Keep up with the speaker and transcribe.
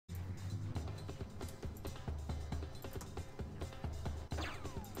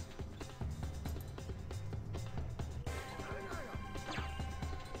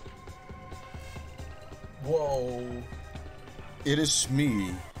Whoa. It is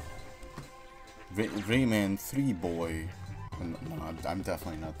me. Rayman 3 boy. No, I'm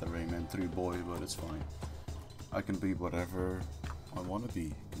definitely not the Rayman 3 boy, but it's fine. I can be whatever I want to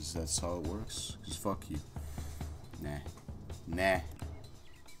be, because that's how it works. Because fuck you. Nah. Nah.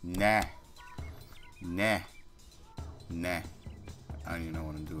 Nah. Nah. Nah. I don't even know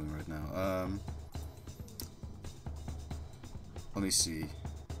what I'm doing right now. Let me see.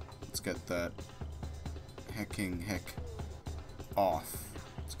 Let's get that hacking heck off.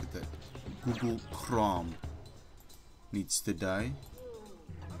 Let's get that Google Chrome needs to die.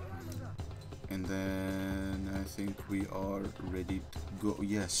 And then I think we are ready to go.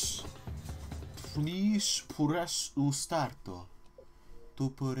 Yes. Please press starto. To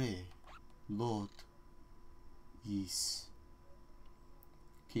pure load. Yes.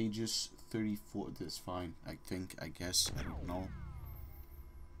 Cages 34. That's fine. I think. I guess. I don't know.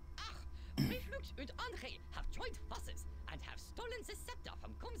 Reflux and Andre have joined forces and have stolen the scepter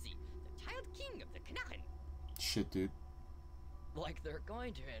from Kumzi, the child king of the Knarren. Shit, dude. Like they're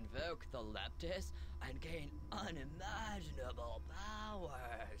going to invoke the Leptis and gain unimaginable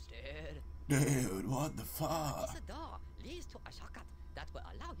powers, dude. Dude, what the fuck? The door leads to a shortcut that will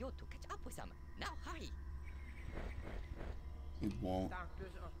allow you to catch up with them. Now hurry. It won't.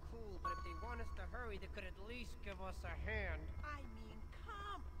 Doctors are cool, but if they want us to hurry, they could at least give us a hand. I mean,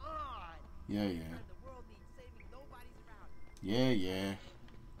 come on. Yeah, yeah. The world needs saving, nobody's around. Yeah, yeah.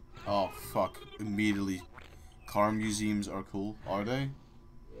 Oh, fuck. Immediately. Car museums are cool. Are they?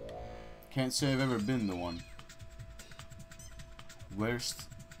 Can't say I've ever been to one. Where's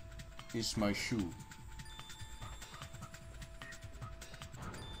is my shoe?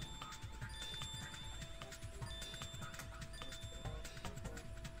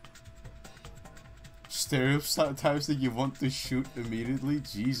 Stereotypes that you want to shoot immediately?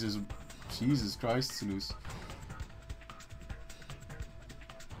 Jesus Christ, Snooze.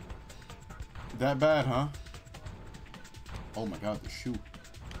 That bad, huh? Oh my god, the shoe.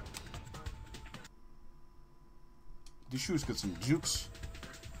 The shoe's got some jukes.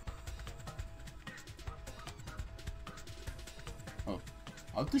 Oh.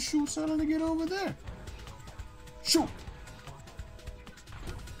 How'd the shoe suddenly get over there? Shoot!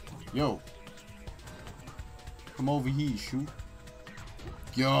 Yo. Come over here, shoe.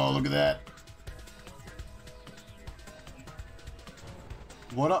 Yo, look at that.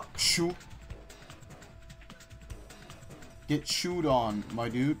 What up, shoe? Get shoot on, my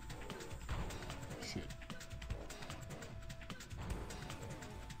dude. Shit.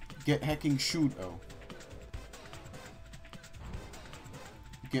 Get hacking shoot. Oh.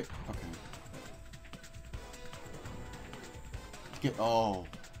 Get. Okay. Get. Oh.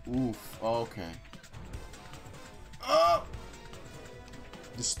 Oof. Okay. Oh!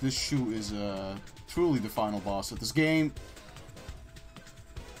 This shoe is truly the final boss of this game.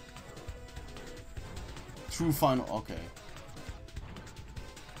 True final. Okay.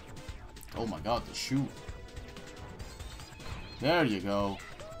 Oh my god, the shoe. There you go.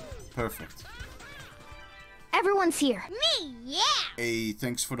 Perfect. Everyone's here. Me, yeah! Hey,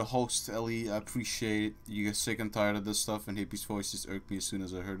 thanks for the host, Ellie. I appreciate it. You get sick and tired of this stuff, and Hippie's voice just irked me as soon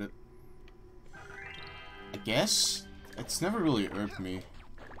as I heard it. I guess? It's never really irked me.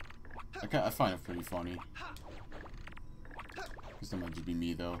 I find it pretty funny. Because that might just be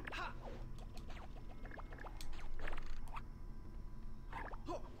me, though.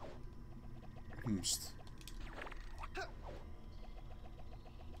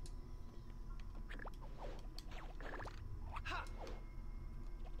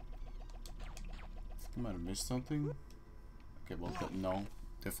 I might have missed something. Okay, well, no.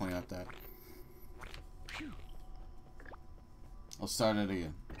 Definitely not that. I'll start it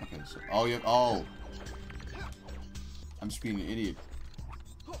again. Okay, so... Oh, yeah. Oh! I'm just being an idiot.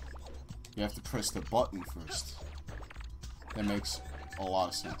 You have to press the button first. That makes a lot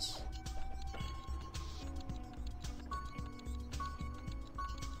of sense.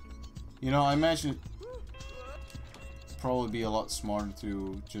 You know, I imagine it'd probably be a lot smarter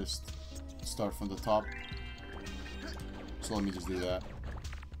to just start from the top. So let me just do that.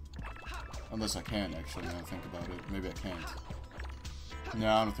 Unless I can, actually, now I think about it. Maybe I can't. No,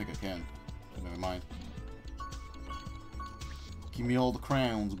 I don't think I can. But never mind. Give me all the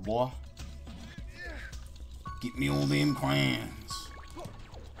crowns, boy. Get me all them crowns.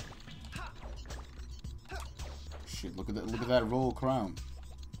 Shit, look at that roll crown.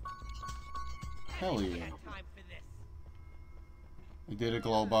 Hell yeah. I did a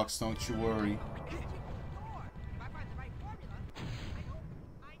glow box, don't you worry.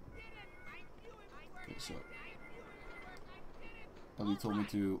 Okay, so But he told me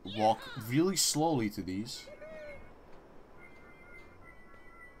to walk really slowly to these.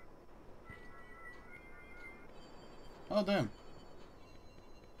 Oh, damn.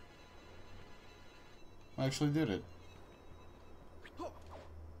 I actually did it.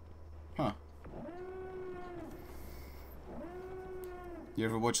 Huh. You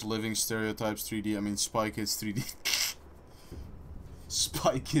ever watch Living Stereotypes 3D? I mean, Spy Kids 3D.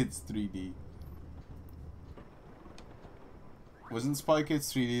 Spy Kids 3D. Wasn't Spy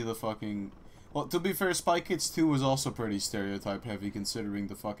Kids 3D the fucking... Well, to be fair, Spy Kids 2 was also pretty stereotype heavy considering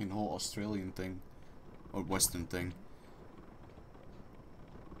the fucking whole Australian thing. Or Western thing.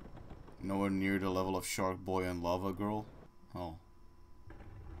 Nowhere near the level of Shark Boy and Lava Girl. Oh.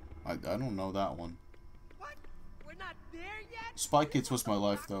 I don't know that one. What? We're not there yet? Spy Kids was my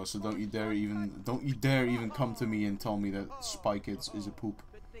life though, so don't you dare even come to me and tell me that Spy Kids is a poop.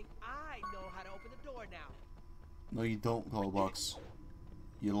 Good thing I know how to open the door now. No, you don't, Glowbox.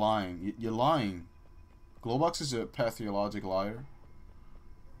 You're lying. You're lying. Glowbox is a pathologic liar.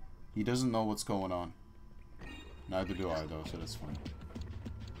 He doesn't know what's going on. Neither do I, though, so that's fine.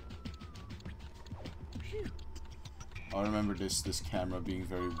 I remember this camera being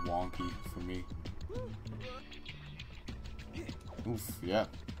very wonky for me. Oof, yeah.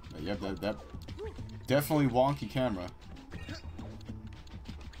 Yeah, that definitely wonky camera.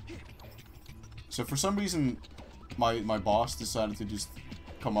 So for some reason, my boss decided to just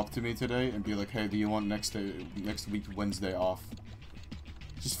come up to me today and be like, "Hey, do you want next week Wednesday off?"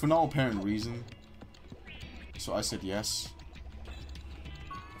 Just for no apparent reason. So I said yes.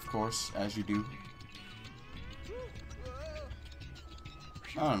 Of course, as you do.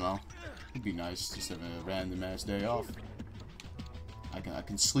 I don't know. It'd be nice just to have a random ass day off. I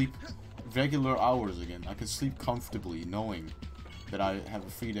can sleep regular hours again. I can sleep comfortably knowing that I have a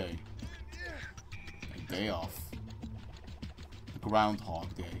free day. A day off. A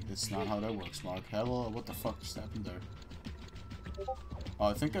Groundhog Day. That's not how that works, Mark. Hello, what the fuck just happened there?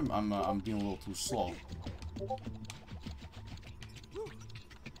 I think I'm being a little too slow.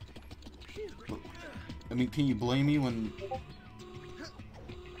 I mean, can you blame me when...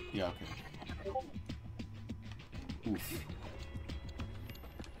 Yeah, okay. Oof.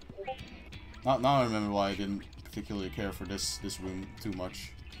 Now I remember why I didn't particularly care for this room too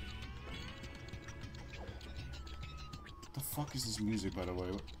much. What the fuck is this music, by the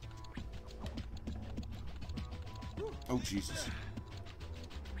way? Oh, Jesus.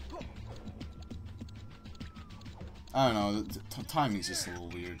 I don't know, the timing's just a little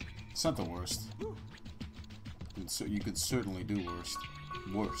weird. It's not the worst. So you could certainly do worse.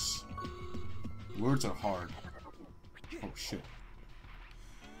 Worse. Words are hard. Oh shit.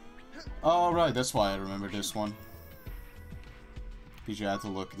 Alright, that's why I remember this one. Because you had to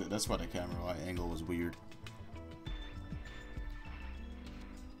look, that's why the camera angle was weird.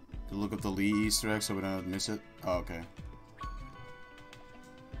 To look up the Lee Easter egg so we don't miss it. Oh, okay.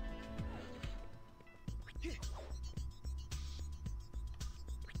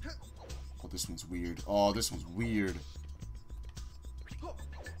 Oh, this one's weird. Oh, this one's weird.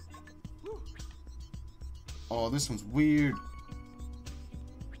 Oh, this one's weird.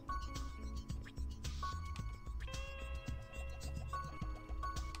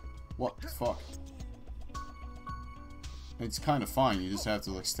 What the fuck? It's kind of fine, you just have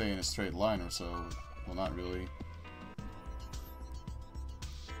to like stay in a straight line or so. Well, not really.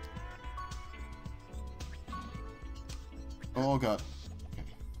 Oh god.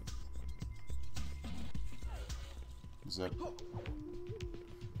 Okay. Is that...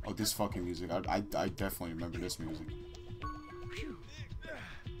 Oh, this fucking music. I definitely remember this music.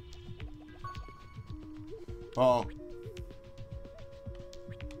 Oh.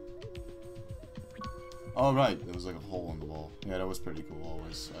 Oh, right. There was like a hole in the wall. Yeah, that was pretty cool.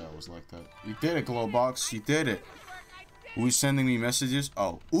 I always liked that. You did it, Glowbox. You did it. Who's sending me messages?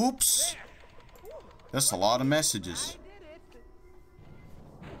 Oh, oops. That's a lot of messages.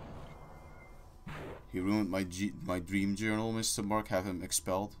 He ruined my dream journal, Mr. Mark. Have him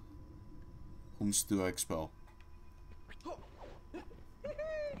expelled. Whom do I expel?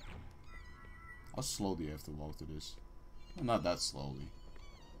 How slow do you have to walk to this? Well, not that slowly.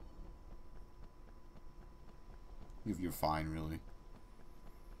 If you're fine, really.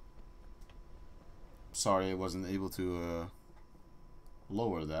 Sorry I wasn't able to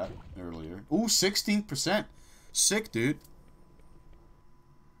lower that earlier. Ooh, 16%! Sick, dude.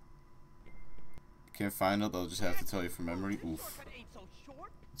 Can't find it, I'll just have to tell you from memory. Oof.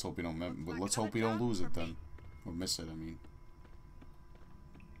 Let's hope we don't but let's hope we don't lose it then. Or miss it, I mean.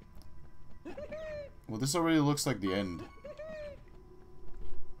 Well, this already looks like the end.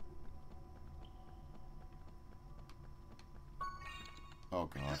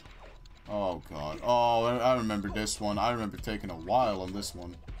 this one. I remember taking a while on this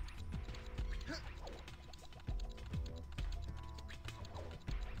one.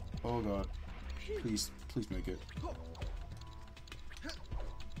 Oh god. Please, please make it.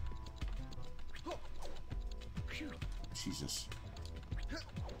 Jesus.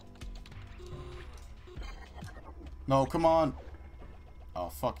 No, come on. Oh,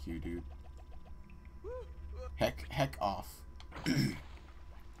 fuck you, dude. Heck off.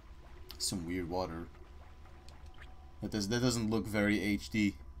 Some weird water. That doesn't look very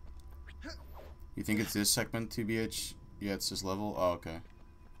HD. You think it's this segment, TBH? Yeah, it's this level? Oh, okay.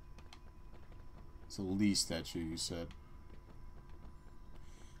 It's a Lee statue, you said.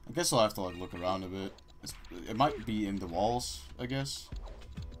 I guess I'll have to, like, look around a bit. It might be in the walls, I guess.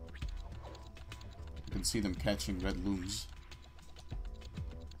 You can see them catching red looms.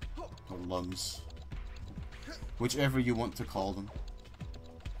 Or lums. Whichever you want to call them.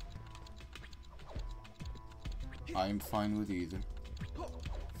 I am fine with either.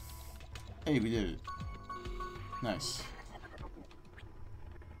 Hey, we did it. Nice.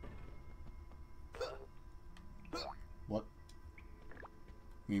 What? What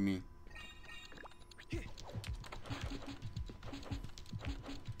do you mean?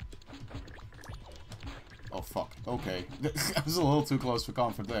 Oh fuck. Okay. I was a little too close for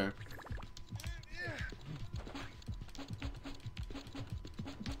comfort there.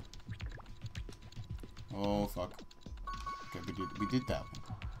 Oh fuck. Okay, we did that one.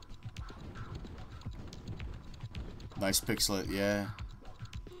 Nice pixelet, yeah.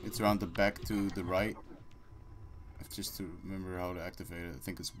 It's around the back to the right. Just to remember how to activate it. I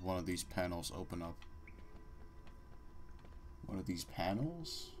think it's one of these panels open up. One of these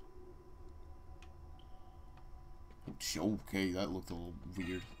panels? Okay, that looked a little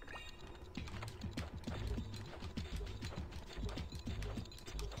weird.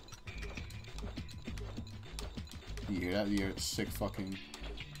 You hear that? You hear sick fucking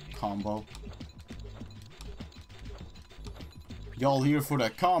combo. Y'all here for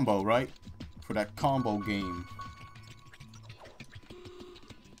that combo, right? For that combo game.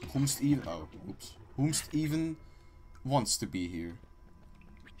 Whomst even? Oh, oops. Whomst even wants to be here?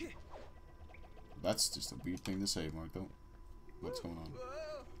 That's just a weird thing to say, Mark. Don't. What's going on?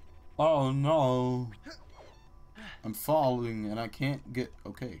 Oh no! I'm falling and I can't get.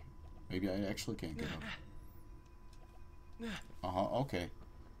 Okay, maybe I actually can't get up. Okay.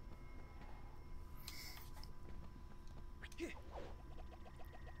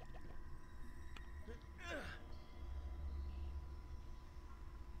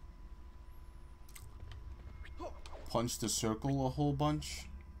 Punch the circle a whole bunch.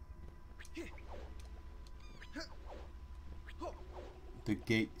 The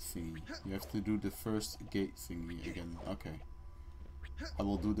gate thingy. You have to do the first gate thingy again. Okay. I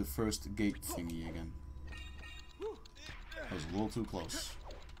will do the first gate thingy again. That was a little too close.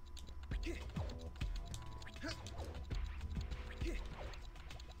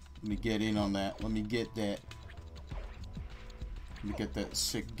 Let me get in on that. Let me get that. Let me get that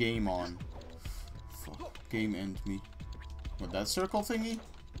sick game on. Fuck. Game end me. What, that circle thingy?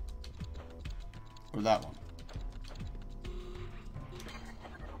 Or that one?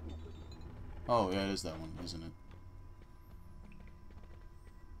 Oh, yeah, it is that one, isn't it?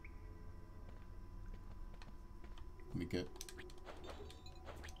 Let me get...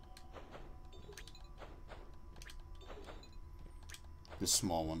 this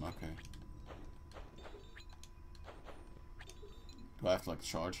small one, okay. Do I have to, like,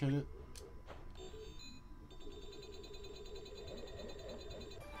 charge hit it?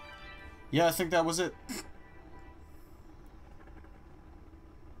 Yeah, I think that was it.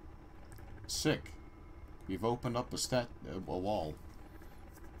 Sick. We've opened up a wall.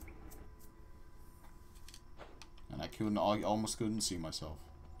 And I almost couldn't see myself.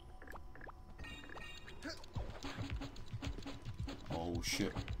 Oh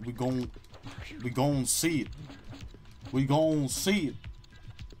shit. We gon' see it. We gon' see it.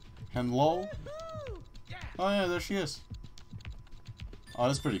 Hello? Oh yeah, there she is. Oh,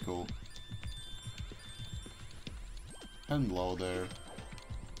 that's pretty cool. Hello there.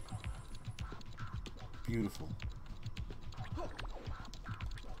 Beautiful.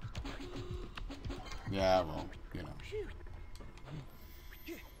 Yeah, well, you know.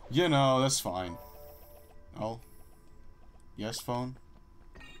 You know, that's fine. Oh. Yes, phone?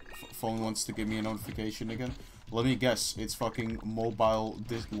 Phone wants to give me a notification again? Let me guess, it's fucking mobile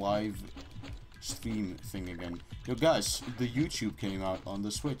live stream thing again. Yo guys, the YouTube came out on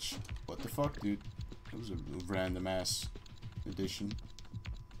the Switch. What the fuck, dude? It was a random ass edition.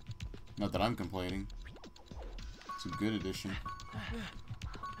 Not that I'm complaining. It's a good edition.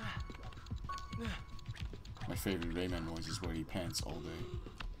 My favorite Rayman noise is where he pants all day.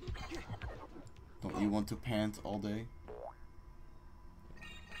 Don't you want to pant all day?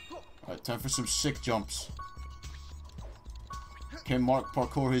 Alright, time for some sick jumps. Can Mark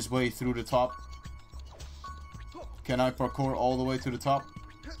parkour his way through the top? Can I parkour all the way to the top?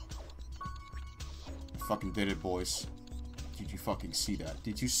 I fucking did it, boys. Did you fucking see that?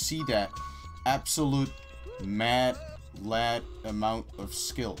 Did you see that? Absolute mad lad amount of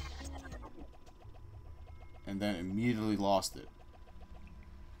skill. And then immediately lost it.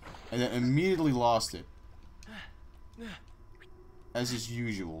 And then immediately lost it. As is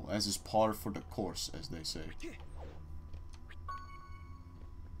usual. As is par for the course, as they say.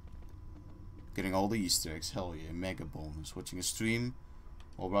 Getting all the Easter eggs. Hell yeah. Mega bonus. Watching a stream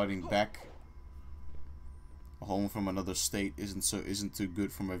while riding back home from another state isn't too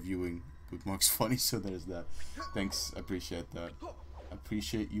good for my viewing. Bookmark's funny, so there's that. Thanks. I appreciate that. I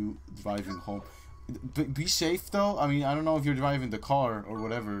appreciate you driving home. Be safe though. I mean, I don't know if you're driving the car or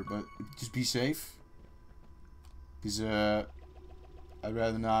whatever, but just be safe. Because I'd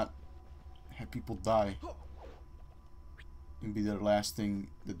rather not have people die and be their last thing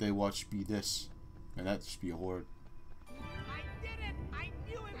that they watch be this, and that'd just be a horde. I did it! I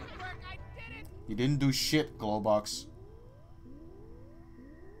knew it would work! I did it! You didn't do shit, Glowbox.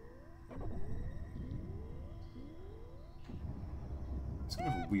 It's kind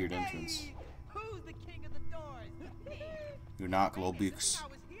of a weird entrance. Hey, who's the king of the doors? You're not Glowbox. I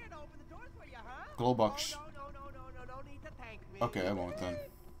was here to open the doors for you, huh? Glowbox. Oh, no need to thank me. Okay, I won't then.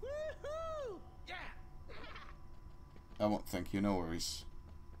 Woohoo! Yeah! I won't thank you, no worries.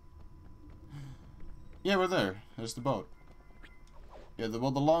 Yeah, we're there. There's the boat. Yeah, well,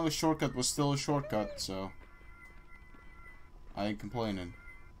 the longest shortcut was still a shortcut, so I ain't complaining.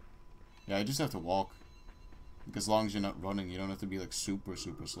 Yeah, I just have to walk. Because as long as you're not running, you don't have to be like super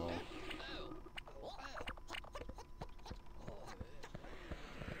slow.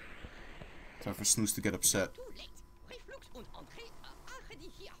 Time for Snooze to get upset. Too late. Reflux und Entrée are already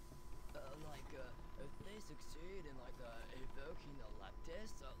here. If they succeed in evoking the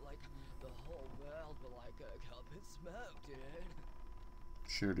leftist, the whole world will go up in smoke, dude.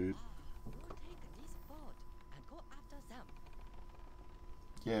 Sure, dude. We'll take this boat and go after them.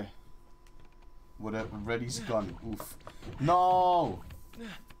 Yeah. Whatever. Ready's gun. Oof. No!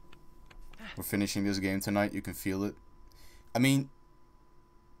 We're finishing this game tonight. You can feel it. I mean,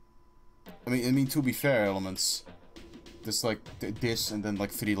 to be fair, Elements. There's like this and then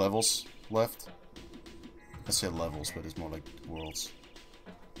like 3 levels left. I said levels, but it's more like worlds.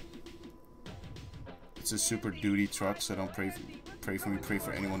 It's a Super Duty truck, so don't pray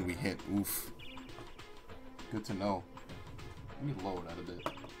for anyone we hit. Oof. Good to know. Let me lower that a bit.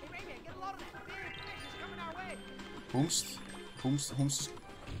 Hey, Rayman, get a load of that big fish. It's coming our way. Whomst?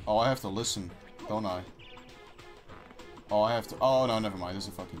 Oh, I have to listen, don't I? Oh, I have to. Oh, no, never mind. There's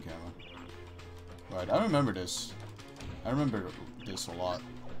a fucking camera. Right, I remember this. I remember this a lot.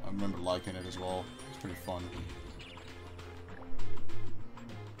 I remember liking it as well. It's pretty fun.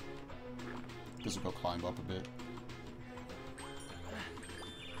 Guess we'll go climb up a bit.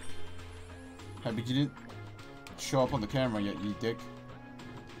 Hey, but you didn't show up on the camera yet, you dick.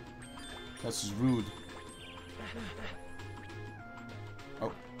 That's just rude.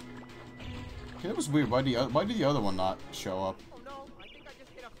 Oh. Okay, that was weird. Why did the other one not show up? Oh no, I think I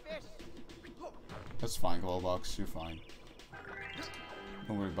just hit a fish. That's fine, Glowbox. You're fine.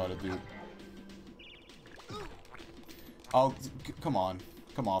 Don't worry about it, dude. Oh, come on.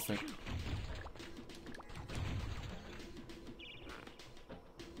 Come off it.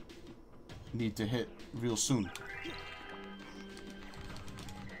 Need to hit real soon.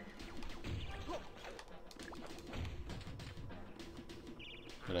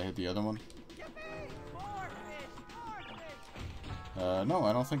 Did I hit the other one? More fish! No,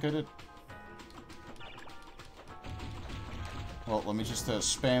 I don't think I did. Well, let me just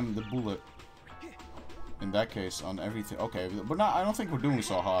spam the bullet. In that case, on everything. Okay, we're not. I don't think we're doing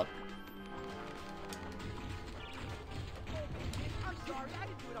so hot. I'm sorry, I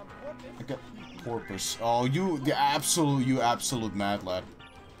didn't do it on purpose. I got porpoise. Oh, you absolute mad lad.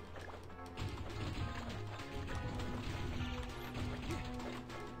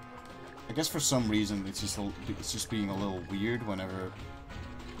 I guess for some reason it's just being a little weird whenever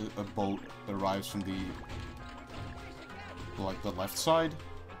a boat arrives from the left side.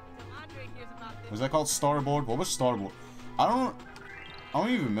 Was that called starboard? What was starboard? I don't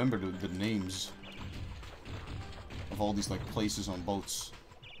even remember the names of all these like places on boats.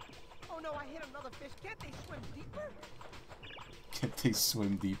 Oh no, I hit another fish. Can't they swim deeper? Can't they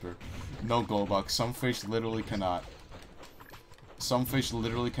swim deeper? No, Glowbox. Some fish literally cannot. Some fish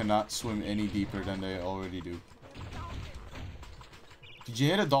literally cannot swim any deeper than they already do. Did you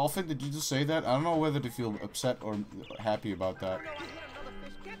hit a dolphin? Did you just say that? I don't know whether to feel upset or happy about that.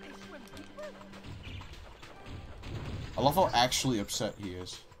 I love how actually upset he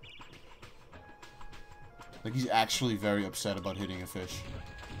is. Like, he's actually very upset about hitting a fish.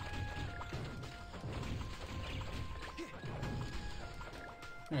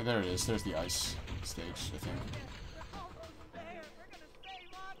 Yeah, there it is. There's the ice stage, I think.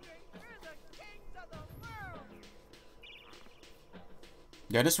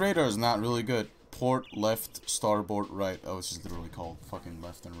 Yeah, this radar is not really good. Port, left, starboard, right. Oh, it's just literally called fucking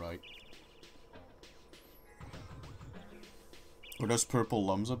left and right. Were those purple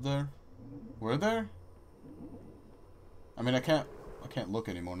lumps up there? Were there? I mean, I can't look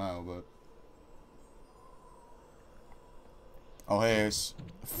anymore now, but... Oh, hey, it's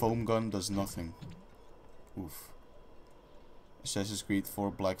a foam gun does nothing. Oof. Assassin's Creed 4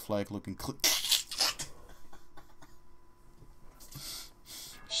 Black Flag looking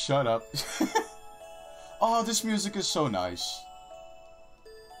Shut up. Oh, this music is so nice.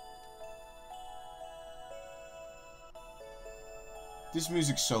 This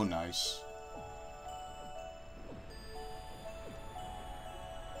music's so nice.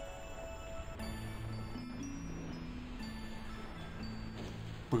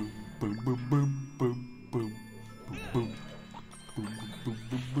 Boom, boom, boom, boom, boom, boom, boom, boom, boom,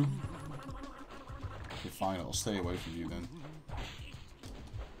 boom, boom. Okay, fine, I'll stay away from you then.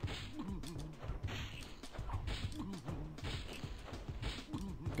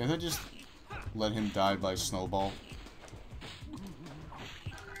 Can't I just let him die by snowball?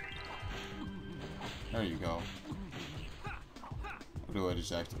 There you go. Or do I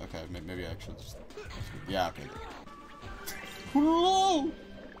just act? Okay, maybe I should just. Yeah, okay. Whoa!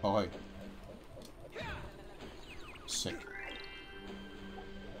 Oh, hey. Sick.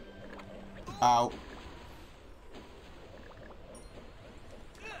 Ow.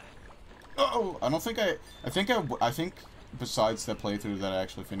 Oh! I don't think I think besides the playthrough that I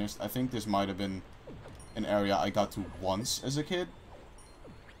actually finished, I think this might have been an area I got to once as a kid.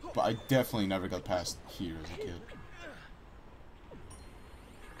 But I definitely never got past here as a kid.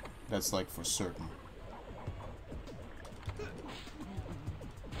 That's like for certain.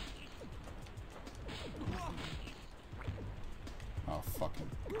 Oh, fucking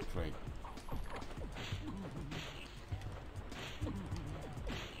great.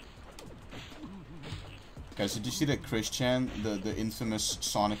 Guys, did you see that Chris Chan, the infamous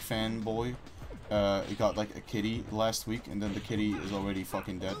Sonic fanboy? He got like a kitty last week, and then the kitty is already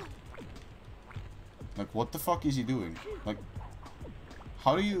fucking dead. Like, what the fuck is he doing? Like,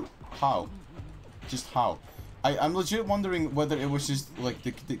 how? Just how? I'm legit wondering whether it was just like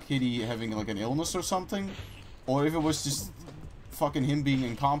the kitty having like an illness or something, or if it was just fucking him being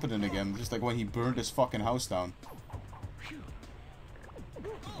incompetent again, just like when he burned his fucking house down.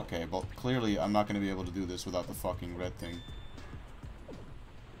 Okay, but clearly I'm not gonna be able to do this without the fucking red thing.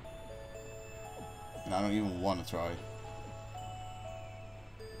 And I don't even want to try.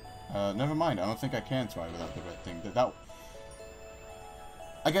 Never mind, I don't think I can try without the red thing.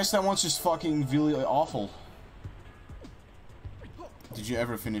 I guess that one's just fucking really awful. Did you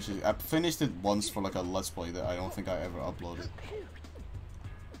ever finish it? I finished it once for like a Let's Play that I don't think I ever uploaded.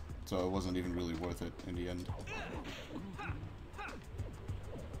 So it wasn't even really worth it in the end.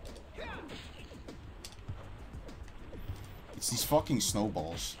 It's these fucking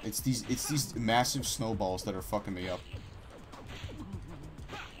snowballs. It's these massive snowballs that are fucking me up.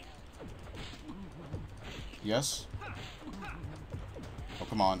 Yes? Oh,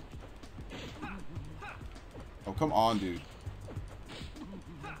 come on. Oh, come on, dude.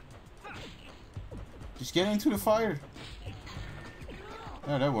 Just get into the fire.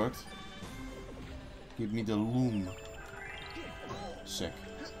 Yeah, that worked. Give me the loom. Sick.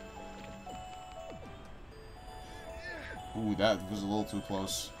 Ooh, that was a little too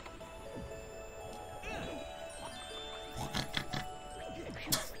close.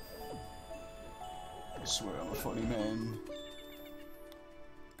 I swear I'm a funny man.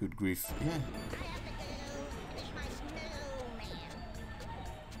 Good grief. Yeah.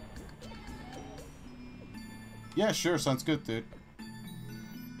 Yeah, sure, sounds good, dude.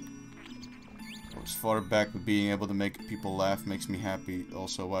 As far back, but being able to make people laugh makes me happy.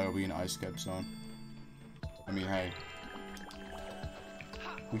 Also, why are we in ice cap zone? I mean, hey.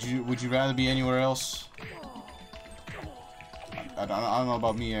 Would you rather be anywhere else? I don't know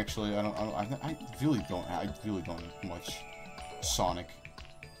about me actually. I really don't have much Sonic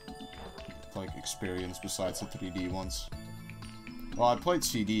like experience besides the 3D ones. Well, I played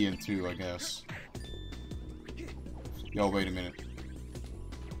CD and 2, I guess. Yo, wait a minute.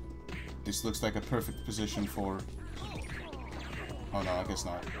 This looks like a perfect position for... Oh no, I guess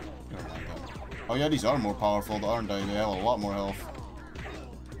not. Never mind that. Oh yeah, these are more powerful, aren't they? They have a lot more health.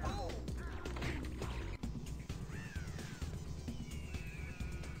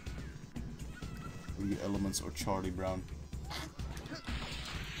 The elements or Charlie Brown.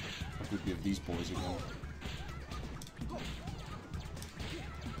 I could give these boys again.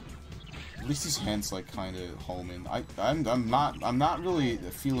 At least his hands like kind of home in. I'm not really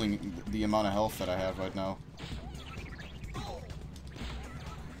feeling the amount of health that I have right now.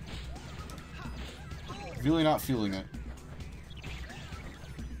 Really not feeling it.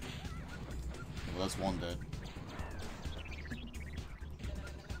 Well, that's one dead.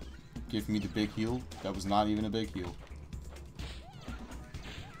 Give me the big heal. That was not even a big heal.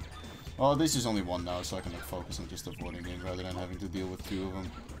 Oh, this is only one now, so I can like, focus on just avoiding it rather than having to deal with two of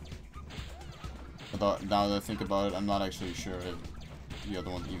them. But now that I think about it, I'm not actually sure if the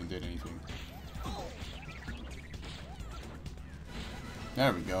other one even did anything.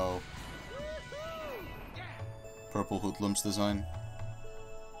 There we go. Purple hoodlums design.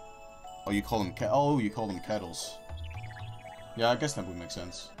 Oh, you call them you call them kettles. Yeah, I guess that would make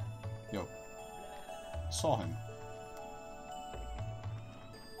sense. Yo, saw him.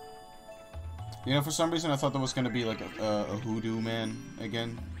 You know, for some reason I thought there was gonna be like a hoodoo man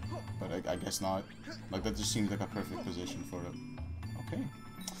again, but I guess not. Like that just seems like a perfect position for it. Okay.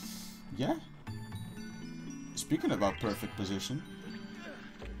 Yeah. Speaking about perfect position.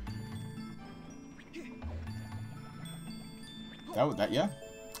 Yeah.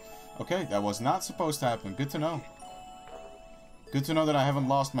 Okay, that was not supposed to happen. Good to know. Good to know that I haven't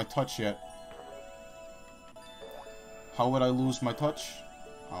lost my touch yet. How would I lose my touch?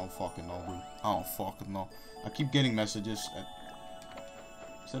 I don't fucking know, dude. I don't fucking know. I keep getting messages.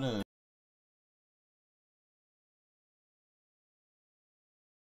 Is that a...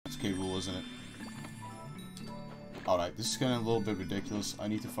 It's K rule, isn't it? Alright, this is getting a little bit ridiculous. I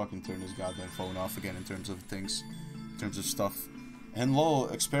need to fucking turn this goddamn phone off again in terms of things. In terms of stuff. Hello,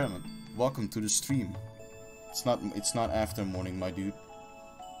 experiment. Welcome to the stream. It's not after morning, my dude.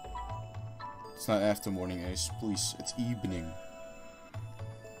 It's not after morning, Ace. Please, it's evening.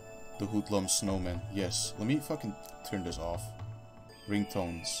 The hoodlum snowman. Yes. Let me fucking turn this off.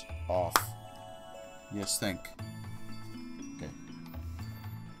 Ringtones off. Yes, thank. Okay.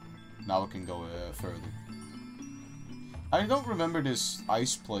 Now we can go further. I don't remember this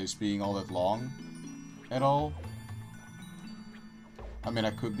ice place being all that long at all. I mean,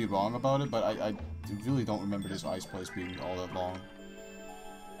 I could be wrong about it, but I really don't remember this ice place being all that long.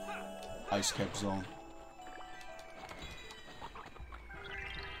 Ice cap zone.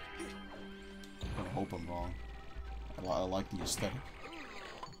 I hope I'm wrong. I like the aesthetic.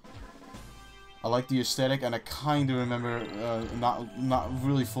 I like the aesthetic, and I kind of remember not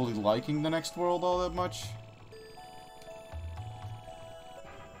really fully liking the next world all that much.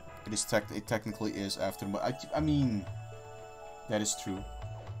 It technically is after, but I mean, that is true.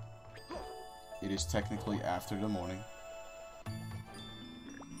 It is technically after the morning.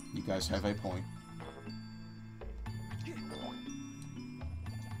 You guys have a point.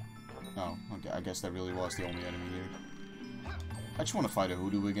 Oh, okay, I guess that really was the only enemy here. I just want to fight a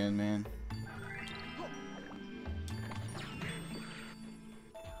hoodoo again, man.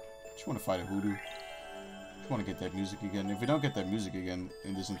 Just want to fight a hoodoo. Just want to get that music again. If we don't get that music again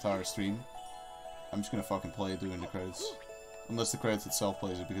in this entire stream, I'm just gonna fucking play it during the credits. Unless the credits itself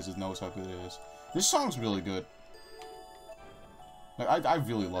plays it because it knows how good it is. This song's really good. Like, I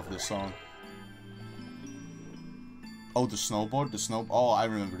really love this song. Oh, the snowboard? Oh, I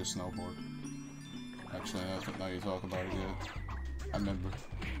remember the snowboard. Actually, now you talk about it, yeah. I remember.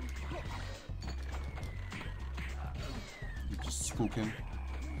 You just spook him.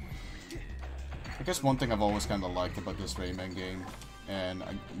 I guess one thing I've always kind of liked about this Rayman game, and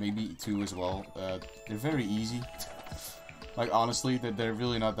maybe 2 as well, they're very easy. Like, honestly, they're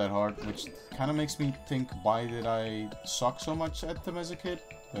really not that hard, which kind of makes me think, why did I suck so much at them as a kid?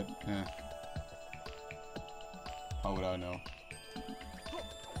 But, eh. How would I know?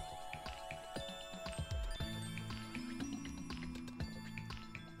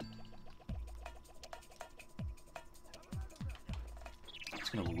 It's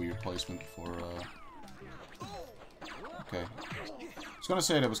kind of a weird placement for, okay. I was gonna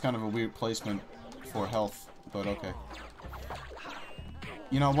say that was kind of a weird placement for health, but okay.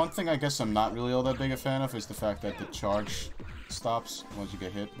 You know, one thing I guess I'm not really all that big a fan of is the fact that the charge stops once you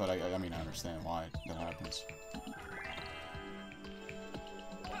get hit, but I mean, I understand why that happens.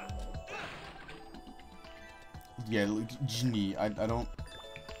 Yeah, genie. I don't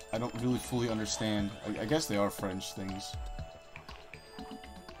really fully understand. I guess they are French things.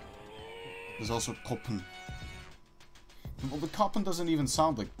 There's also koppen. Well, the koppen doesn't even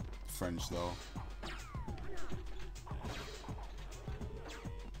sound like French, though.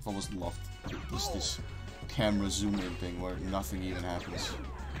 I've always loved this camera zoom in thing where nothing even happens.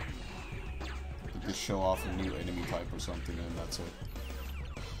 They just show off a new enemy type or something and that's it.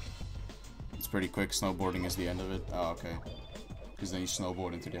 It's pretty quick. Snowboarding is the end of it. Oh, okay. Because then you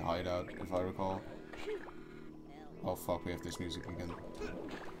snowboard into the hideout, if I recall. Oh fuck, we have this music again.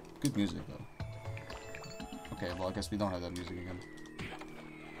 Good music though. Okay, well I guess we don't have that music again.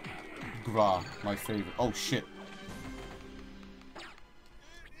 Gra, my favorite. Oh shit.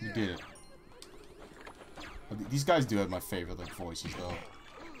 You did it. These guys do have my favorite like voices though.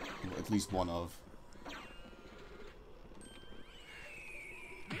 At least one of.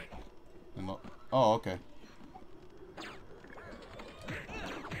 Oh, okay.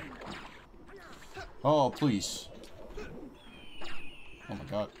 Oh, please. Oh my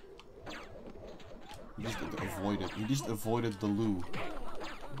god. You just avoided. You just avoided the Lou.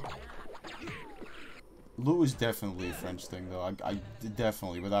 Lou is definitely a French thing, though. I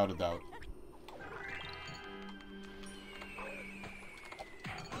definitely, without a doubt.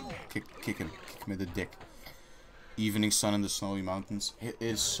 Kick him in the dick. Evening sun in the snowy mountains. It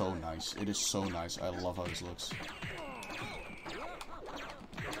is so nice. It is so nice. I love how this looks.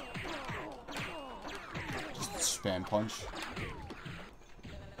 Just spam punch.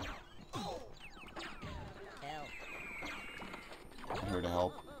 I'm here to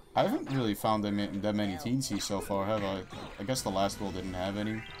help. I haven't really found that many teensy so far, have I? I guess the last world didn't have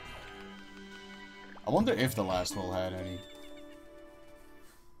any. I wonder if the last world had any.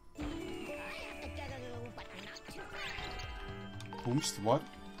 Boomst, what?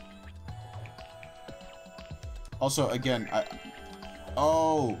 Also, again,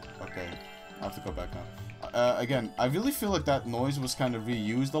 oh, okay. I have to go back now. Again, I really feel like that noise was kind of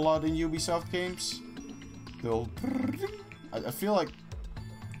reused a lot in Ubisoft games. The old... I feel like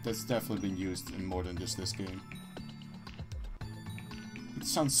that's definitely been used in more than just this game. It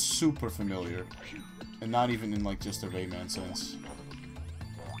sounds super familiar. And not even in, like, just a Rayman sense.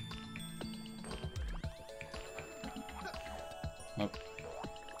 Nope.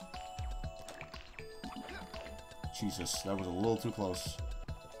 Jesus, that was a little too close.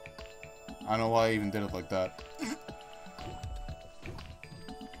 I don't know why I even did it like that.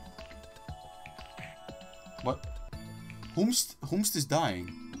 What? Whomst is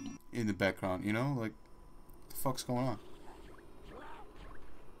dying in the background, you know? Like, what the fuck's going on?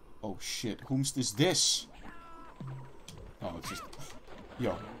 Oh shit, whomst is this? Oh, it's just...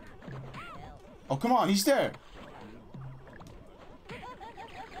 Yo. Oh, come on, he's there!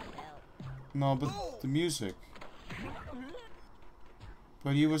 No, but the music.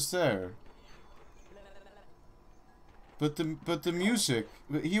 But he was there. But the music.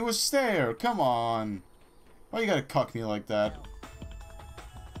 But he was there. Come on. Why you gotta cuck me like that?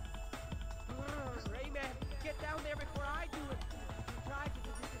 Rayman, get down there before I do it. You tried to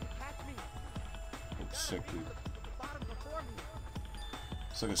catch me. Looks sick, dude. The bottom before me.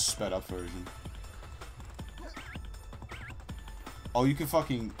 It's like a sped up version. Oh, you can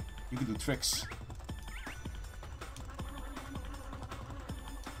fucking... You can do tricks.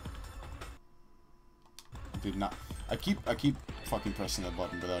 Did not. I keep fucking pressing that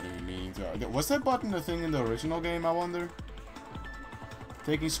button without even meaning to. Was that button a thing in the original game? I wonder.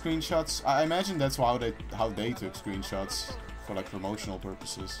 Taking screenshots. I imagine that's how they took screenshots for like promotional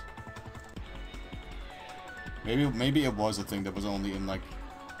purposes. Maybe it was a thing that was only in like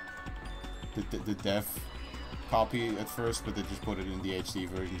the dev copy at first, but they just put it in the HD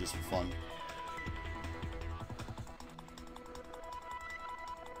version just for fun.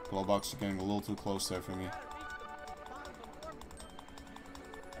 Glowbox is getting a little too close there for me.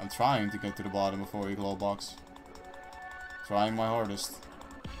 I'm trying to get to the bottom before you glowbox. Trying my hardest.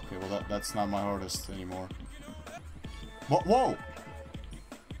 Okay, well that's not my hardest anymore. Whoa!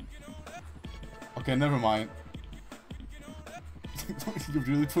 Okay, never mind. You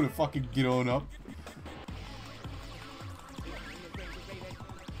really put a fucking Gidon up?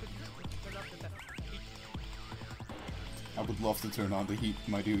 I would love to turn on the heat,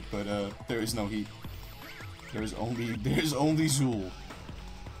 my dude, but there is no heat. There's only Zool.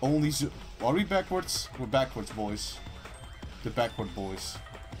 Only Zool. Are we backwards? We're backwards, boys. The backward boys.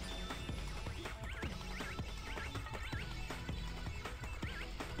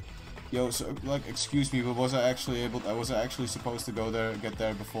 Yo, so like, excuse me, but was I actually supposed to go there, get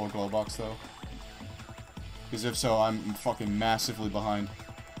there before Glowbox though? Because if so, I'm fucking massively behind.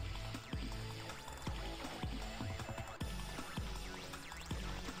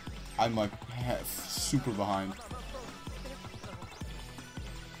 I'm like super behind.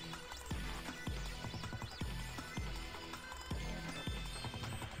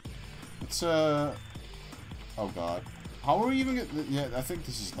 Let's oh god. How are we even get? Yeah, I think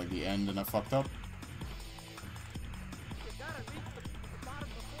this is like the end, and I fucked up.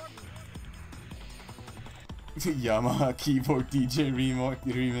 Yamaha keyboard DJ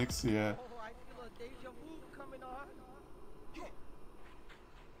remix, yeah. Oh, I feel a deja vu coming on.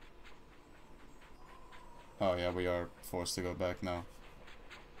 Oh yeah, we are forced to go back now.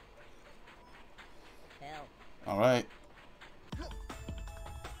 Hell. Alright.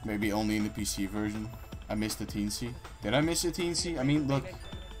 Maybe only in the PC version. I missed the teensy. Did I miss a teensy? I mean, look. Could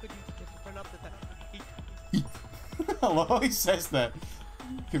you just turn up the heat? Hello, he says that.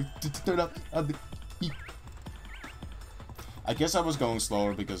 Turn up the heat. I guess I was going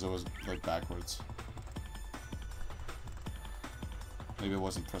slower because I was like backwards. Maybe I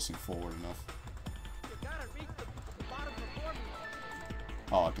wasn't pressing forward enough. You gotta reach the bottom before me.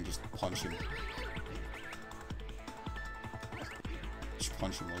 Oh, I can just punch him. Just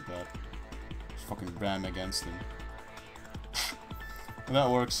punch him like that. Just fucking ram against him. And that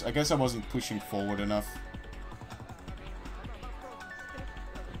works. I guess I wasn't pushing forward enough.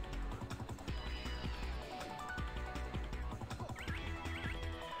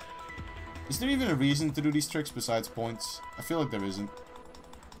 Is there even a reason to do these tricks besides points? I feel like there isn't.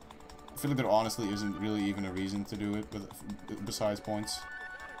 I feel like there honestly isn't really even a reason to do it besides points.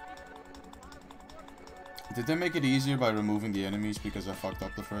 Did they make it easier by removing the enemies because I fucked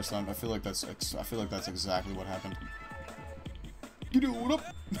up the first time? I feel like that's exactly what happened. Get it, what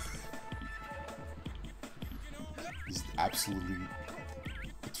up? This is absolutely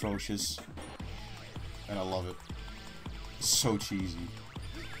atrocious, and I love it. It's so cheesy.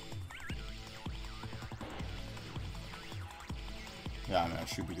 Yeah, I mean, I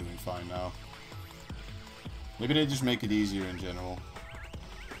should be doing fine now. Maybe they just make it easier in general.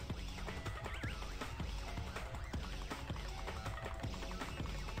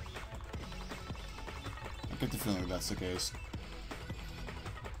 I get the feeling that's the case.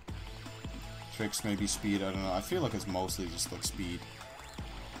 Tricks, maybe speed, I don't know. I feel like it's mostly just like speed.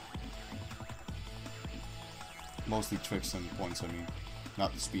 Mostly tricks and points, I mean.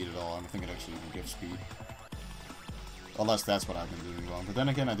 Not the speed at all. I don't think it actually even gives speed. Unless that's what I've been doing wrong. But then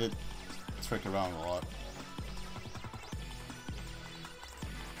again, I did trick around a lot.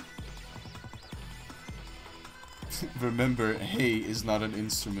 Remember, hay is not an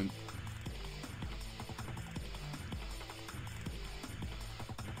instrument.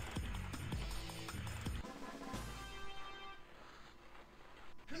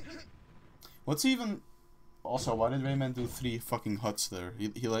 What's even... Also, why did Rayman do 3 fucking huts there?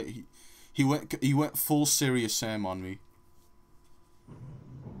 He went full Serious Sam on me.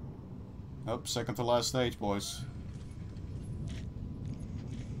 Oh, second to last stage, boys.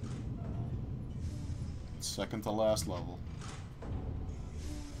 Second to last level.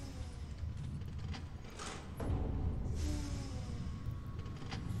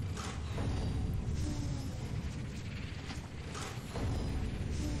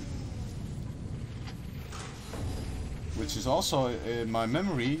 Which is also, in my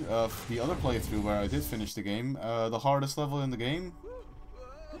memory of the other playthrough where I did finish the game, the hardest level in the game.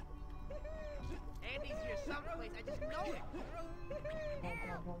 Andy's here someplace, I just know it.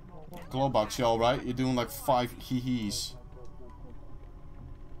 Glowbox, you alright? You're doing like 5 hee-hees.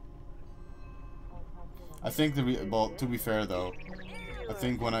 I think well, to be fair though, I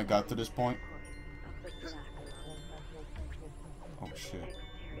think when I got to this point... Oh shit.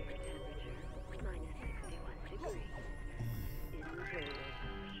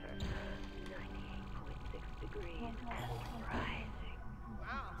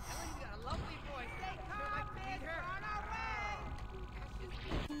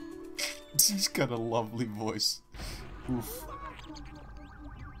 She's got a lovely voice. Oof.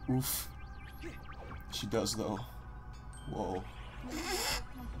 Oof. She does though. Whoa.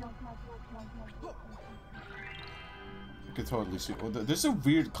 I can totally see. Oh, there's a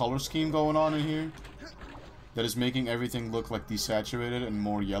weird color scheme going on in here that is making everything look like desaturated and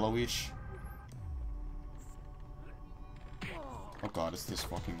more yellowish. Oh god, it's this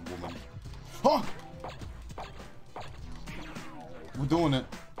fucking woman. Oh! We're doing it.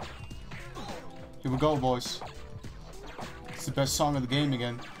 Here we go, boys. It's the best song of the game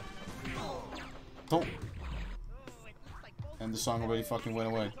again. Don't. And the song already fucking went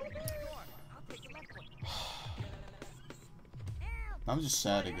away. I'm just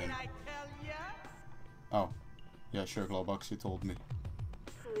sad again. Oh. Yeah, sure, Glowbox, you told me.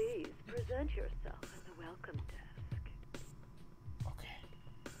 Please present yourself at the welcome desk. Okay.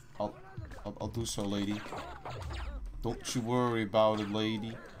 I'll do so, lady. Don't you worry about it,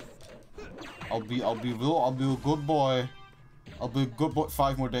 lady. I'll be a good boy. I'll be good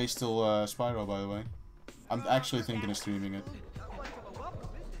 5 more days till Spyro, by the way. I'm actually thinking of streaming it.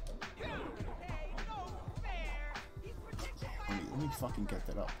 Let me fucking get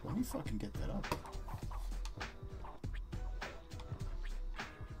that up. Let me fucking get that up.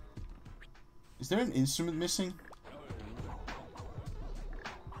 Is there an instrument missing?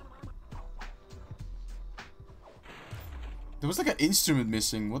 There was like an instrument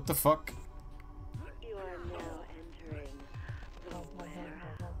missing. What the fuck? You are now entering the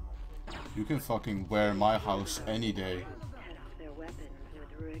warehouse. You can fucking wear my house any day. Head off their weapons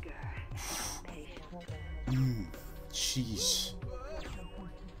with rigor and patience. Jeez.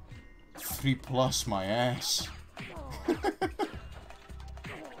 3+ my ass.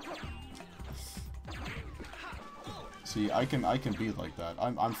 See, I can be like that.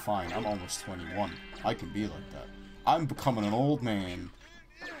 I'm fine. I'm almost 21. I can be like that. I'm becoming an old man.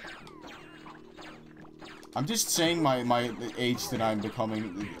 I'm just saying my age that I'm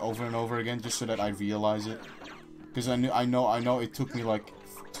becoming over and over again, just so that I realize it. Because I know it took me like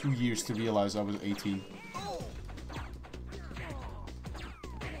 2 years to realize I was 18.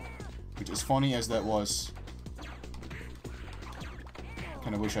 Which, as funny as that was,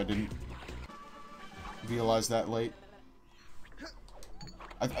 kind of wish I didn't realize that late.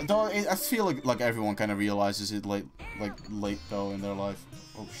 I feel like everyone kind of realizes it late though in their life.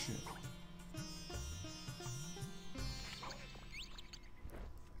 Oh shit.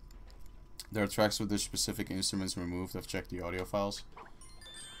 There are tracks with the specific instruments removed. I've checked the audio files.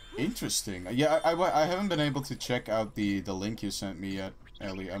 Interesting. Yeah, I haven't been able to check out the link you sent me yet,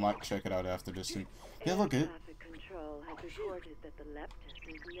 Ellie. I might check it out after this stream. Yeah, look at it. Traffic control has reported that the Leptis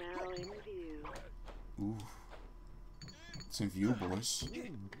is now in view. Ooh. It's in view, boys.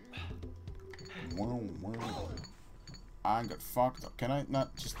 Wow, wow. I got fucked up. Can I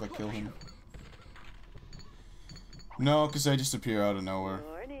not just like kill him? No, because I just appear out of nowhere.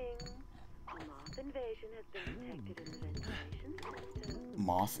 Warning. Moth invasion has been detected in the ventilation system.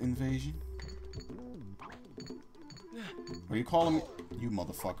 Moth invasion? Are you calling me? You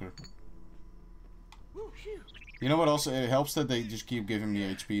motherfucker. You know what else? It helps that they just keep giving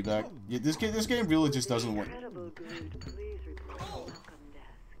me HP back. Yeah, this game really just doesn't work. Incredible Groot, please report to the welcome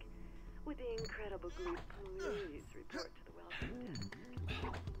desk. With the Incredible Groot, please report to the welcome desk.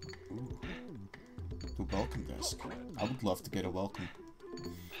 Ooh. The welcome desk. I would love to get a welcome.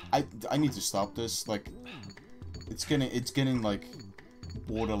 I need to stop this. Like, it's getting like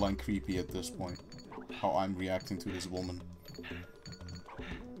borderline creepy at this point. How I'm reacting to this woman.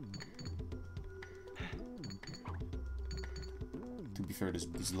 To be fair,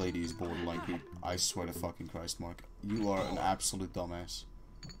 this lady is borderline creep. I swear to fucking Christ, Mark. You are an absolute dumbass.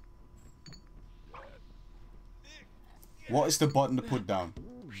 What is the button to put down?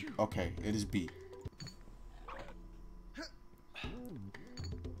 Okay, it is B.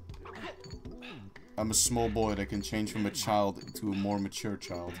 I'm a small boy that can change from a child to a more mature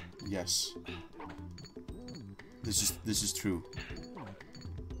child. Yes. This is true.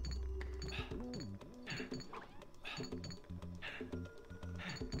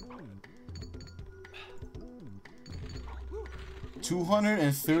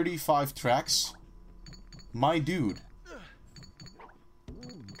 $235 tracks? My dude.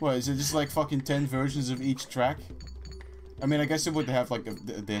 What, is it just like fucking 10 versions of each track? I mean, I guess it would have like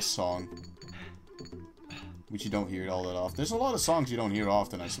this song. Which you don't hear all that often. There's a lot of songs you don't hear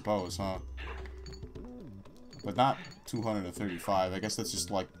often, I suppose, huh? But not 235. I guess that's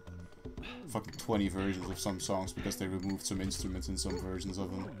just like fucking 20 versions of some songs because they removed some instruments in some versions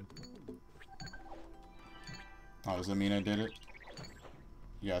of them. Oh, does that mean I did it?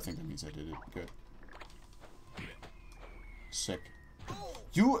 Yeah, I think that means I did it. Good. Sick. Oh,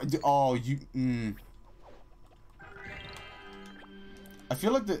 I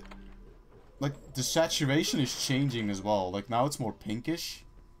feel like the saturation is changing as well. Like, now it's more pinkish.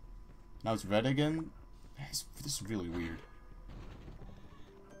 Now it's red again. This is really weird.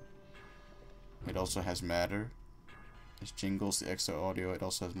 It also has matter. There's jingles, the extra audio. It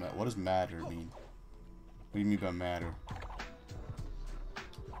also has matter. What does matter mean? What do you mean by matter?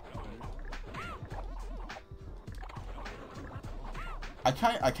 I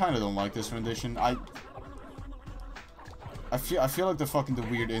kind of don't like this rendition. I feel like the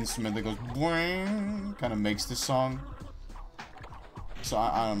weird instrument that goes boing kind of makes this song. So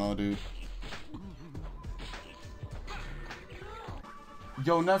I don't know, dude.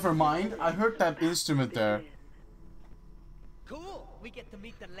 Yo, never mind. I heard that instrument there. Cool. We get to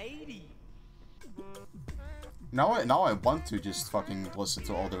meet the lady. Now I want to just fucking listen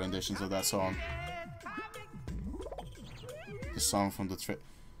to all the renditions of that song. The song from the Rayman,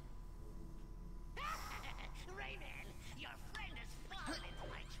 your friend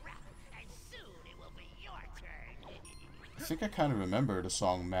think I kind of remember the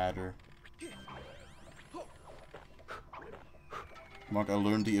song Matter. Mark, I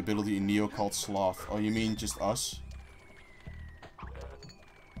learned the ability in Neo called Sloth. Oh, you mean just us?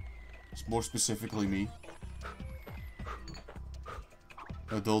 It's more specifically me.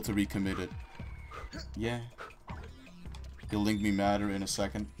 Adultery committed. Yeah. You'll link me Matter in a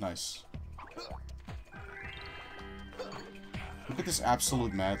second. Nice. Look at this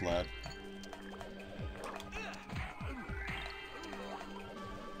absolute mad lad.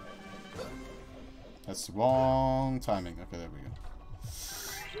 That's the wrong timing. Okay, there we go.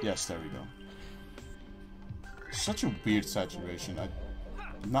 Yes, there we go. Such a weird saturation. I'm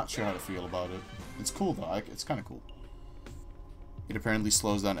not sure how to feel about it. It's cool though. It's kind of cool. It apparently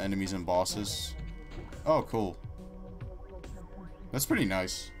slows down enemies and bosses. Oh, cool. That's pretty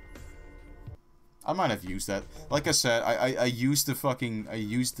nice. I might have used that. Like I said, I used the fucking... I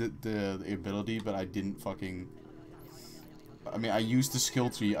used the ability, but I didn't fucking... I mean, I used the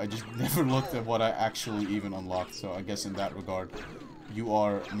skill tree, I just never looked at what I actually even unlocked. So I guess in that regard, you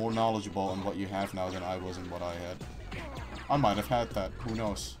are more knowledgeable on what you have now than I was in what I had. I might have had that, who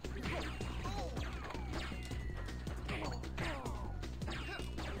knows.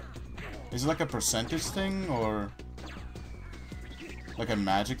 Is it like a percentage thing, or... like a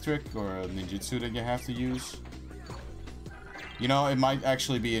magic trick, or a ninjutsu that you have to use? You know, it might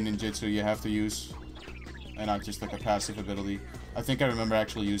actually be a ninjutsu you have to use, and not just like a passive ability. I think I remember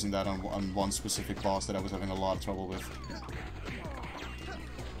actually using that on one specific boss that I was having a lot of trouble with.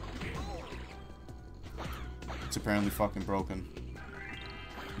 It's apparently fucking broken.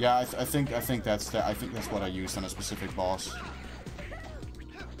 Yeah, I think that's what I used on a specific boss.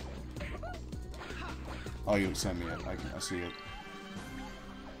 Oh, you sent me it. I see it.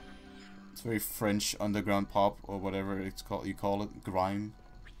 It's very French underground pop or whatever it's called. You call it grime.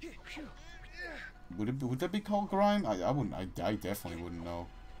 Would that be called grime? I wouldn't. I definitely wouldn't know.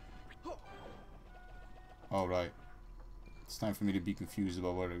 Oh right. It's time for me to be confused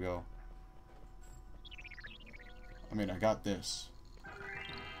about where to go. I mean, I got this.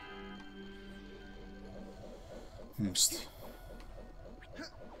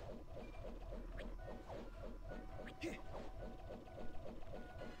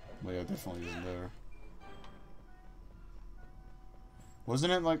 But yeah, definitely isn't there.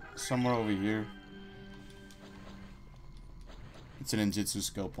 Wasn't it like somewhere over here? It's an ninjutsu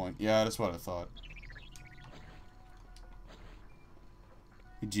skill point. Yeah, that's what I thought.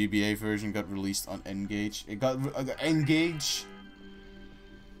 The GBA version got released on Engage. It got Engage.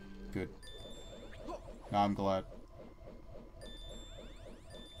 Good. Now I'm glad.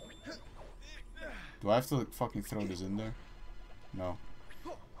 Do I have to like, fucking throw this in there? No.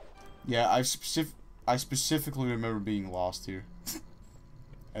 Yeah, I specifically remember being lost here.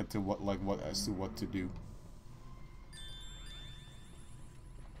 As to what to do.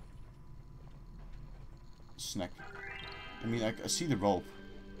 Snack. I mean, I see the rope.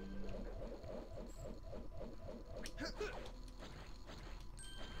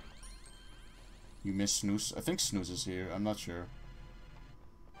 You miss Snooze? I think Snooze is here. I'm not sure.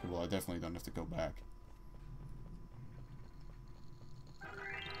 Well, I definitely don't have to go back.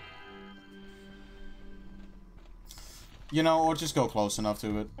 You know, or just go close enough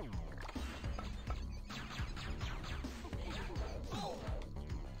to it.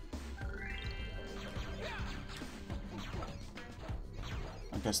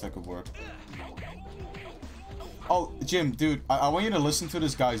 I guess that could work. Oh, Jim, dude, I want you to listen to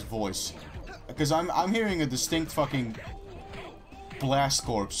this guy's voice. Because I'm hearing a distinct fucking blast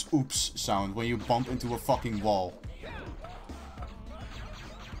corpse oops sound when you bump into a fucking wall.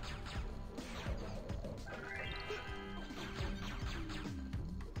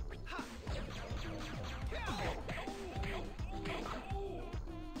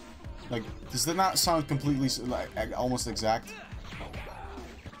 Like, does that not sound completely, like, almost exact?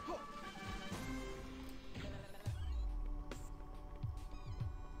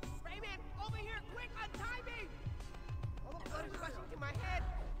 Rayman, over here, quick, untie me! All the blood is rushing to my head.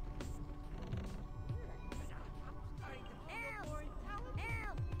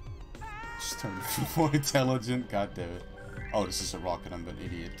 Just turn to be more intelligent. God damn it. Oh, this is a rocket. I'm an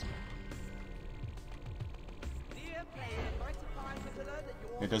idiot.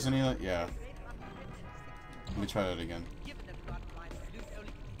 It doesn't he? Yeah. Let me try that again.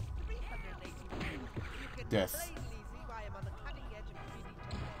 Death.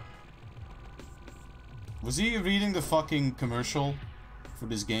 Was he reading the fucking commercial for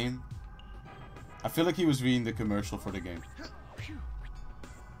this game? I feel like he was reading the commercial for the game.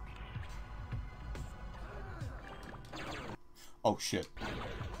 Oh shit.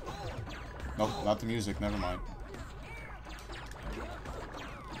 Nope, not the music, never mind.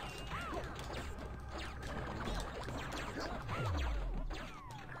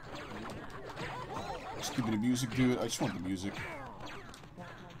 me the music, dude. I just want the music.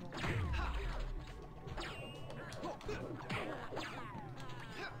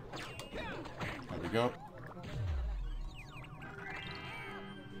 There we go.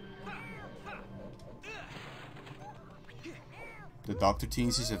 The Dr.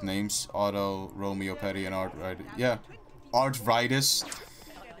 Teensies have names: Otto, Romeo, Petty, and Arthritis. Yeah, Arthritis.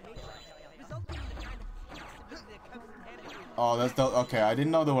 Oh, that's the, okay. I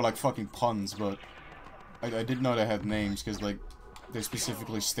didn't know they were like fucking puns, but I did know they had names because like they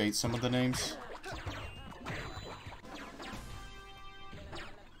specifically state some of the names.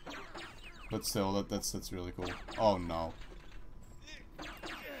 But still, that's really cool. Oh no.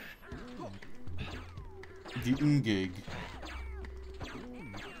 The gig.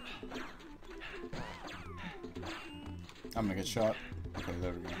 I'm gonna get shot. Okay,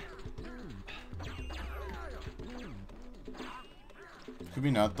 there we go. Could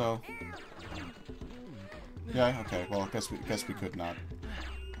we not though? Yeah. Okay. Well, I guess we could not.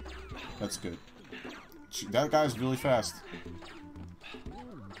 That's good. That guy's really fast.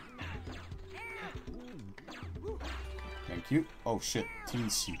 Thank you. Oh shit.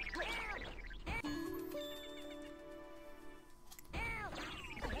 Teensy.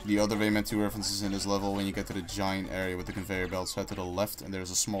 The other Rayman 2 references in this level: when you get to the giant area with the conveyor belts, head to the left and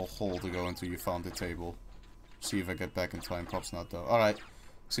there's a small hole to go into. You found the table. See if I get back in time. Props not though. Alright.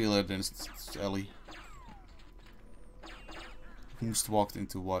 See you later then. It's Ellie. Who's walked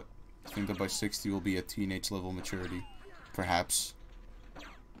into what? Think that by 60 will be at teenage level maturity. Perhaps.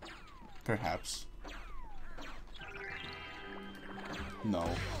 Perhaps. No.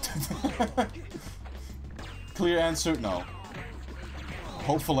 Clear answer? No.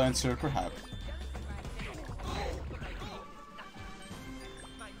 Hopeful answer? Perhaps.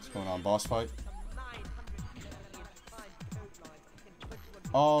 What's going on? Boss fight?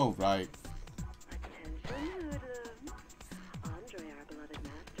 Oh, right. Attention, hoodlums. Andre, our beloved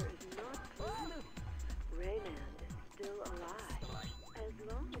master, is not dead. Rayman is still alive. As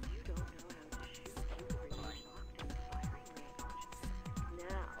long as you don't know how to shoot, you will remain locked in firing range.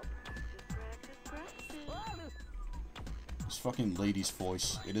 Now, practice. This fucking lady's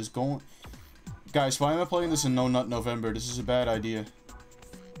voice. It is going... Guys, why am I playing this in No Nut November? This is a bad idea.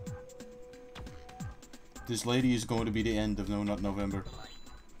 This lady is going to be the end of No Nut November.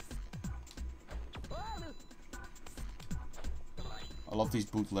 I love these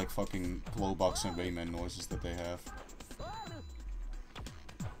bootleg fucking blowbox and Rayman noises that they have.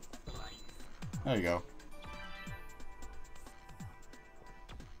 There you go.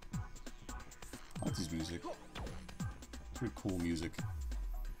 I like this music. It's pretty cool music.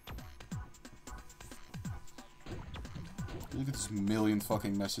 Look at this million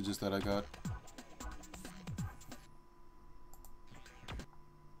fucking messages that I got.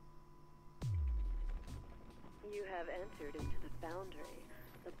 You have entered into the foundry,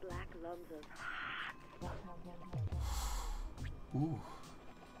 the black lumps of... Ooh.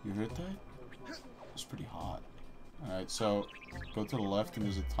 You heard that? It's pretty hot. Alright, so go to the left and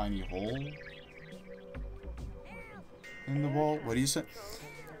there's a tiny hole in the wall. What do you say?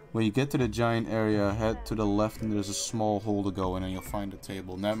 When you get to the giant area, head to the left and there's a small hole to go in and you'll find a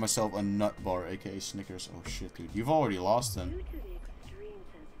table. Nab myself a nut bar, aka Snickers. Oh shit, dude. You've already lost him. Due to the extreme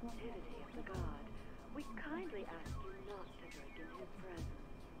sensitivity of the god, we kindly ask you not to drink in his presence.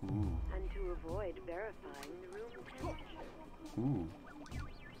 Ooh. And to avoid verifying the room temperature. Ooh.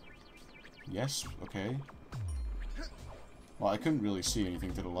 Yes, okay. Well, I couldn't really see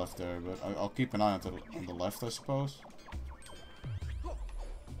anything to the left there, but I'll keep an eye on the left, I suppose.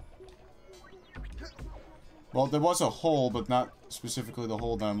 Well, there was a hole, but not specifically the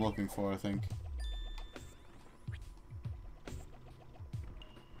hole that I'm looking for, I think.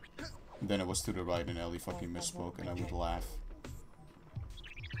 And then it was to the right, and Ellie fucking misspoke, and I would laugh.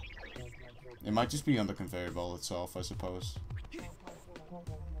 It might just be on the conveyor belt itself, I suppose.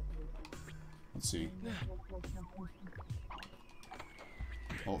 Let's see.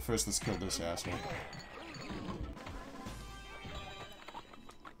 Well, first let's kill this asshole.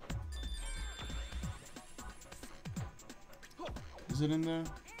 Is it in there?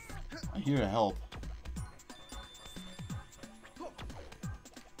 I hear a help.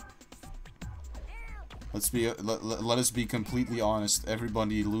 Let's be let us be completely honest.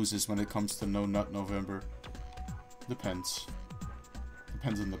 Everybody loses when it comes to No Nut November. Depends.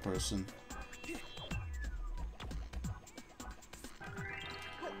 Depends on the person.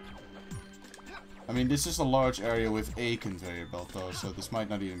 I mean, this is a large area with a conveyor belt though, so this might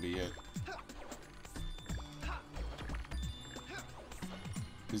not even be it.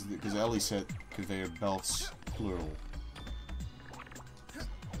 Because Ellie said conveyor belts, plural.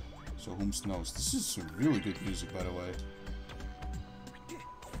 So whom knows? This is some really good music, by the way.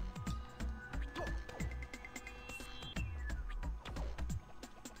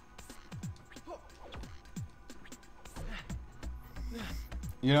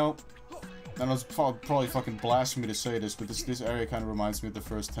 You know, and it's probably fucking blasphemy to say this, but this area kind of reminds me of the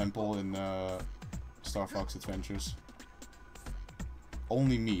first temple in Star Fox Adventures.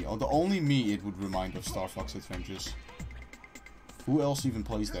 Only me. Oh, the only me it would remind of Star Fox Adventures. Who else even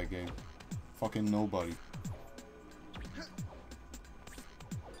plays that game? Fucking nobody.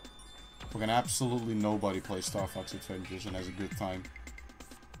 Fucking absolutely nobody plays Star Fox Adventures and has a good time.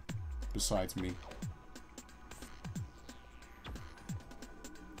 Besides me.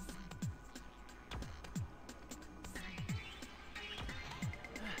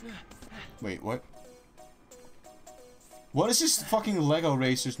 Wait, what? What is this fucking Lego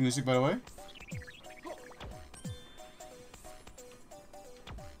Racers music, by the way?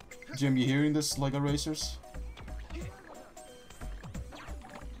 Jim, you hearing this, Lego Racers?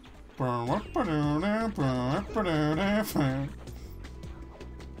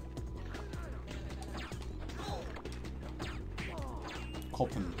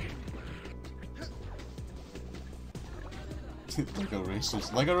 Koppen. Lego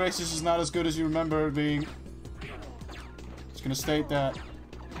Racers. Lego Racers is not as good as you remember it being. Just gonna state that.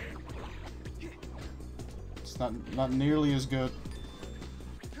 It's not nearly as good.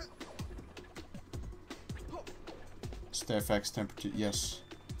 StairFX temperature, yes.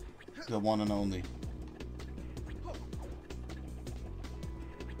 The one and only.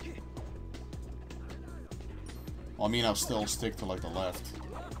 Well, I mean, I'll still stick to like the left,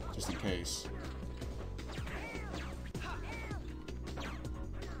 just in case.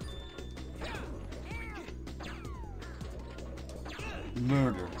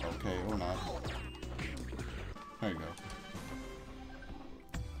 Murder, okay, or not. There you go.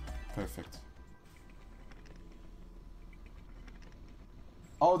 Perfect.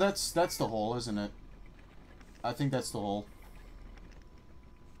 Oh, that's the hole, isn't it? I think that's the hole.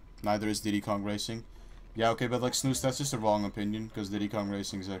 Neither is Diddy Kong Racing. Yeah, okay, but like Snooze, that's just a wrong opinion, because Diddy Kong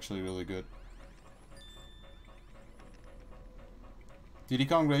Racing is actually really good. Diddy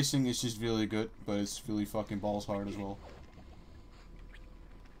Kong Racing is just really good, but it's really fucking balls hard as well.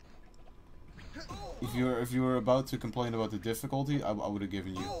 If you were about to complain about the difficulty, I would have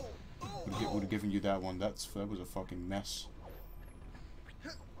given you that one. That was a fucking mess.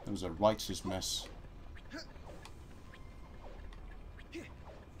 It was a righteous mess.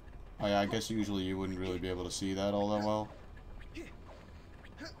 Oh yeah, I guess usually you wouldn't really be able to see that all that well.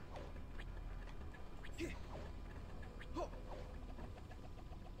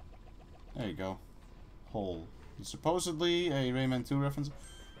 There you go. Hole. It's supposedly a Rayman 2 reference.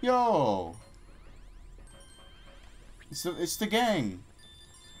 Yo! It's the gang!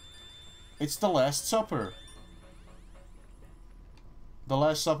 It's the Last Supper. The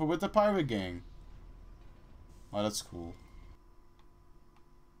Last Supper with the pirate gang. Oh, that's cool.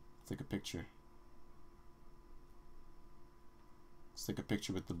 Take a picture. Let's take a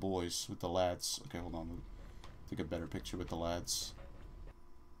picture with the boys, with the lads. Okay, hold on. Take a better picture with the lads.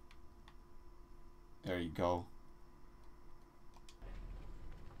 There you go.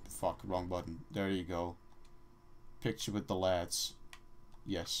 Fuck, wrong button. There you go. Picture with the lads.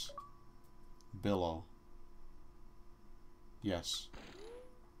 Yes. Billow. Yes.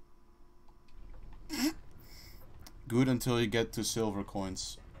 Good until you get to silver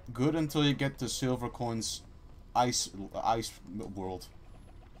coins. Good until you get to silver coins. Ice world.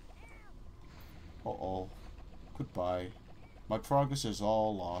 Uh-oh. Goodbye. My progress is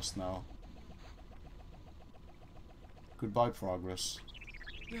all lost now. Goodbye, progress.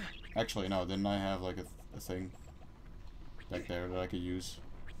 Actually, no, didn't I have like a thing back there that I could use?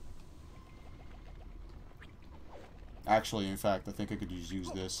 Actually, in fact, I think I could just use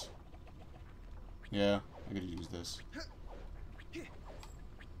this. Yeah, I could use this.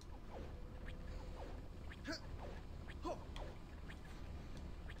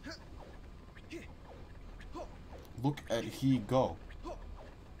 Look at he go.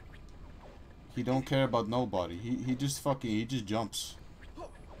 He don't care about nobody. He just jumps.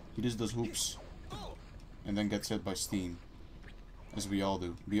 He just does hoops. And then gets hit by steam. As we all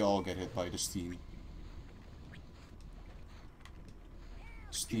do. We all get hit by the steam.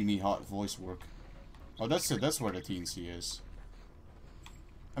 Steamy hot voice work. Oh, that's it. That's where the TNC is.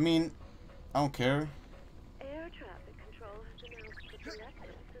 I mean, I don't care. Air traffic control has announced that the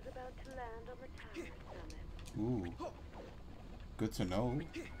Lexus is about to land on the tower summit. Ooh. Good to know.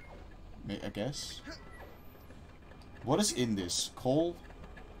 I guess. What is in this? Coal?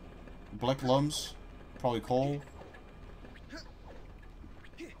 Black lumps? Probably coal.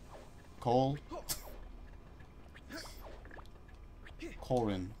 Cole.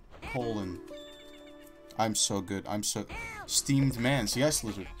 Corin. Colin. I'm so good. I'm so... Steamed mans. Yes,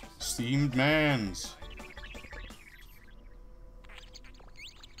 lizard. Steamed mans.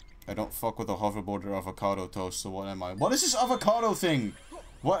 I don't fuck with a hoverboard or avocado toast, so what am I? What is this avocado thing?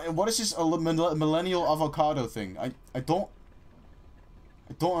 What is this millennial avocado thing? I don't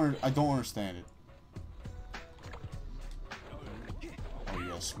understand it. Oh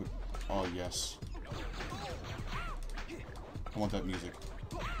yes. Oh yes. I want that music.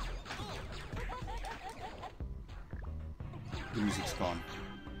 The music's gone.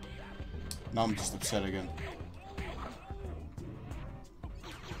 Now I'm just upset again.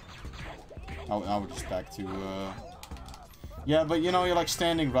 Now we're just back to, yeah, but you know, you're like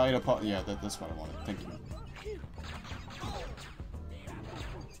standing right up. Yeah, that's what I wanted. Thank you.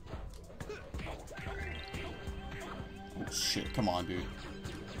 Oh shit, come on, dude.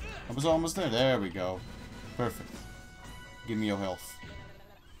 I was almost there. There we go. Perfect. Give me your health.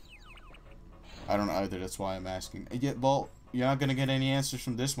 I don't know either, that's why I'm asking. Yeah, well, you're not gonna get any answers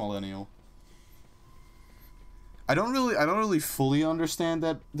from this millennial. I don't really fully understand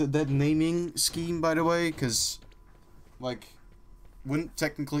that naming scheme, by the way, because, like, wouldn't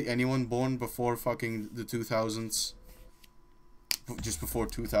technically anyone born before fucking the 2000s, just before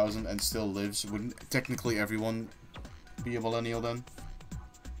 2000 and still lives, wouldn't technically everyone be a millennial then?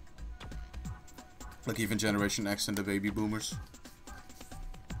 Like even Generation X and the baby boomers.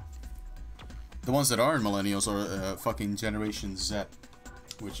 The ones that aren't millennials are fucking Generation Z,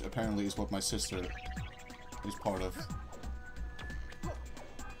 which apparently is what my sister is part of.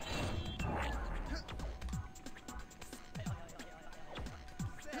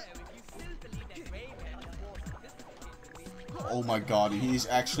 Oh my god, he's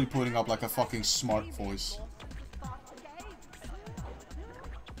actually putting up like a fucking smart voice.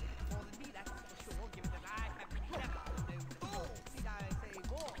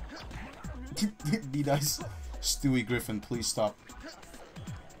 Be nice. Stewie Griffin, please stop.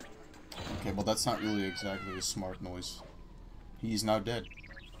 Okay, well that's not really exactly a smart noise. He's now dead.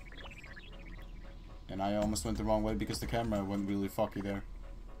 And I almost went the wrong way because the camera went really fucky there.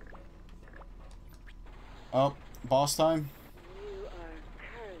 Oh, boss time. You are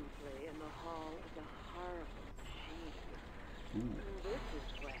currently in the hall of the horrible machine. Ooh. This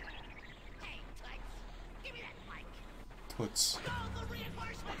is where Hey, Toots, give me that mic. Toots. All the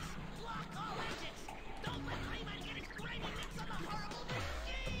reinforcements! Block all exits! Don't let Rayman get his grimy lips on the horrible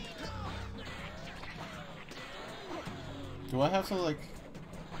machine! Do I have to like...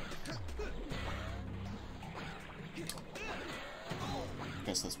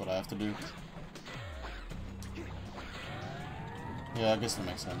 Guess that's what I have to do. Yeah, I guess that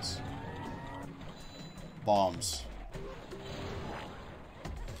makes sense. Bombs.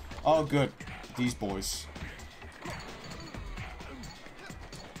 Oh, good. These boys.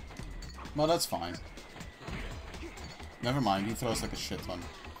 Well, that's fine. Never mind, he throws like a shit ton.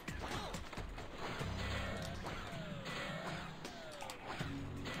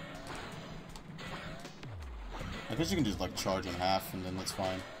 I guess you can just like charge in half and then that's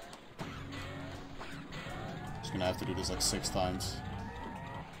fine. Just gonna have to do this like 6 times.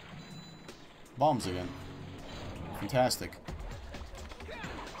 Bombs again. Fantastic.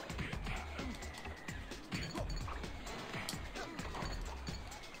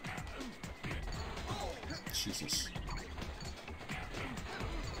 Jesus.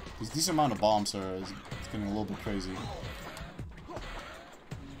 These amount of bombs are it's getting a little bit crazy.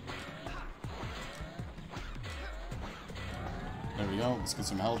 There we go. Let's get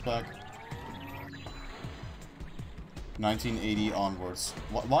some health back. 1980 onwards.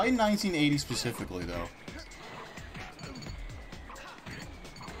 Why 1980 specifically, though?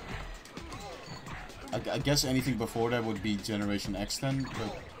 I guess anything before that would be Generation X then,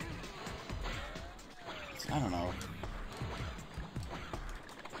 but... I don't know.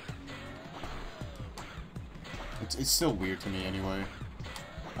 It's still weird to me anyway.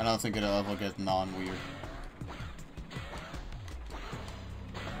 I don't think it'll ever get non-weird.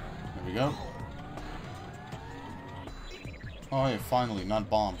 There we go. Oh yeah, finally, not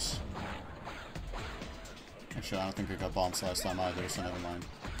bombs. Actually, I don't think I got bombs last time either, so never mind.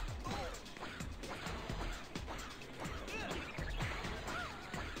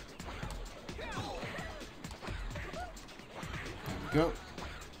 There we go.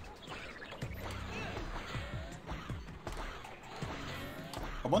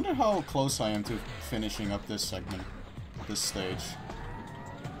 I wonder how close I am to finishing up this segment, this stage.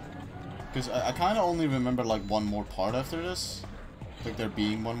 Because I kind of only remember like one more part after this. Like there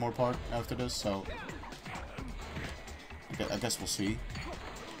being one more part after this, so... I guess we'll see.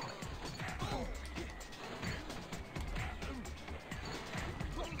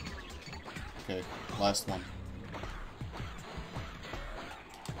 Okay, last one.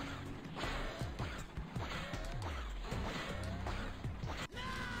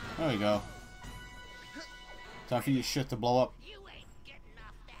 There we go. Time for your shit to blow up. You ain't getting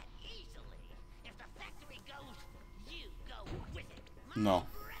off that easily. If the factory goes, you go with it. No.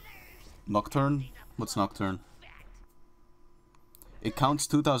 Nocturne? What's Nocturne? It counts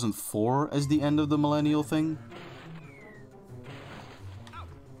 2004 as the end of the millennial thing?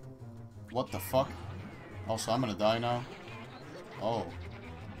 What the fuck? Also, I'm gonna die now. Oh.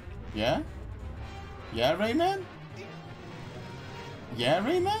 Yeah? Yeah, Rayman? Yeah,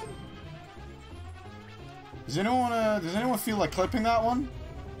 Rayman? Does anyone feel like clipping that one?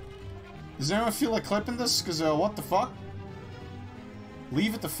 Does anyone feel like clipping this? Cause, what the fuck?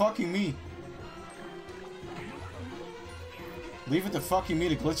 Leave it to fucking me. Leave it to fucking me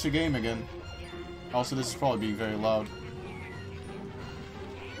to glitch your game again. Also, this is probably being very loud.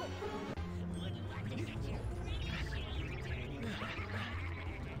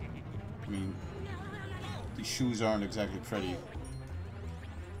 I mean, these shoes aren't exactly pretty.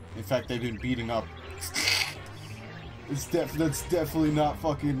 In fact, they've been beating up. That's definitely not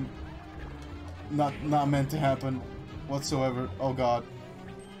fucking... Not meant to happen whatsoever. Oh god.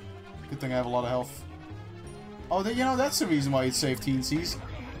 Good thing I have a lot of health. Oh, you know, that's the reason why you'd save teensies.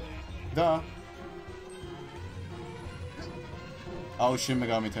 Duh. Oh, Shin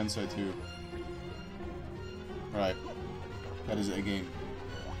Megami Tensei 2. Right. That is a game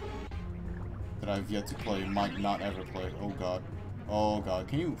that I've yet to play, might not ever play. Oh god. Oh god.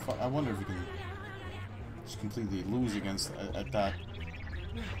 Can you... I wonder if you can just completely lose against at that.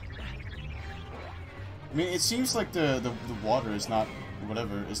 I mean, it seems like the water is not...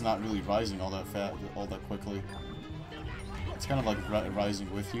 whatever, is not really rising all that quickly. It's kind of like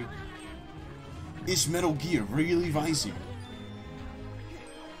rising with you. Is Metal Gear really rising?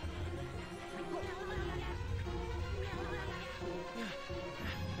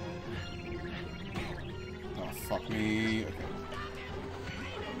 Oh, fuck me. Okay.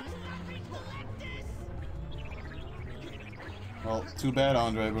 Well, too bad,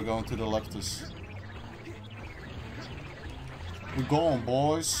 Andre. We're going to the Leptus. We're going,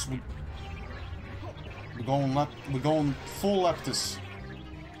 boys. We're going full Leptus.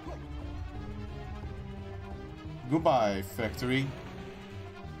 Goodbye, factory.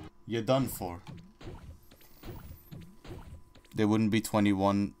 You're done for. They wouldn't be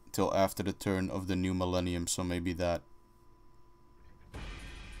 21 till after the turn of the new millennium, so maybe that.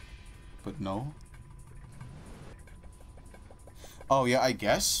 But no. Oh yeah, I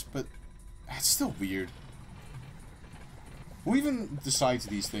guess, but that's still weird. Who even decides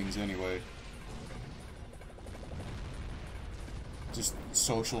these things anyway? Just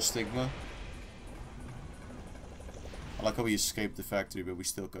social stigma? I like how we escaped the factory, but we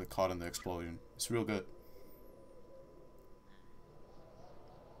still got caught in the explosion. It's real good.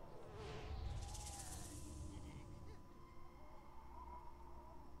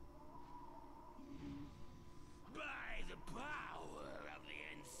 By the power of the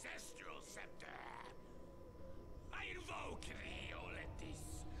ancestral scepter, I invoke thee,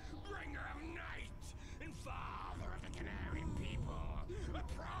 Olympus, bringer of night and father of the Canarian people.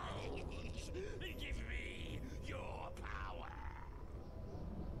 Approach and give me your power.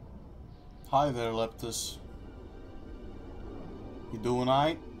 Hi there, Leptus. You doing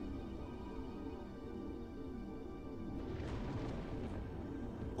alright?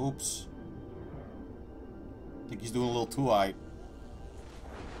 Oops. I think he's doing a little too alright.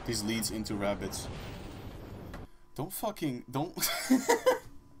 This leads into rabbits. Don't fucking... Don't...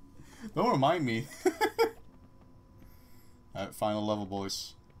 Don't remind me. Alright, final level,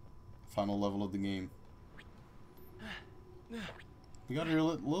 boys. Final level of the game. We got here a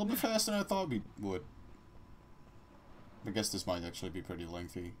little bit faster than I thought we would. I guess this might actually be pretty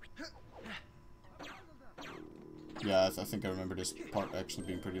lengthy. Yeah, I think I remember this part actually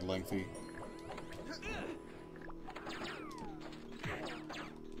being pretty lengthy.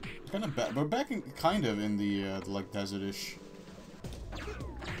 Kind of we're back in, kind of in the like desert-ish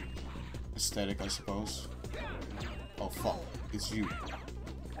aesthetic, I suppose. Oh fuck, it's you.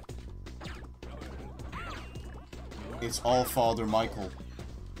 It's all Father Michael.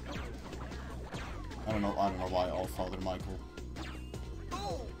 I don't know why all Father Michael.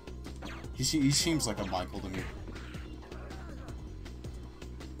 He seems like a Michael to me.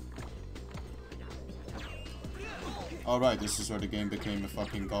 Alright, this is where the game became a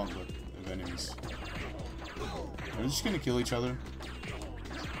fucking gauntlet of enemies. Are they just gonna kill each other?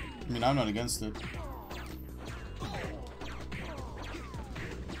 I mean, I'm not against it.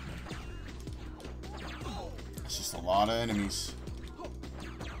 It's just a lot of enemies.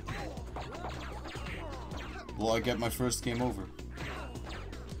 Will I get my first game over?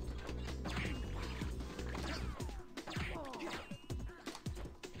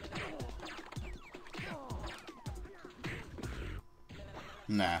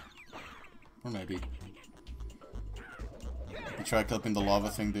 Nah. Or maybe. I tried clipping the lava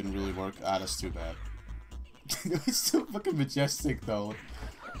thing, didn't really work. Ah, that's too bad. It was so fucking majestic though.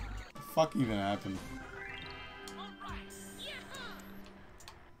 What the fuck even happened?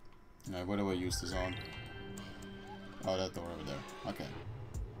 Alright, where do I use this on? Oh, that door over there. Okay.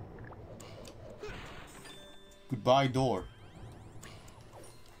 Goodbye, door.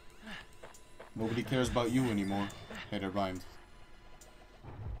 Nobody cares about you anymore. Hey, that rhymed.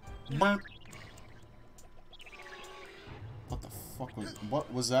 What the fuck was...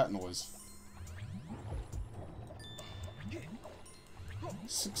 What was that noise?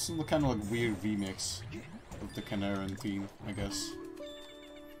 Some kind of like weird remix of the Canaran theme, I guess.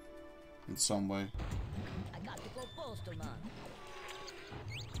 In some way.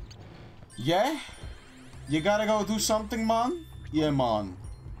 Yeah? You gotta go do something, man? Yeah, man.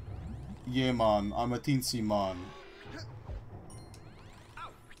 Yeah, man. I'm a teensy man.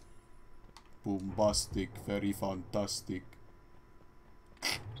 Bombastic, very fantastic.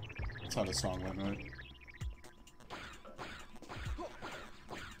 That's how the song went, right?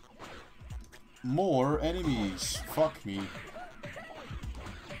 More enemies. Fuck me.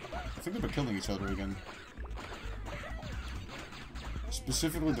 I think they were killing each other again.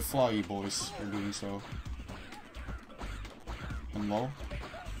 Specifically the flyy boys are doing so. Hello?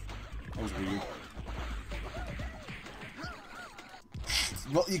 That was weird.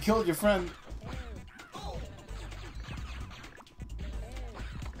 Well, you killed your friend.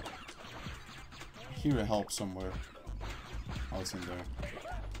 I hear a help somewhere. Oh, it's in there.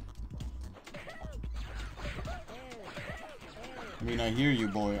 I mean, I hear you,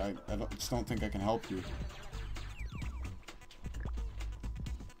 boy. I just don't think I can help you.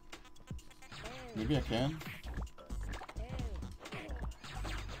 Maybe I can?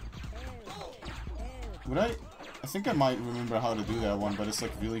 Would I think I might remember how to do that one, but it's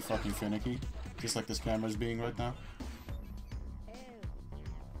like really fucking finicky. Just like this camera's being right now.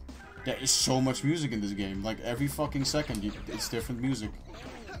 There is so much music in this game. Like every fucking second, it's different music.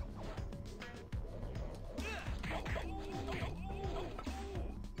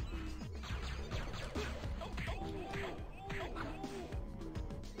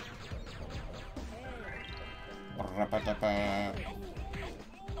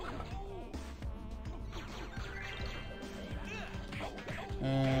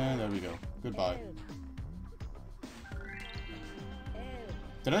 And there we go. Goodbye.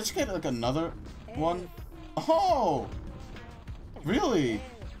 Did I just get like another one? Oh! Really?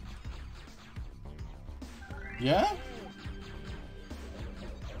 Yeah?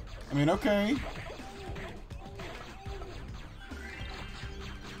 I mean, okay.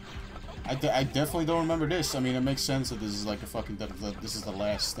 I definitely don't remember this. I mean, it makes sense that this is like a fucking... This is the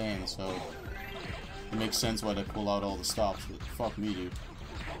last stand, so... It makes sense why they pull out all the stops, but fuck me, dude.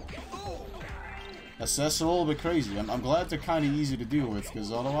 That's a little bit crazy. I'm glad they're kind of easy to deal with,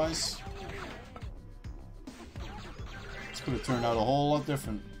 because otherwise... This could have turned out a whole lot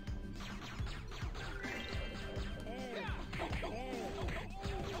different.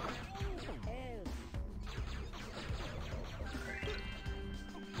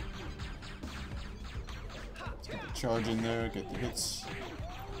 Let's get the charge in there, get the hits.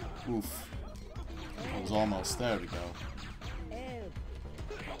 Oof. It was almost. There we go.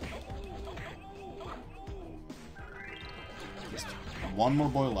 Just one more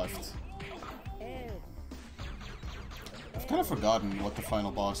boy left. I've kind of forgotten what the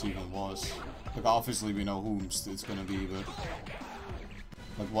final boss even was. Like, obviously we know whom it's gonna be, but...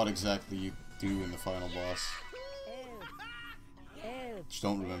 Like, what exactly you do in the final boss. Just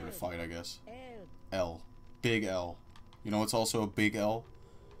don't remember the fight, I guess. L. Big L. You know it's also a big L?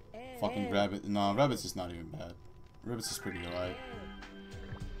 Fucking Rabbit. Nah, Rabbit's is not even bad. Rabbit's is pretty alright.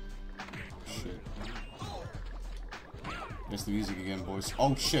 Shit. There's the music again, boys.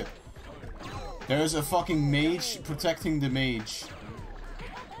 Oh, shit. There's a fucking mage protecting the mage.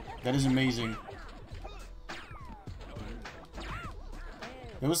 That is amazing.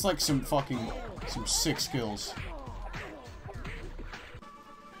 There was like some sick skills.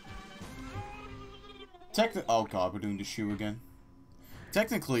 Oh god, we're doing the shoe again.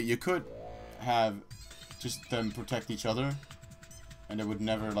 Technically, you could have just them protect each other, and they would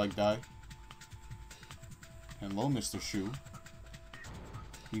never, like, die. Hello, Mr. Shoe.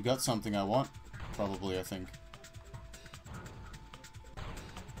 You got something I want? Probably, I think.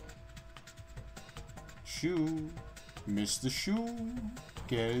 Shoe. Mr. Shoe.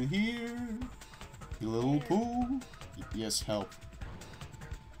 Get here. You little poo. Yes, help.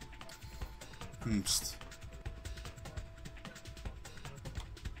 Psst.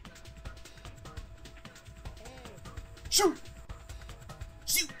 Shoot!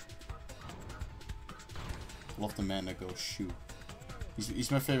 Shoot! Love the man that goes shoot.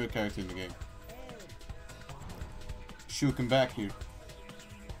 He's my favorite character in the game. Shoot, come back here.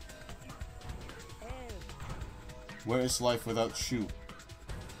 Where is life without shoe?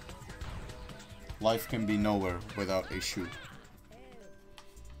 Life can be nowhere without a shoe.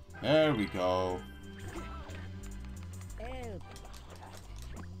 There we go.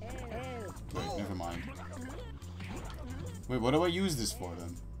 Wait, never mind. Wait, what do I use this for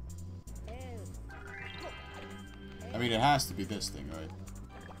then? I mean, it has to be this thing, right?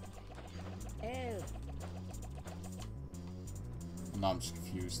 No, I'm just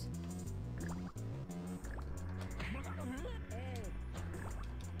confused.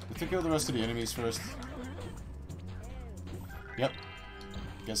 Did I kill the rest of the enemies first? Yep.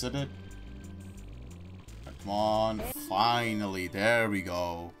 Guess I did. Right, come on. Finally. There we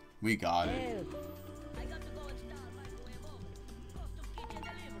go. We got it.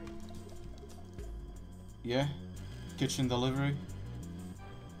 Yeah. Kitchen delivery.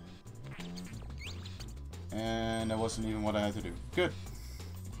 And that wasn't even what I had to do. Good.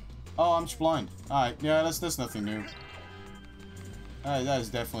 Oh, I'm just blind. Alright, yeah, that's nothing new. That is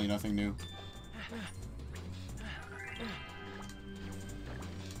definitely nothing new.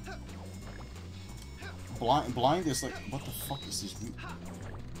 Blind is like, what the fuck is this?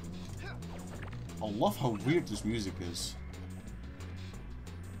 I love how weird this music is.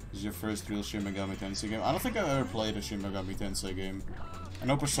 This is your first real Shin Megami Tensei game. I don't think I've ever played a Shin Megami Tensei game. I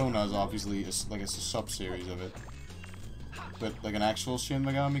know Persona is obviously like it's a sub-series of it, but like an actual Shin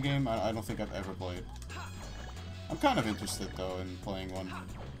Megami game, I don't think I've ever played. I'm kind of interested though in playing one.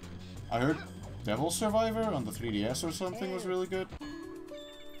 I heard Devil Survivor on the 3DS or something was really good,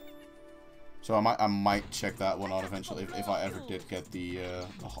 so I might check that one out eventually if I ever did get the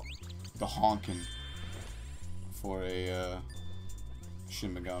honkin' for a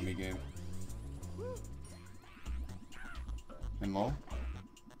Shin Megami game. And lol.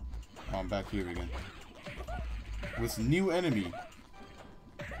 Oh, I'm back here again. With new enemy.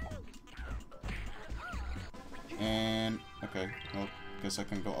 And okay, well, guess I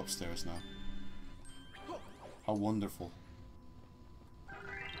can go upstairs now. How wonderful. I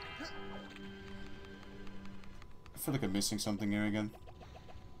feel like I'm missing something here again.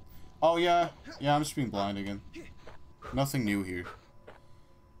 Oh yeah, I'm just being blind again. Nothing new here.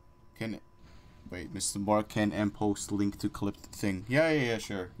 Wait, Mr. Mark can and post link to clipped thing. Yeah,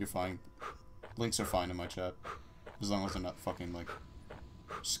 sure. You're fine. Links are fine in my chat. As long as they're not fucking, like,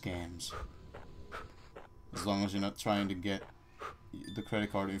 scams. As long as you're not trying to get the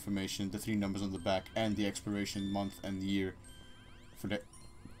credit card information, the 3 numbers on the back, and the expiration month and year for the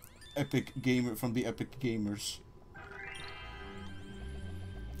Epic Gamer from the Epic Gamers.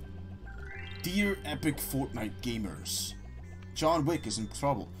 Dear Epic Fortnite Gamers, John Wick is in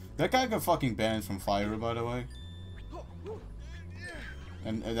trouble. That guy got fucking banned from Fire, by the way.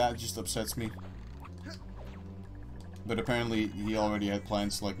 And that just upsets me. But apparently he already had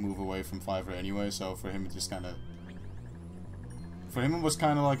plans to like move away from Fiverr anyway, so for him it just kinda... For him it was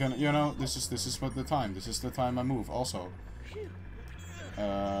kinda like an, you know, this is what the time. This is the time I move. Also,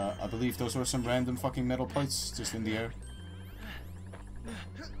 I believe those were some random fucking metal plates just in the air.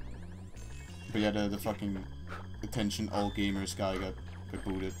 But yeah, the fucking attention all gamers guy got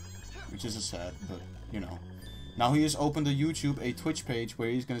booted, which is a sad, but you know. Now he has opened a YouTube, a Twitch page where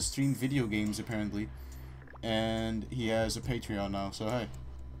he's gonna stream video games apparently, and he has a Patreon now. So hey,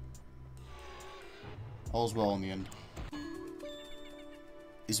 all's well in the end.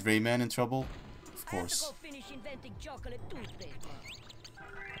 Is Rayman in trouble? Of course.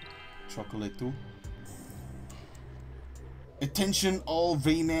 Chocolate too. Attention all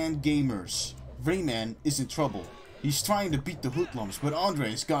Rayman gamers. Rayman is in trouble. He's trying to beat the hoodlums, but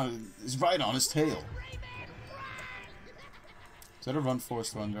Andre is right on his tail. Is that a Run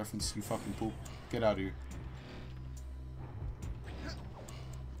Forest Run reference, you fucking poop? Get out of here.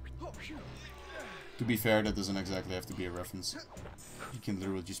 To be fair, that doesn't exactly have to be a reference. You can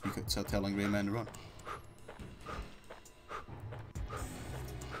literally just be telling Rayman to run.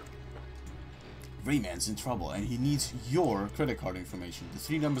 Rayman's in trouble, and he needs your credit card information, the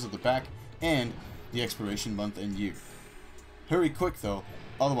 3 numbers at the back, and the expiration month and year. Hurry quick though,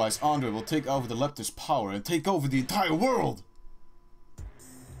 otherwise Andre will take over the Leptor's power and take over the entire world!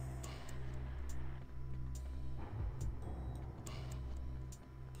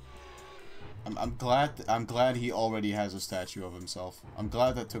 I'm glad he already has a statue of himself. I'm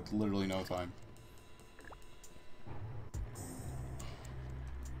glad that took literally no time.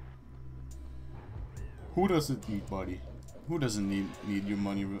 Who doesn't need money? Who doesn't need your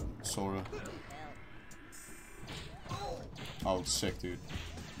money, Sora? Oh, sick, dude.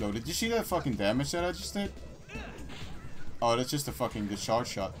 Yo, did you see that fucking damage that I just did? Oh, that's just the charge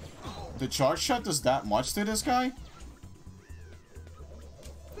shot. The charge shot does that much to this guy?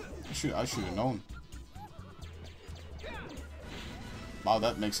 I should have known. Wow,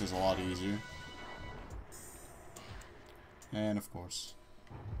 that makes this a lot easier. And of course.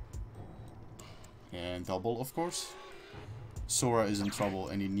 And double, of course. Sora is in trouble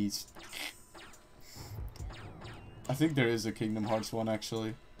and he needs... I think there is a Kingdom Hearts one,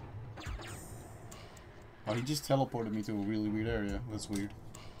 actually. Oh, he just teleported me to a really weird area. That's weird.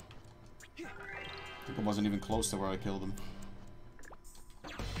 I think I wasn't even close to where I killed him.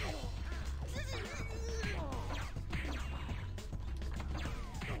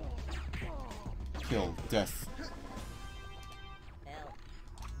 Kill. Death.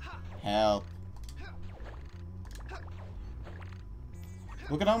 Help.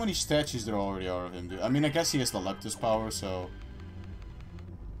 Look at how many statues there already are of him, dude. I mean, I guess he has the Leptus power, so...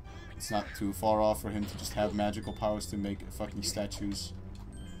 it's not too far off for him to just have magical powers to make fucking statues.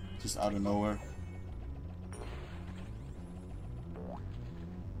 Just out of nowhere.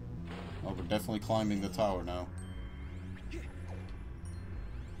 Oh, we're definitely climbing the tower now.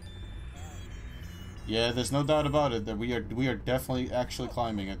 Yeah, there's no doubt about it that we are definitely actually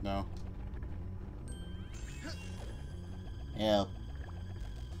climbing it now. Help.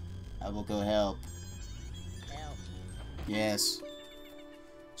 I will go help. Help. Yes.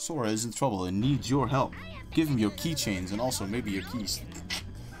 Sora is in trouble and needs your help. Give him your keychains and also maybe your keys.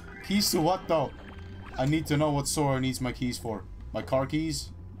 Keys to what though? I need to know what Sora needs my keys for. My car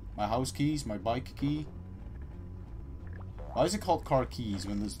keys? My house keys? My bike key? Why is it called car keys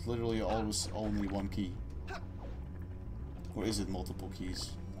when there's literally always only one key? Or is it multiple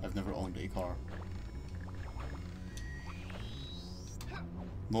keys? I've never owned a car.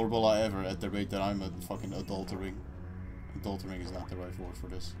 Nor will I ever at the rate that I'm fucking adultering. Adultering is not the right word for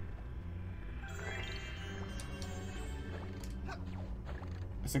this.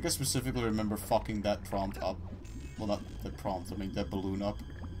 I think I specifically remember fucking that prompt up. Well, not that prompt, I mean that balloon up.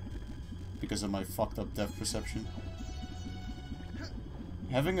 Because of my fucked up depth perception.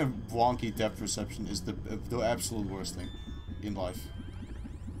 Having a wonky depth perception is the absolute worst thing in life.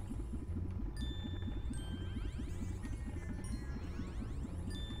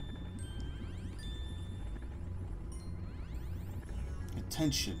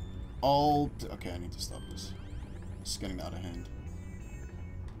 Attention. Okay, I need to stop this. It's getting out of hand.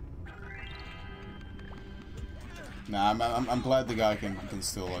 Nah, I'm glad the guy can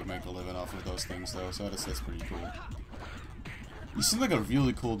still like make a living off of those things though, so that's pretty cool. You seem like a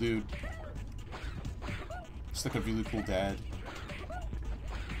really cool dude. Just like a really cool dad.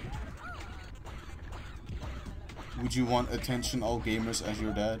 Would you want attention all gamers as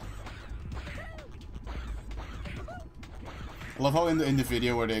your dad? I love how in the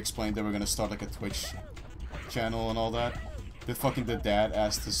video where they explained they were gonna start like a Twitch channel and all that, the dad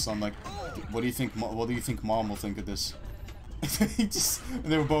asked his son like, what do you think mom will think of this? And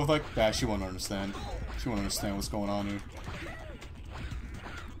they were both like, nah, she won't understand. She won't understand what's going on here.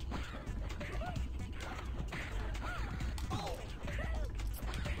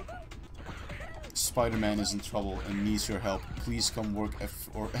 Spider-Man is in trouble and needs your help. Please come work at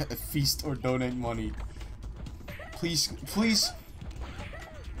a feast or donate money. Please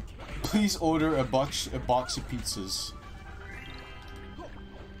order a box of pizzas.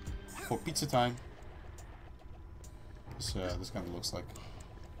 For pizza time. This kind of looks like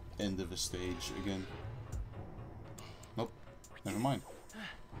end of a stage again. Nope, never mind.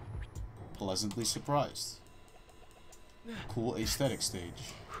 Pleasantly surprised. Cool aesthetic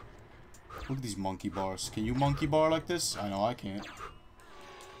stage. Look at these monkey bars. Can you monkey bar like this? I know I can't.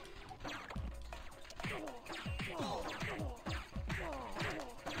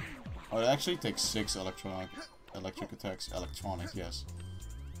 Oh, it actually takes 6 electric attacks. Electronic, yes.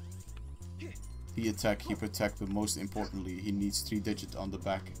 The attack he protects, but most importantly, he needs 3 digits on the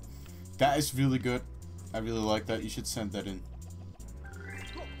back. That is really good. I really like that. You should send that in.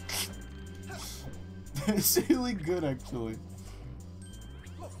 It's really good, actually.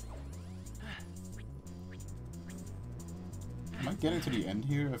 Am I getting to the end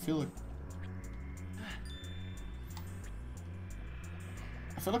here? I feel like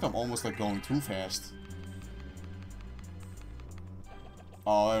I'm almost like going too fast.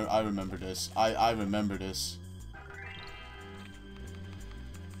 Oh, I remember this. I remember this.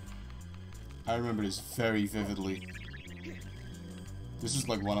 I remember this very vividly. This is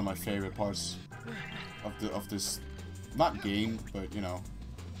like one of my favorite parts of this, not game, but you know.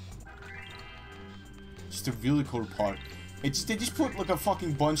 just a really cool part. They just put like a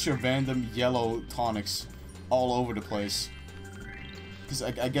fucking bunch of random yellow tonics all over the place. Because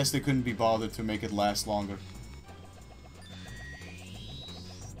I guess they couldn't be bothered to make it last longer.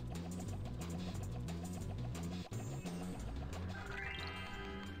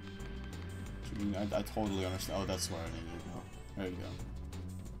 I mean, I totally understand. Oh, that's where I needed to go. There you go.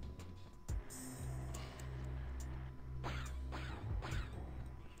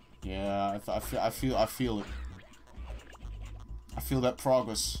 Yeah, I feel it. I feel that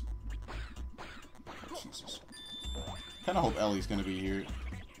progress. Oh, Jesus. Kinda hope Ellie's gonna be here,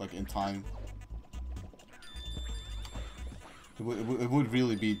 like, in time. It would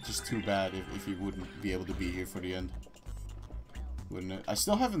really be just too bad if he wouldn't be able to be here for the end. Wouldn't it? I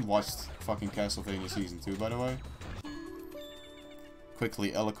still haven't watched fucking Castlevania Season 2, by the way.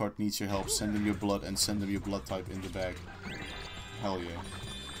 Quickly, Ellicott needs your help. Send him your blood and send him your blood type in the bag. Hell yeah.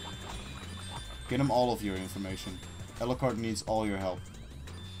 Get him all of your information. Ellicott needs all your help.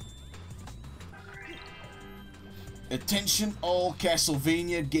 Attention all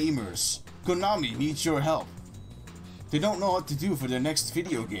Castlevania gamers. Konami needs your help. They don't know what to do for their next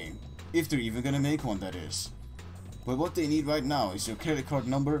video game. If they're even gonna make one, that is. But what they need right now is your credit card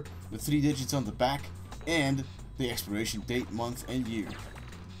number, the 3 digits on the back, and the expiration date, month, and year.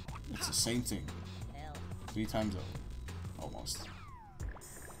 It's the same thing. 3 times over. Almost.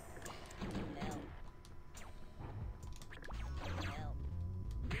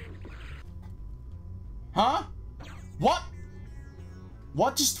 Huh? What?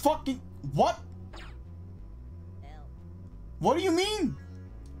 What just fucking... What? What do you mean?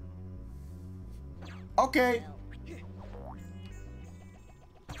 Okay.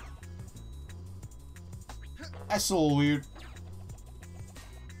 That's a little weird.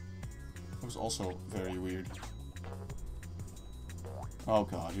 It was also very weird. Oh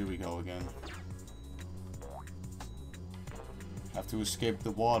god, here we go again. Have to escape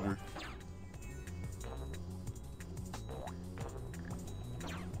the water.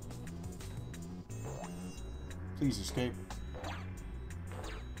 Please escape.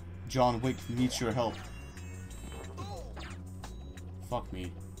 John Wick needs your help. Fuck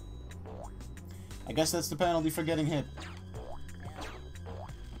me. I guess that's the penalty for getting hit.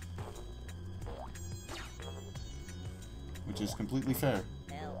 Which is completely fair.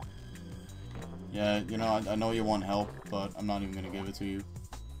 Yeah, you know, I know you want help, but I'm not even gonna give it to you.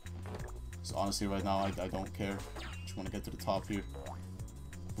 So honestly, right now, I don't care. I just want to get to the top here.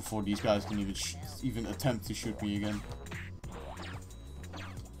 Before these guys can even attempt to shoot me again.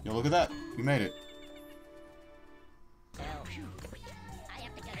 Yo, look at that. You made it.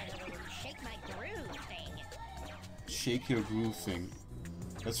 Shake your groove thing.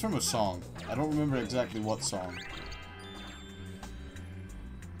 That's from a song. I don't remember exactly what song.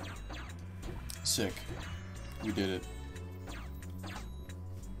 Sick. We did it.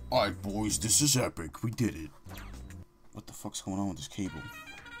 Alright, boys, this is epic. We did it. What the fuck's going on with this cable?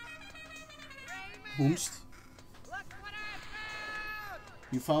 Boomst?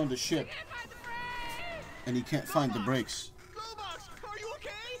 You found a ship. And he can't find the brakes. Glowbox, are you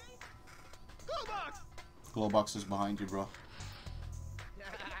okay? Glowbox! Glowbox is behind you, bro.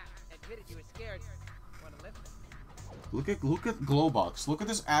 Admitted you were scared. Wanna lift? Look at Glowbox. Look at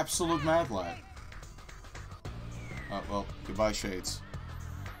this absolute mad lad. Well, goodbye, Shades.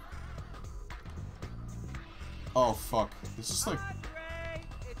 Oh fuck. This is like...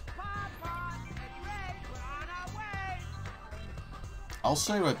 I'll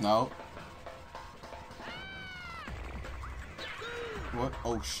say right now. What?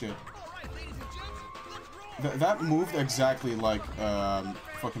 Oh shit. That moved exactly like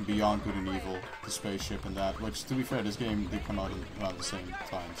fucking Beyond Good and Evil, the spaceship and that. Which, to be fair, this game did come out around the same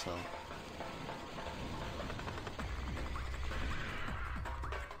time, so.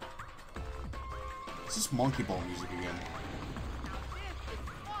 It's just Monkey Ball music again.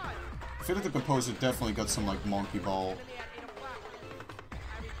 I feel like the composer definitely got some like Monkey Ball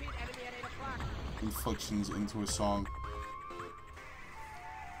inflections into a song.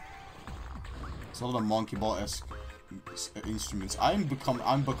 It's a lot of Monkey Ball-esque instruments. I'm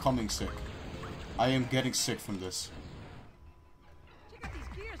becoming sick. I am getting sick from this. Check out these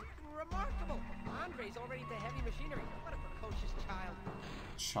gears. Remarkable. Andre's already into heavy machinery. What a precocious child.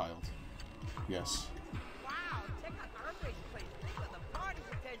 Child. Yes. Wow, check out Andre's place. Think of the party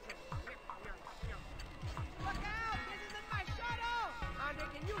potential. Look out! This isn't my shuttle! Andre,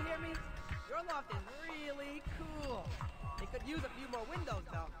 can you hear me? Your loft is really cool. It could use a few more windows,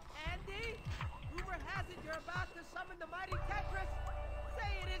 though. Andy, rumor has it you're about to summon the mighty Tetris.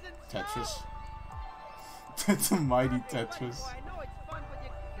 Say it isn't Tetris. so. That's a mighty Andre, buddy Tetris. boy, I know it's fun, but you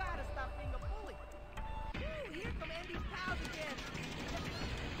gotta stop being a bully.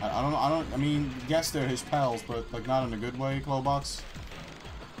 I mean, yes, they're his pals, but, like, not in a good way, Clobox.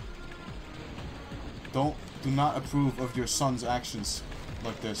 Do not approve of your son's actions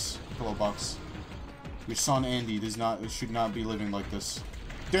like this, Clobox. Your son, Andy, should not be living like this.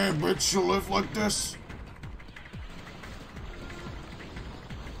 Damn bitch, you live like this!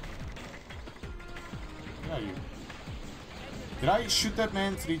 Get out of here. Did I shoot that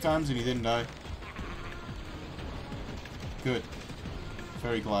man 3 times and he didn't die? Good.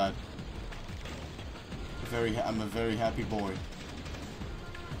 Very glad. I'm a very happy boy. Get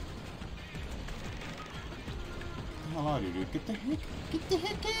the hell out of here, dude. Get the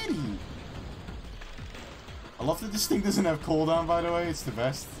heck out of here. I love that this thing doesn't have cooldown, by the way. It's the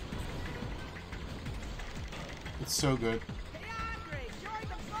best. It's so good. Hey, Andre, join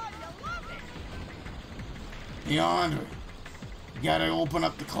the fun. You love it. Hey, Andre. You gotta open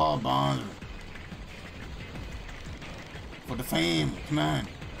up the club, Andre. For the fame, come on.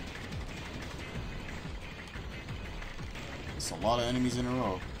 It's a lot of enemies in a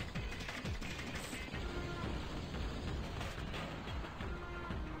row.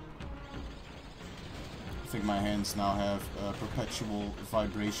 I think my hands now have perpetual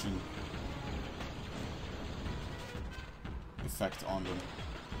vibration effect on them.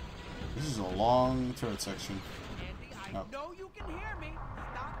 This is a long turret section. Andy, I Oh. know you can hear me.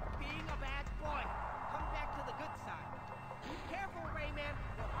 Stop being a bad boy. Come back to the good side. Be careful, Rayman,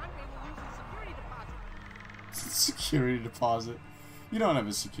 or Andre will lose his security deposit. Security deposit? You don't have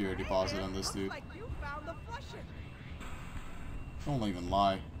a security deposit Rayman, on this, dude. looks like you found the flusher. Don't even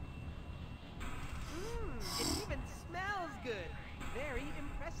lie. It even smells good. Very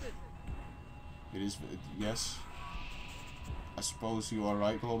impressive. It is, yes. I suppose you are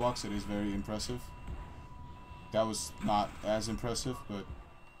right, Glowbox. It is very impressive. That was not as impressive, but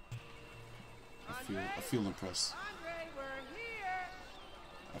I feel impressed. Andre, we're here.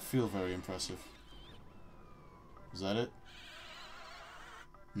 I feel very impressive. Is that it?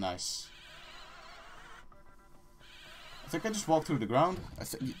 Nice. I think I just walked through the ground.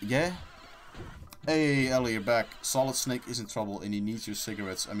 Yeah. Hey, Ellie, you're back. Solid Snake is in trouble and he needs your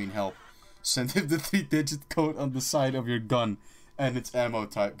cigarettes. I mean, help. Send him the 3-digit code on the side of your gun and its ammo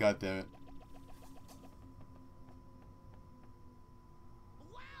type. God damn it.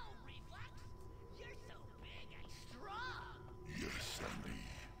 Wow, Reflex! You're so big and strong! Yes, Andy.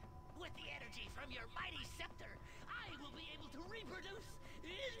 With the energy from your mighty scepter, I will be able to reproduce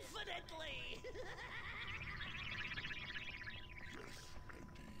infinitely! Yes, Andy.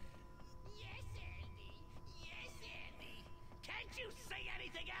 Yes, Andy! Yes, Andy! Can't you say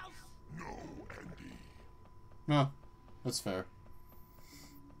anything else? No, Andy. Huh. That's fair.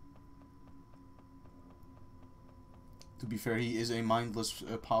 To be fair, he is a mindless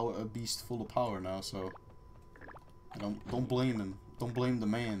a beast full of power now, so don't blame him. Don't blame the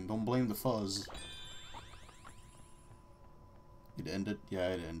man. Don't blame the fuzz. It ended? Yeah,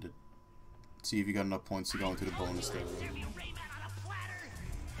 it ended. See if you got enough points to go into the bonus there.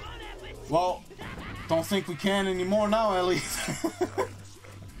 Well, don't think we can anymore now, Ellie.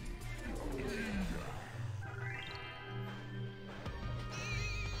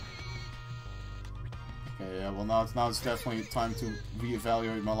 Okay, yeah, well now it's definitely time to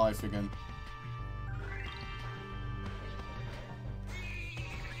reevaluate my life again.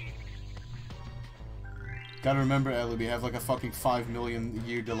 Gotta remember, Ellie, we have like a fucking 5 million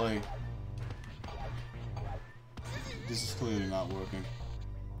year delay. This is clearly not working.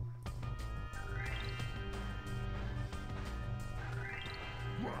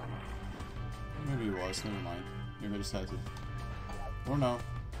 Maybe it was, never mind. Maybe I just had to. Or no.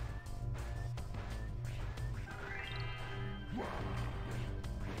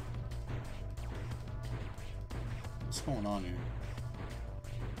 What's going on here?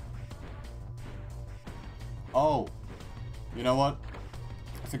 Oh! You know what?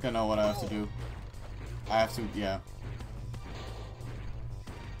 I think I know what I have to do. I have to, yeah.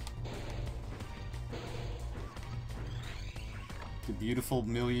 The beautiful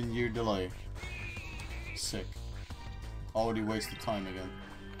million-year delay. Sick. Already wasted time again.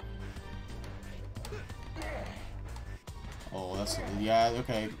 Oh, that's... yeah,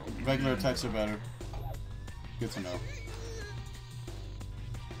 okay. Regular attacks are better. Good to know.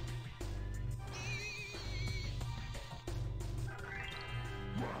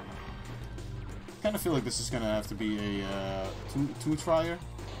 Kind of feel like this is gonna have to be a two-tryer.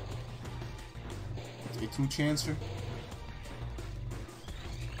 A two-chancer.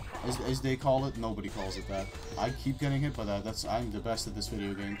 As they call it, nobody calls it that. I keep getting hit by that. I'm the best at this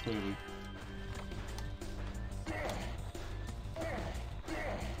video game, clearly.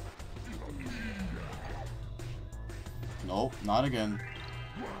 Nope, not again.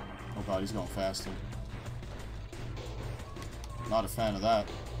 Oh god, he's going faster. Not a fan of that.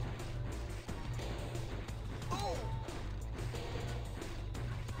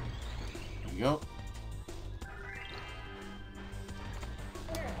 There you go.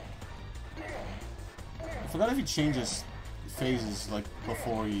 I forgot if he changes phases like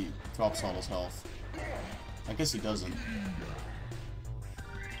before he drops all his health. I guess he doesn't.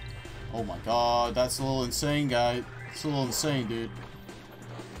 Oh my god, that's a little insane, guy. It's a little insane, dude.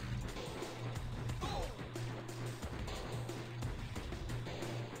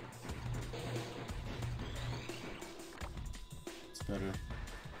 It's better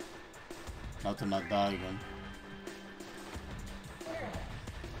not to not die again.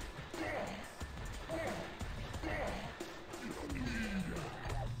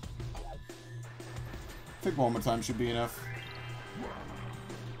 I think one more time should be enough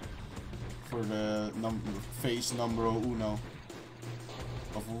for the phase numero uno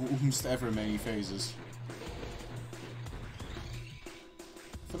of whomst ever many phases.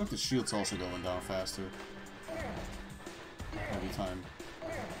 I feel like the shield's also going down faster every time.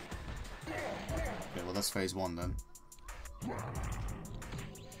 Okay, well that's phase 1 then.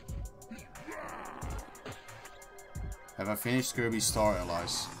 Have I finished Kirby's Star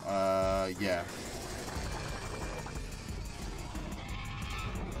Allies? Yeah.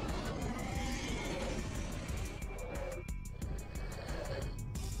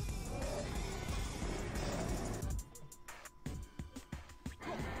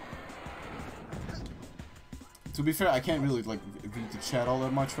 To be fair, I can't really like read the chat all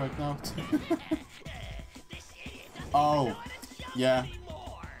that much right now. Oh, yeah.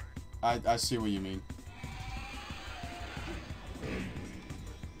 I see what you mean.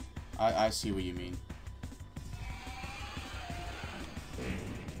 I see what you mean.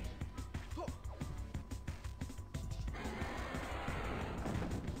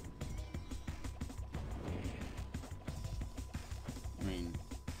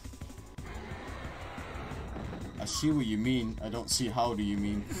 I see what you mean. I don't see how do you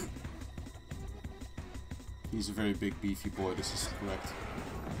mean. He's a very big beefy boy, this is correct.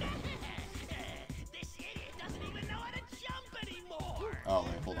 This idiot doesn't even know how to jump anymore. Oh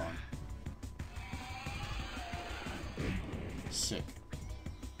wait, hold on. Sick.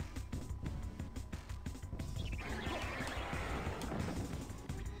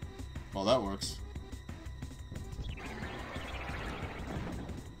 Well, that works.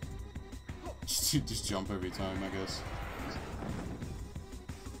 Just jump every time, I guess.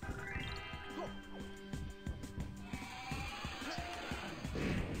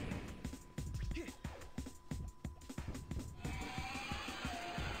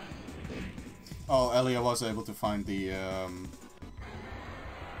 Oh, Elia was able to find the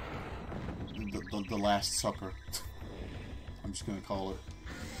Last Supper. I'm just gonna call it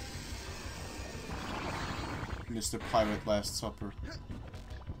Mr. Pirate Last Supper.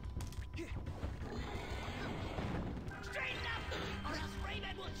 Straighten up, or else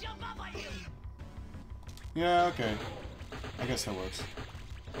Rayman will jump up on you. Yeah, okay. I guess that works.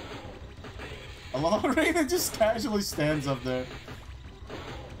 A lot of Rayman just casually stands up there.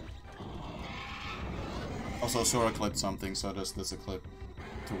 Also, Sora clipped something, so there's a clip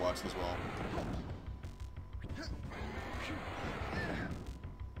to watch as well.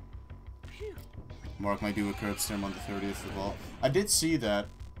 Mark might do a curb stem on the 30th as well. I did see that.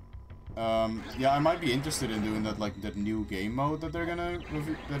 Yeah, I might be interested in doing that, like that new game mode that they're gonna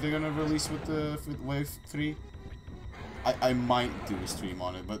release with Wave 3. I might do a stream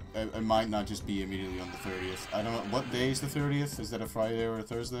on it, but I might not just be immediately on the 30th. I don't know what day is the 30th. Is that a Friday or a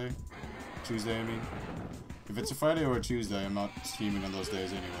Thursday? Tuesday, I mean. If it's a Friday or a Tuesday, I'm not streaming on those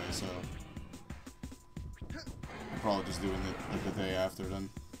days anyway, so I'm probably just doing it like the day after then.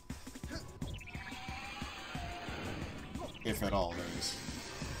 If at all, there is.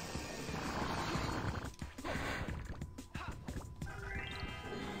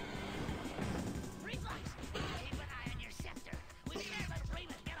 Reflex, keep an eye on your scepter. We can't let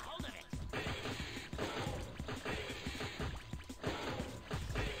Rayman get a hold of it.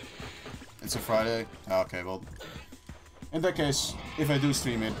 It's a Friday? Oh, okay, well, in that case, if I do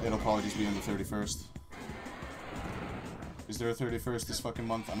stream it, it'll probably just be on the 31st. Is there a 31st this fucking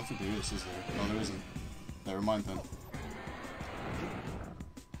month? I don't think there is there? No, there isn't. Never mind then.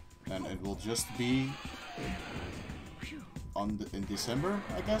 Then it will just be in December,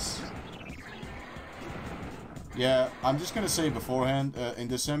 I guess? Yeah, I'm just gonna say beforehand, in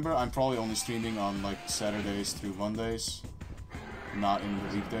December, I'm probably only streaming on, like, Saturdays through Mondays. Not in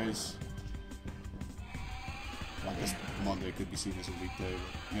the weekdays. I guess Monday could be seen as a weekday,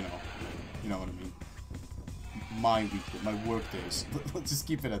 but, you know what I mean. my week, my work days. Let's just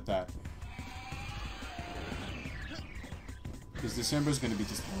keep it at that. Because December is going to be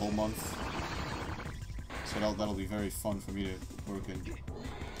just a whole month. So that'll be very fun for me to work in.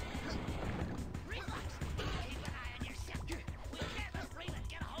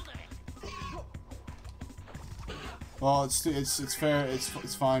 Well, it's fair.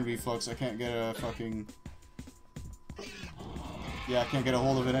 It's fine, Reflux. I can't get a fucking. Yeah, I can't get a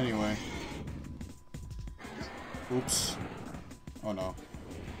hold of it anyway. Oops. Oh no.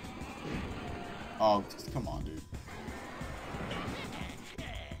 Oh, come on, dude.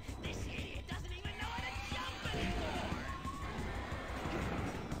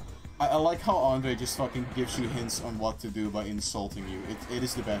 I like how Andre just fucking gives you hints on what to do by insulting you. It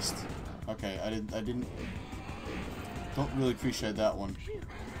is the best. Okay, I didn't. Don't really appreciate that one.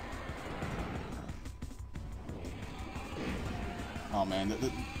 Oh man,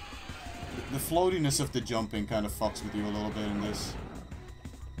 the floatiness of the jumping kind of fucks with you a little bit in this.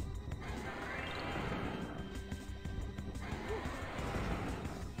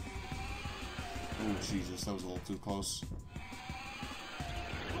 Oh Jesus, that was a little too close.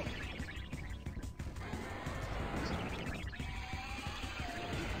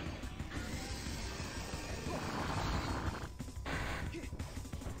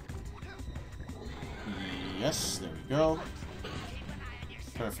 Yes, there we go.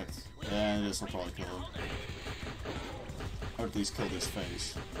 Perfect. And this will probably kill him. Or at least kill this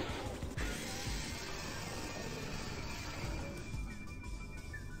phase.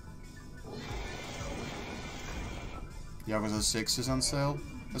 Yakuza 6 is on sale.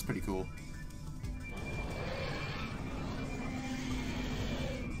 That's pretty cool.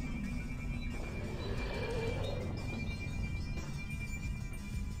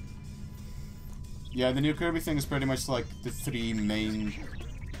 Yeah, the new Kirby thing is pretty much like the three main,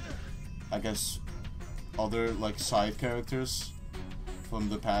 I guess, other like side characters from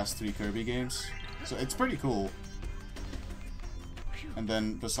the past 3 Kirby games. So it's pretty cool. And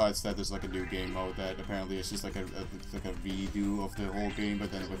then besides that, there's like a new game mode that apparently is just like a redo of the whole game,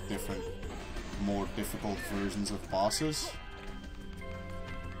 but then with different, more difficult versions of bosses.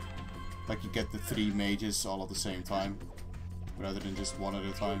 Like you get the 3 mages all at the same time, rather than just one at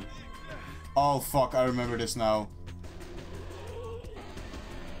a time. Oh fuck, I remember this now.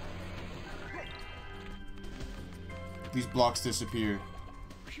 These blocks disappear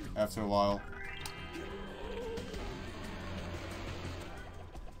after a while.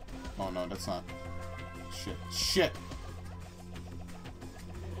 Oh no, that's not. Shit. Shit!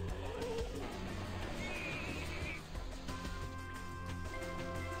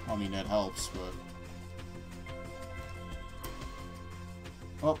 I mean, that helps, but...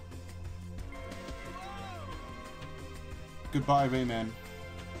 Oh. Goodbye, Rayman.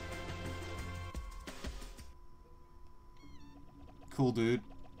 Cool, dude.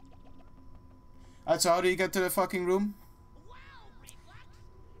 That's how do you get to the fucking room? Wow, Reflex!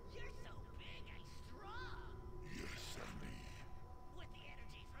 You're so big and strong! Yes, Andy. With the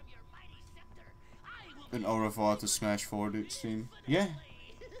energy from your mighty scepter, I will An au revoir to Smash 4 stream. Yeah,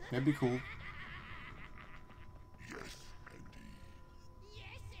 that'd be cool. Yes, Andy.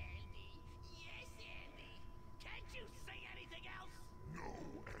 Yes, Andy! Yes, Andy! Can't you say anything else? No,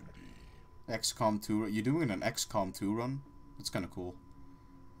 Andy. XCOM 2. You doing an XCOM 2 run? That's kind of cool.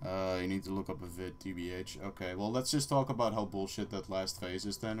 You need to look up a vid, TBH. Okay, well, let's just talk about how bullshit that last phase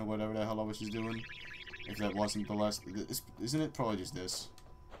is then, or whatever the hell I was just doing. If that wasn't the last... Isn't it probably just this?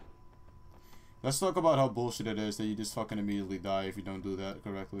 Let's talk about how bullshit it is that you just fucking immediately die if you don't do that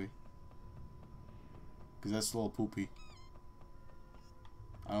correctly. Because that's a little poopy.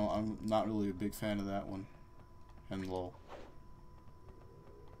 I'm not really a big fan of that one. And lol.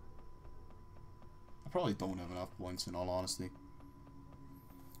 I probably don't have enough points in all honesty.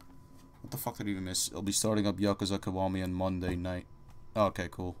 What the fuck did I even miss? I'll be starting up Yakuza Kiwami on Monday night. Oh, okay,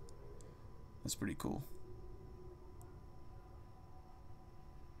 cool. That's pretty cool.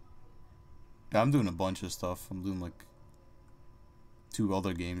 Yeah, I'm doing a bunch of stuff. I'm doing like 2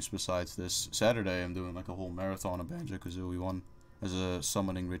 other games besides this. Saturday I'm doing like a whole marathon of Banjo-Kazooie 1 as a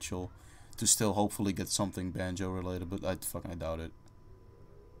summoning ritual to still hopefully get something Banjo related, but I doubt it.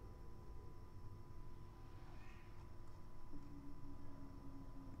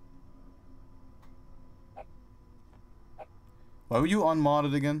 Why were you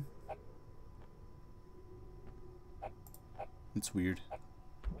unmodded again? It's weird.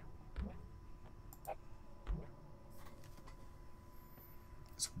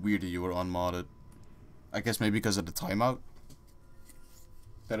 It's weird that you were unmodded. I guess maybe because of the timeout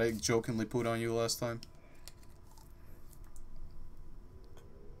that I jokingly put on you last time.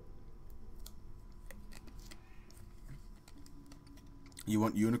 You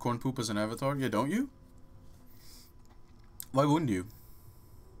want unicorn poop as an avatar? Yeah, don't you? Why wouldn't you?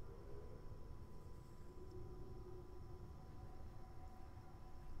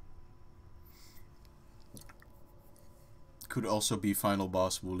 Could also be final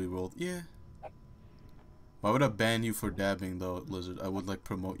boss Woolly World. Yeah. Why would I ban you for dabbing though, Lizard? I would like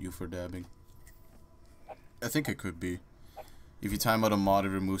promote you for dabbing. I think it could be. If you time out a mod, it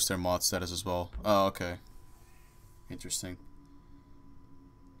removes their mod status as well. Oh, okay. Interesting.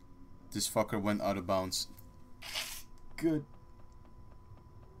 This fucker went out of bounds. Good.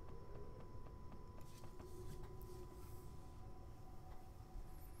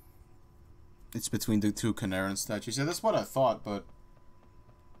 It's between the two Canaran statues. Yeah, that's what I thought, but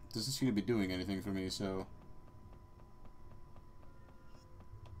it doesn't seem to be doing anything for me, so...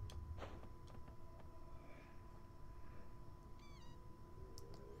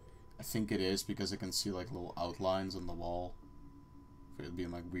 I think it is because I can see like little outlines on the wall for it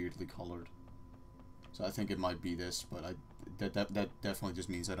being like weirdly colored. So I think it might be this, but that definitely just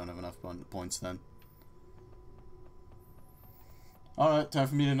means I don't have enough points then. Alright, time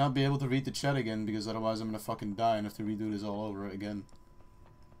for me to not be able to read the chat again, because otherwise I'm gonna fucking die and have to redo this all over again.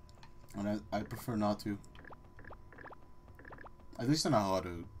 And I prefer not to. At least I know how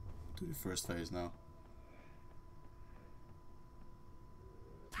to do the first phase now.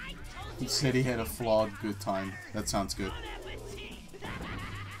 He said he had a flawed good time. That sounds good.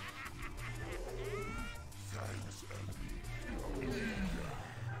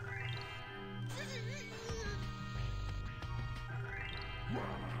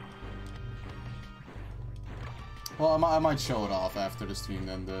 Well, I might show it off after the stream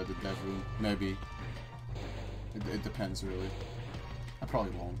then, the dev room. Maybe. It depends, really. I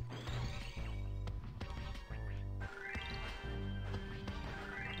probably won't.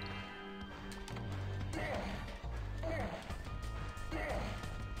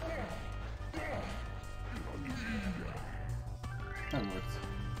 That worked.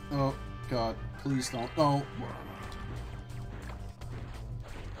 Oh, God. Please don't. Oh.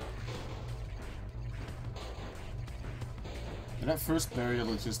 Did that first barrier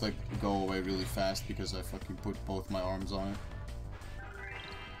just like go away really fast because I fucking put both my arms on it?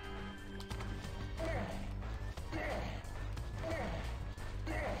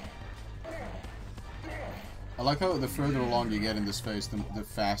 I like how the further along you get in this phase, the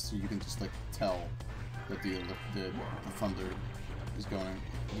faster you can just like tell that the thunder is going.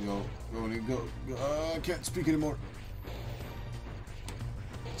 You go. I can't speak anymore.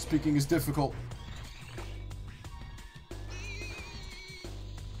 Speaking is difficult.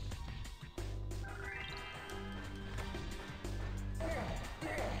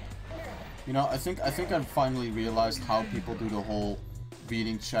 You know, I think I've finally realized how people do the whole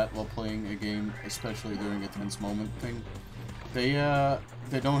reading chat while playing a game, especially during a tense moment thing. They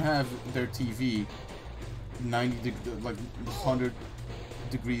don't have their TV 100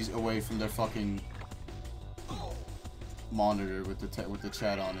 degrees away from their fucking monitor with the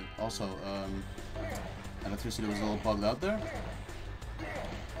chat on it. Also, electricity was a little bugged out there.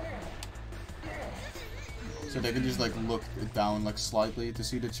 So they can just like look down like slightly to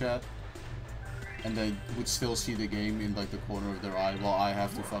see the chat. And they would still see the game in like the corner of their eye, while I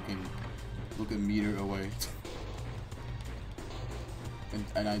have to fucking look a meter away.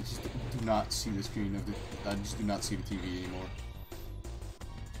 and I just do not see the screen of I just do not see the TV anymore.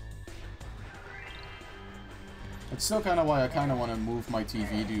 It's still kind of why I kind of want to move my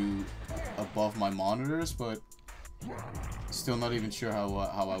TV to above my monitors, but still not even sure how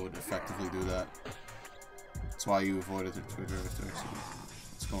I would effectively do that. That's why you avoided the Twitter after.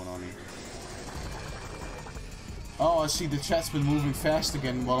 What's going on here? Oh, I see the chat's been moving fast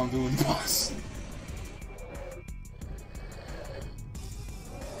again while I'm doing boss.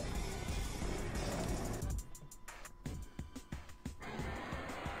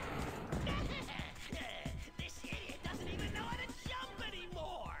 This idiot doesn't even know how to jump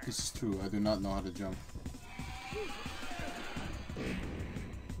anymore. This is true, I do not know how to jump.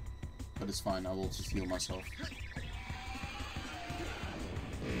 But it's fine, I will just heal myself.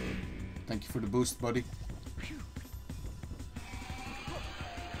 Thank you for the boost, buddy.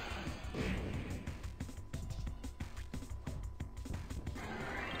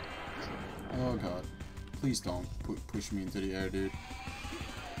 Oh god. Please don't push me into the air, dude.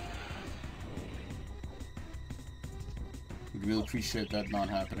 Would really appreciate that not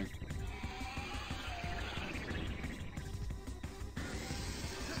happening.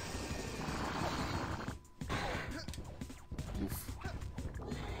 Oof.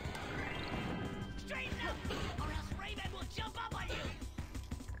 Straighten up, or else Rayman will jump up on you.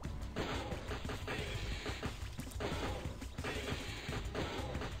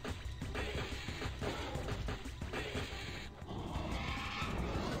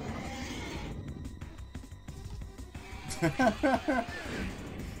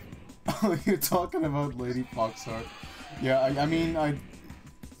 Oh, you're talking about Lady Foxheart. Yeah, I mean, I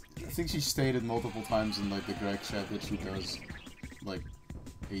think she stated multiple times in like the Greg chat that she does like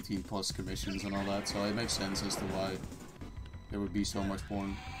 18 plus commissions and all that, so it makes sense as to why there would be so much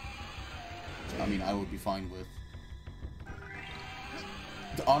porn. I mean, I would be fine with.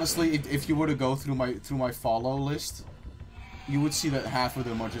 Honestly, if you were to go through my follow list, you would see that half of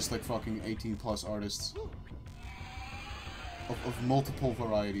them are just like fucking 18 plus artists of multiple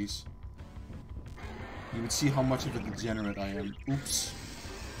varieties. You would see how much of a degenerate I am. Oops.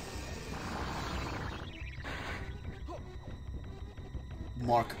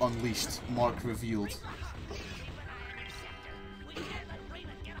 Mark unleashed. Mark revealed.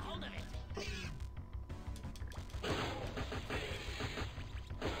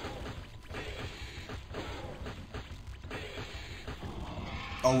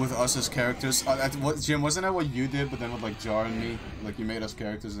 Oh, with us as characters? Jim, wasn't that what you did, but then with like Jar and me? Like you made us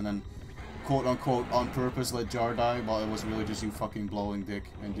characters and then quote unquote on purpose let Jar die, while it was really just you fucking blowing dick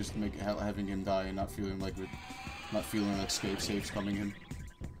and just having him die and not feeling like escape safes coming in.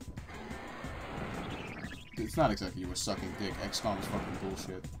 It's not exactly you were sucking dick. XCOM is fucking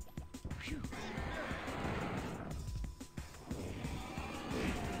bullshit.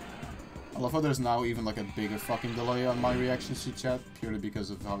 I love how there's now even like a bigger fucking delay on my reactions to chat, purely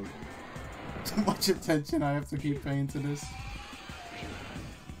because of how much attention I have to keep paying to this.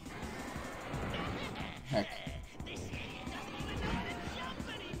 Heck.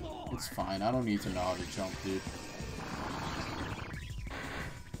 It's fine, I don't need to know how to jump, dude.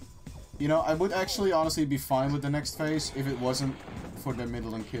 You know, I would actually honestly be fine with the next phase if it wasn't for the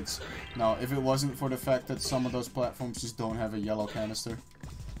middle and kids. Now, if it wasn't for the fact that some of those platforms just don't have a yellow canister.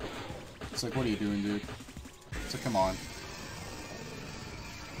 It's like, what are you doing, dude? It's like, come on.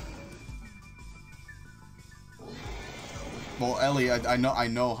 Well, Ellie, I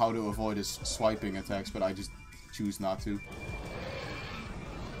know how to avoid his swiping attacks, but I just choose not to.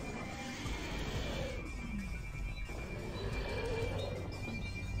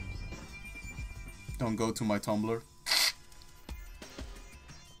 Don't go to my Tumblr.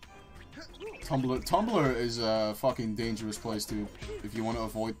 Tumblr is a fucking dangerous place, dude. If you want to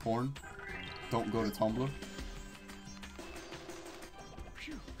avoid porn, don't go to Tumblr.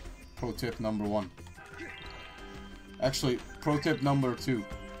 Pro tip number 1. Actually, pro tip number 2.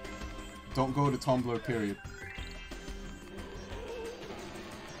 Don't go to Tumblr, period.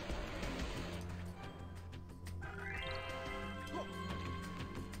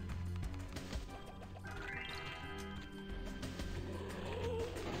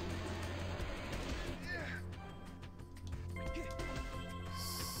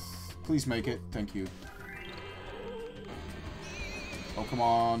 Please make it. Thank you. Oh, come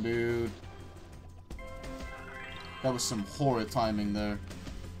on, dude. That was some horrid timing there.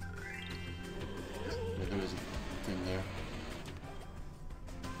 Yeah, there is a thing there.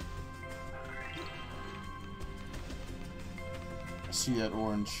 I see that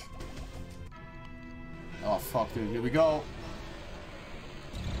orange. Oh, fuck, dude. Here we go.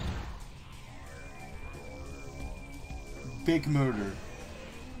 Big murder.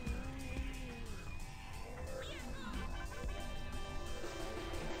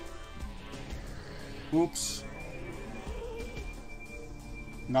 Oops.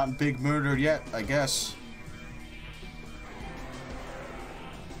 Not big murder yet, I guess.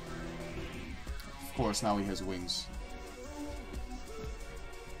 Of course, now he has wings.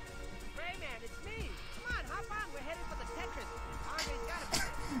 Rayman, it's me. Come on, hop on. We're headed for the Tetris. Andre's got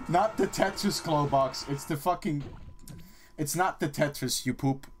it. Not the Tetris glow box. It's the fucking... It's not the Tetris, you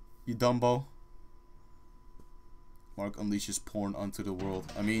poop. You dumbo. Mark unleashes porn onto the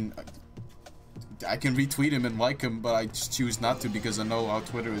world. I mean... I can retweet him and like him, but I just choose not to because I know how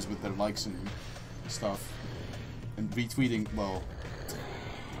Twitter is with their likes and stuff. And retweeting, well...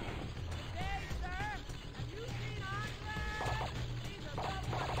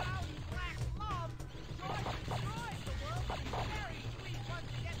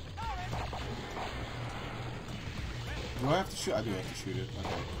 Do I have to shoot? I do have to shoot it.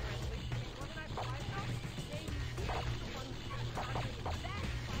 Okay.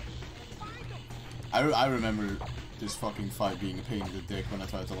 I remember this fucking fight being a pain in the dick when I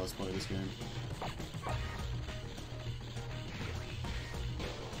tried to let's play this game.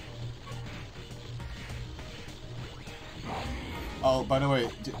 Oh, by the way,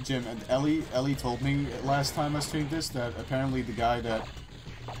 Jim, and Ellie told me last time I streamed this that apparently the guy that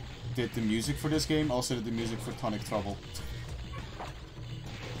did the music for this game also did the music for Tonic Trouble.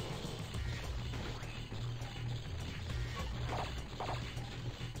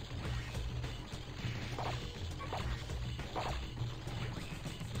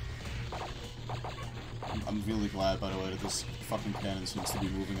 I'm really glad, by the way, that this fucking cannon seems to be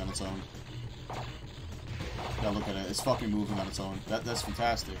moving on its own. Yeah, look at it. It's fucking moving on its own. That's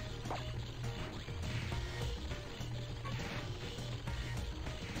fantastic.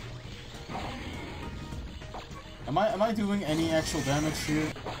 Am I doing any actual damage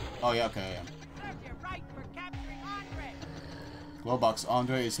here? Oh yeah, okay, I am. Serves you right for capturing Andre. Glowbox,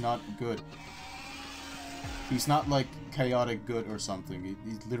 Andre is not good. He's not like chaotic good or something.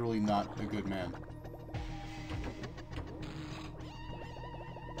 He's literally not a good man.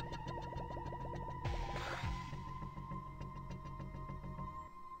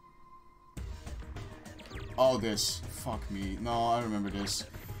 Oh, this. Fuck me. No, I remember this.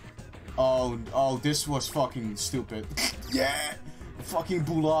 Oh, this was fucking stupid. Yeah! Fucking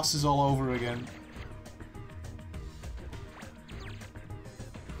Boulasses all over again.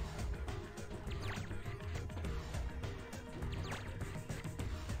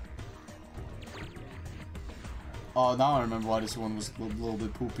 Oh, now I remember why this one was a little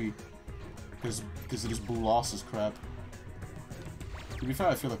bit poopy. Because of this Boulasses crap. To be fair,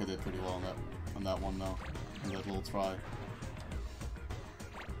 I feel like I did pretty well on that one now. On that little try.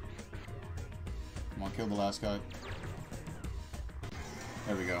 Come on, kill the last guy.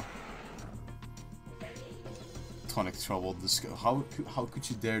 There we go. Tonic trouble. How could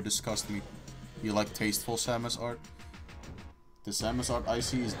you dare disgust me? You like tasteful Samus art? The Samus art I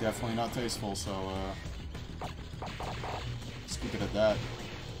see is definitely not tasteful, so let's keep it at that.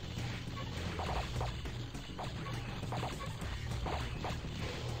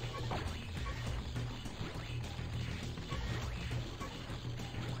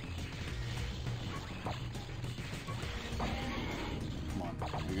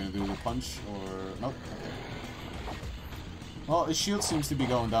 Do the punch or nope? Okay. Well, his shield seems to be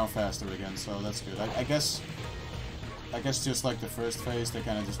going down faster again, so that's good. I guess just like the first phase, they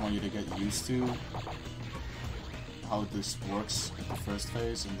kind of just want you to get used to how this works in the first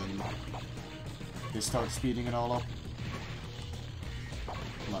phase, and then they start speeding it all up.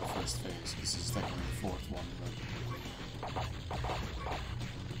 Not first phase. This is technically the fourth one.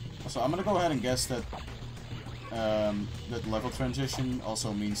 But... So I'm gonna go ahead and guess that. That level transition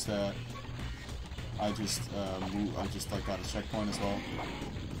also means that I just like got a checkpoint as well.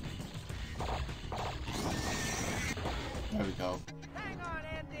 There we go. Hang on,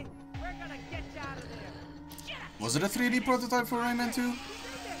 Andy. We're gonna get you out of there. Was it a 3D prototype for Rayman 2?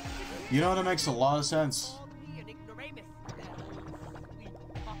 You know, that makes a lot of sense.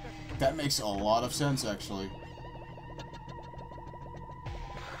 That makes a lot of sense, actually.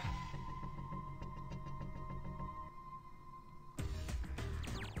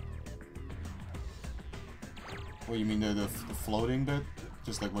 What, you mean the floating bit?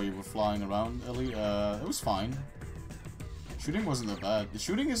 Just like where you were flying around, Ellie? It was fine. Shooting wasn't that bad. The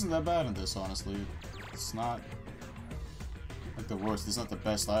shooting isn't that bad in this, honestly. It's not like the worst. It's not the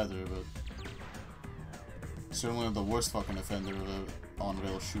best either, but certainly not the worst fucking offender of an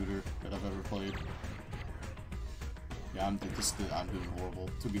on-rail shooter that I've ever played. Yeah, I'm doing horrible.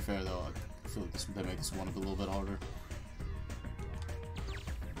 To be fair though, I feel like they made this one a little bit harder.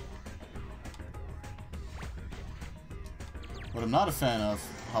 What I'm not a fan of,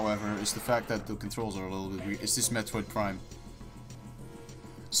 however, is the fact that the controls are a little bit weird. It's this Metroid Prime.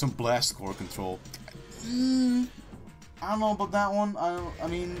 Some blast core control. I don't know about that one. I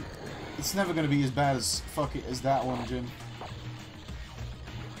mean, it's never gonna be as bad as as that one, Jim.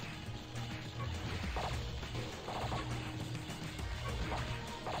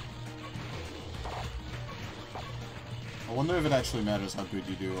 I wonder if it actually matters how good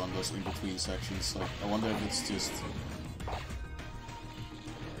you do on those in-between sections. Like, I wonder if it's just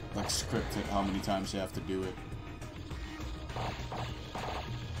like scripted how many times you have to do it.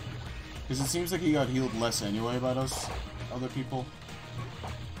 Because it seems like he got healed less anyway by those other people.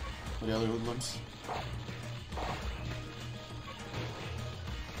 By the other hoodlums.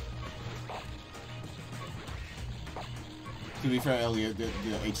 To be fair, Elliot, the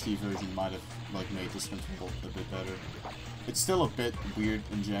HD version might have like made this control a bit better. It's still a bit weird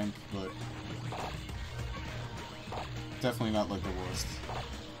and jank, but definitely not like the worst.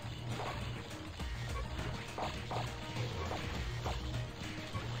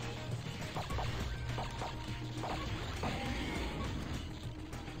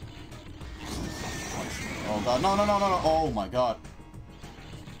 Oh god, no, no, no, no, no, oh my god.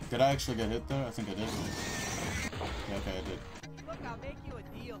 Did I actually get hit there? I think I did. Yeah, okay, I did. Look, I'll make you a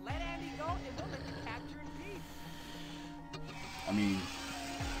deal. Let Andy go and we'll let you capture in peace. I mean,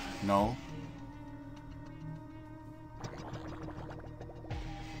 no.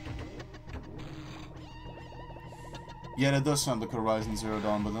 Yeah, that does sound like Horizon Zero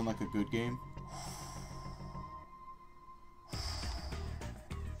Dawn, but then like a good game.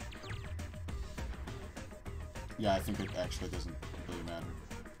 Yeah, I think it actually doesn't really matter.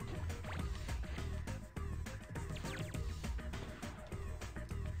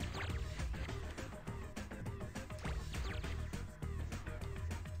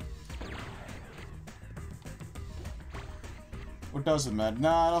 Or does it matter?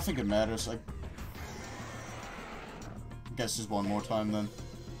 Nah, I don't think it matters. I guess just one more time then.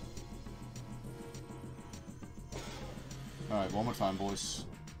 Alright, one more time, boys.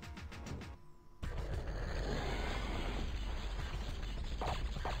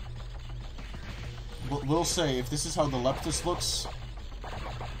 We'll say, if this is how the Leptis looks,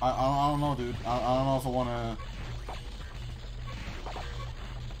 I don't know, dude. I don't know if I wanna...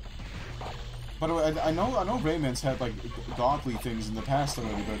 By the way, I know Rayman's had, like, godly things in the past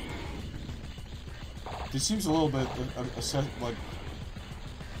already, but... This seems a little bit, like...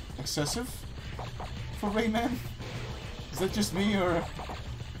 excessive? For Rayman? Is that just me, or...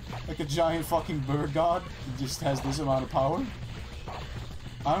 like a giant fucking bird god that just has this amount of power?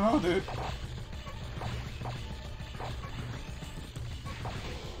 I don't know, dude.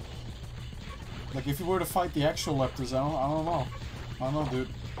 Like, if you were to fight the actual Leptis, I don't know. I don't know, dude.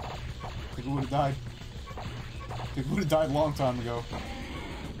 I think we would have died. I think we would have died a long time ago.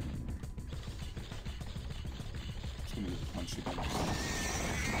 Just gonna get punched again.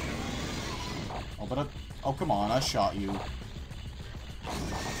 Oh, but oh, come on, I shot you.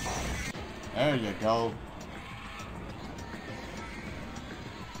 There you go.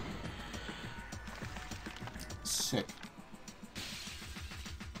 Sick.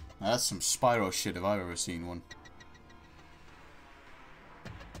 Now that's some Spyro shit if I've ever seen one.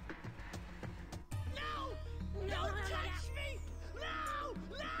 No! No, touch me! No!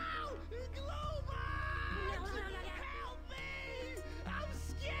 No! Globox! Help me! I'm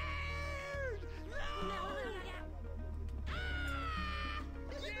scared! No!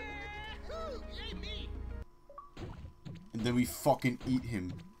 Yay, me! And then we fucking eat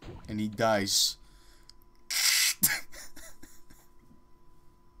him. And he dies.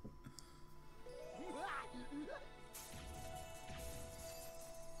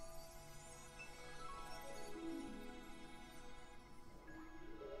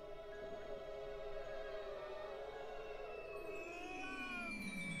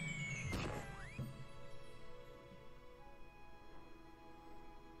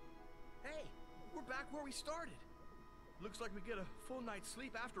 Hey, we're back where we started. Looks like we get a full night's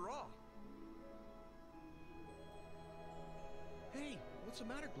sleep after all. Hey, what's the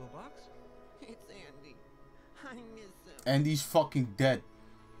matter, Glowbox? It's Andy. I miss him. Andy's fucking dead.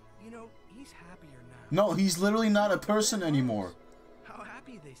 You know, he's happier now. No, he's literally not a person anymore. How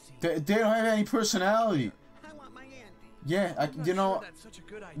happy they seem. They don't have any personality. I want my Andy. Yeah, I'm not you know, sure that's such a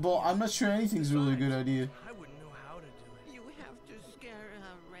good idea. well, I'm not sure anything's really a good idea. I wouldn't know how to do it. You have to scare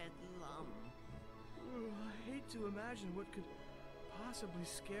a red lump. I hate to imagine what could possibly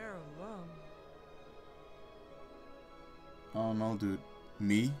scare a lum. Oh no, dude.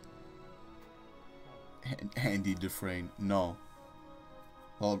 Me? Andy Dufresne. No.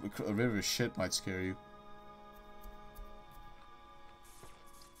 Well, a river shit might scare you.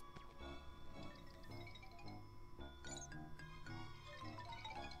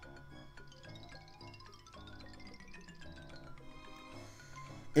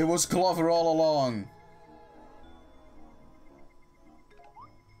 It was Clover all along.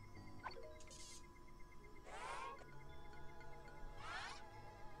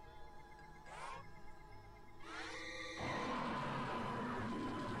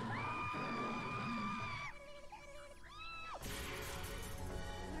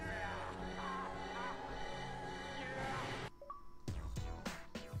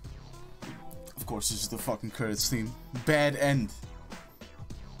 Of course, this is the fucking credits theme. Bad end.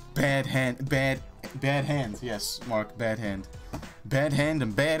 Bad hand. Bad hand. Yes, Mark. Bad hand. Bad hand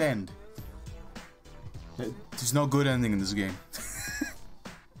and bad end. There's no good ending in this game.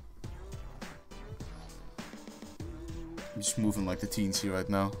 I'm just moving like the teensy right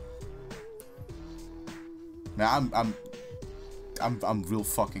now. Man, I'm real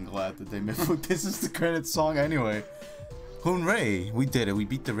fucking glad that they made. This is the credit song anyway. Hooray! We did it. We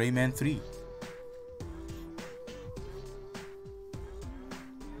beat the Rayman 3.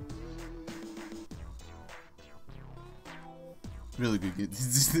 Really good.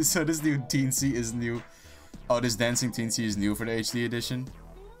 So this new Teensy is new. Oh, this dancing Teensy is new for the HD edition.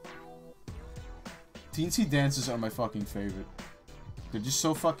 Teensy dances are my fucking favorite. They're just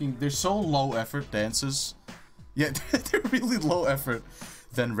so fucking... They're so low effort dances. Yeah, they're really low effort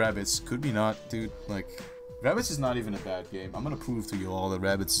than Rabbids. Could be not, dude. Like, Rabbids is not even a bad game. I'm gonna prove to you all that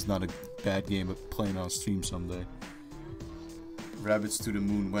Rabbids is not a bad game, but playing on stream someday. Rabbits to the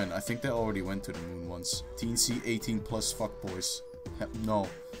moon when? I think they already went to the moon once. Teensy 18 plus fuckboys. No.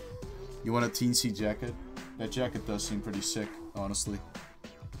 You want a Teensy jacket? That jacket does seem pretty sick, honestly.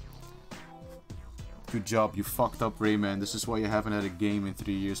 Good job, you fucked up Rayman. This is why you haven't had a game in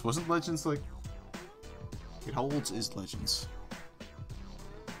 3 years. Wasn't Legends like... Wait, how old is Legends?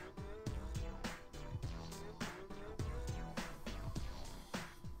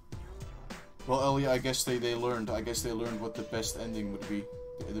 Well, Ellie, I guess they learned. I guess they learned what the best ending would be.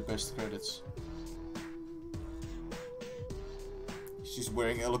 The best credits. She's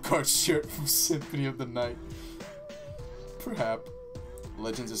wearing Alucard's shirt from Symphony of the Night. Perhaps.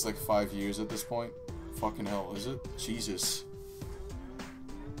 Legends is like 5 years at this point. Fucking hell, is it? Jesus.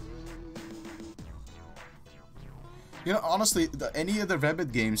 You know, honestly, any of the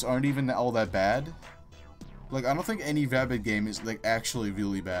Rabbit games aren't even all that bad. Like, I don't think any Rabbit game is like actually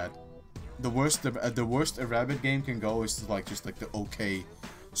really bad. The worst a Rabbit game can go is to, like, just like the okay,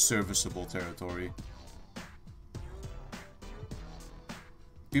 serviceable territory.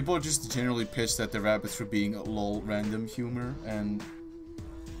 People are just generally pissed at the Rabbits for being a lol random humor and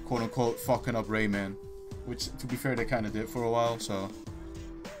quote unquote fucking up Rayman. Which, to be fair, they kinda did for a while, so.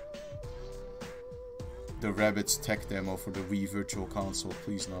 The Rabbits tech demo for the Wii Virtual Console,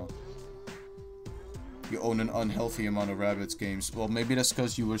 please no. You own an unhealthy amount of Rabbids games. Well, maybe that's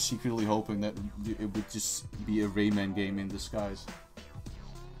because you were secretly hoping that it would just be a Rayman game in disguise.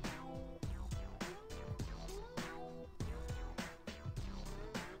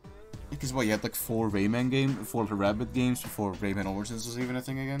 Because what, you had like 4 Rabbit games before Rayman Origins was even a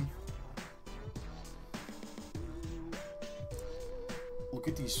thing again? Look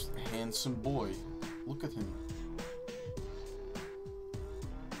at this handsome boy. Look at him.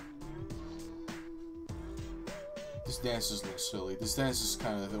 This dance is a little silly. This dance is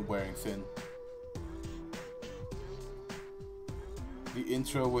kind of wearing thin. The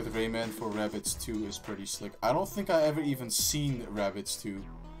intro with Rayman for Rabbids 2 is pretty slick. I don't think I ever even seen Rabbids 2.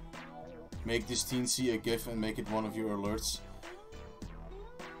 Make this teensy a GIF and make it one of your alerts.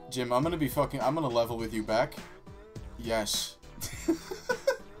 Jim, I'm gonna level with you back. Yes.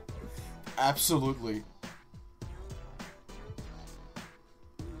 Absolutely.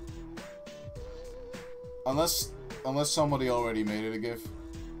 Unless somebody already made it a GIF.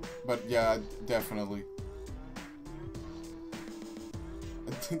 But yeah, definitely.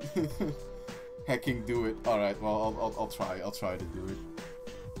 Hecking do it. Alright, well I'll try to do it.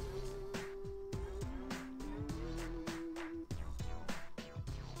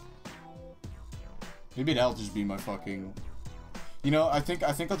 Maybe that'll just be my fucking... You know, I think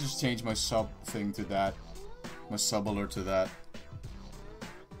I'll just change my sub thing to that. My sub alert to that.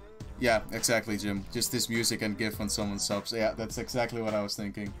 Yeah, exactly, Jim. Just this music and GIF when someone subs. Yeah, that's exactly what I was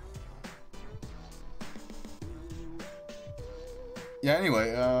thinking. Yeah,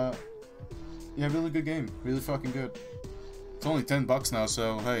 anyway, yeah, really good game. Really fucking good. It's only $10 now,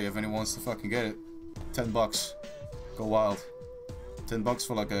 so hey, if anyone wants to fucking get it, $10. Go wild. $10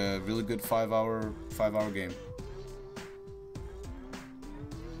 for like a really good 5-hour game.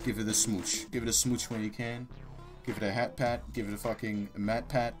 Give it a smooch. Give it a smooch when you can. Give it a hat pat. Give it a fucking mat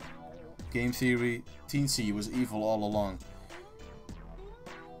pat. Game theory. Teensy was evil all along.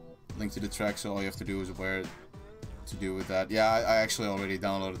 Link to the track, so all you have to do is wear it to do with that. Yeah, I actually already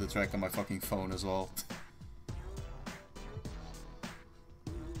downloaded the track on my fucking phone as well.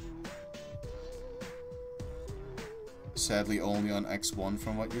 Sadly, only on X1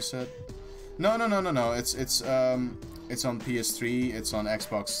 from what you said. No. It's on PS3, it's on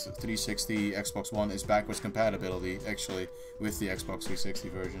Xbox 360, Xbox One. It's backwards compatibility, actually, with the Xbox 360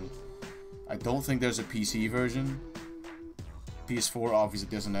 version. I don't think there's a PC version. PS4 obviously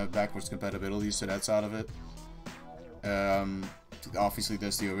doesn't have backwards compatibility, so that's out of it. Obviously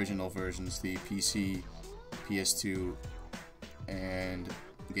there's the original versions, the PC, PS2, and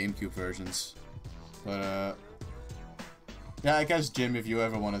GameCube versions. But, yeah, I guess, Jim, if you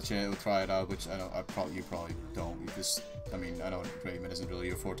ever want to try it out, which you probably don't. I mean, I know Rayman isn't really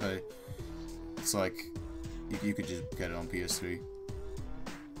your forte. It's like, you could just get it on PS3.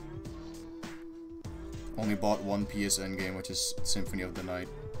 Only bought one PSN game, which is Symphony of the Night.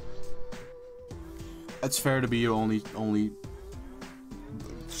 It's fair to be your only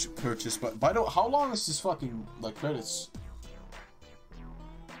purchase, but by the way, how long is this fucking, like, credits?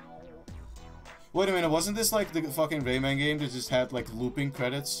 Wait a minute, wasn't this like the fucking Rayman game that just had like looping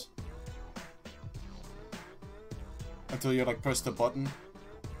credits? Until you like press the button?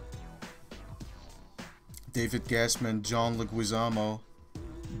 David Gassman, John Leguizamo,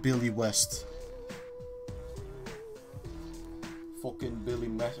 Billy West. Fucking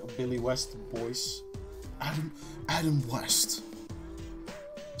Billy West, boys. Adam West.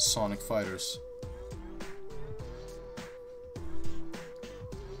 Sonic Fighters.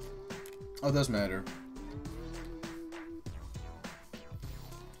 Oh, it does matter.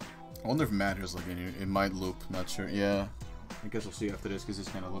 I wonder if it matters, like, it might loop, not sure. Yeah, I guess we'll see after this, because this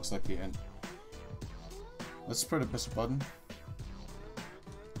kind of looks like the end. Let's press a button.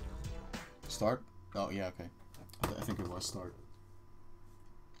 Start? Oh, yeah, okay. I think it was start.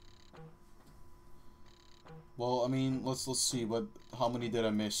 Well, I mean, let's see how many did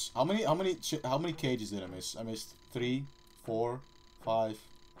I miss? How many cages did I miss? I missed 3, 4, 5,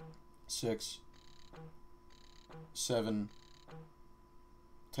 6, 7,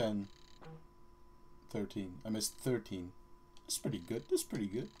 10, 13. I missed 13. That's pretty good. That's pretty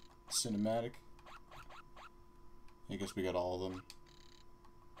good. Cinematic. I guess we got all of them.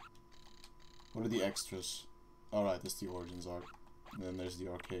 What are the extras? Alright, that's the Origins art. And then there's the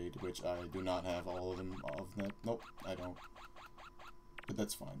arcade, which I do not have all of them of that. Nope, I don't. But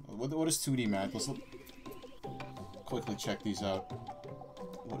that's fine. What is 2D Mac? Let's quickly check these out.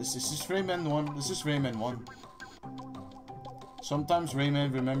 What is this? Is this Rayman 1? This is Rayman 1. Sometimes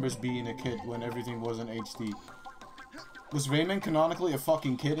Rayman remembers being a kid when everything was in HD. Was Rayman canonically a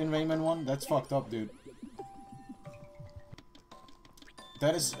fucking kid in Rayman 1? That's fucked up, dude.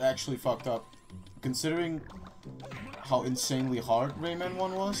 That is actually fucked up. Considering how insanely hard Rayman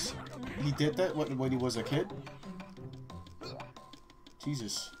 1 was, he did that when he was a kid?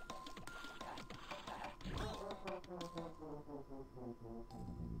 Jesus.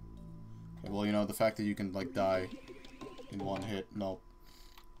 Okay, well, you know, the fact that you can, like, die in one hit, no.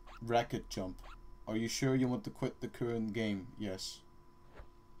 Racket jump. Are you sure you want to quit the current game? Yes.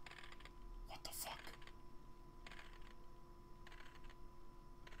 What the fuck?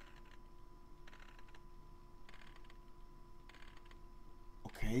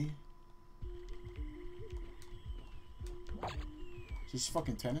 Okay. Is this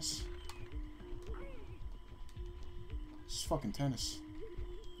fucking tennis? This is fucking tennis.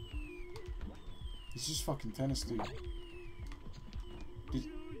 This is fucking tennis, dude.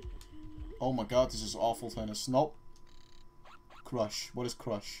 Oh my god, this is awful tennis. Nope. Crush. What is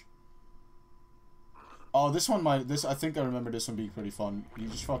Crush? Oh, this one might... I think I remember this one being pretty fun. You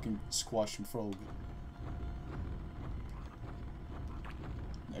just fucking squash and frog.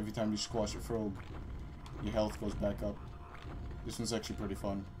 Every time you squash a frog, your health goes back up. This one's actually pretty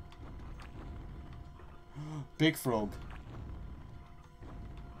fun. Big frog.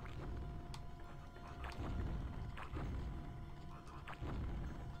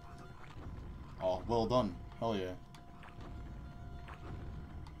 Oh, well done. Hell yeah.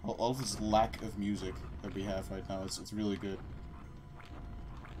 All this lack of music that we have right now, it's really good.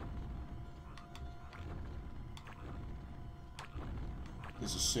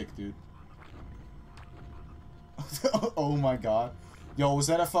 This is sick, dude. Oh my god. Yo, was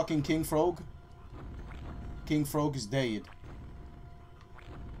that a fucking King Frog? King Frog is dead.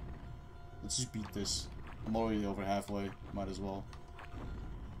 Let's just beat this. I'm already over halfway. Might as well.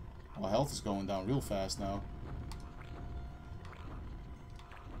 My health is going down real fast now.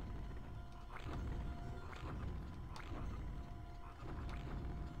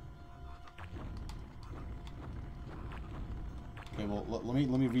 Okay, well, let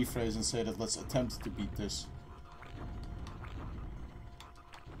me rephrase and say that let's attempt to beat this.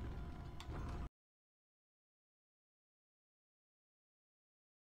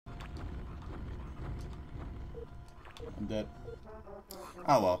 I'm dead.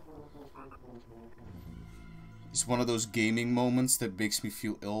 Oh well. It's one of those gaming moments that makes me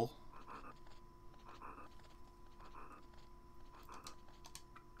feel ill.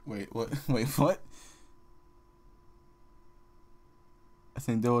 Wait, what? Wait, what? I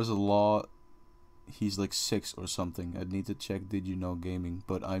think there was a law. He's like 6 or something. I'd need to check. Did you know gaming?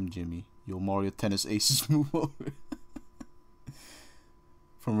 But I'm Jimmy. Yo, Mario Tennis Aces move over.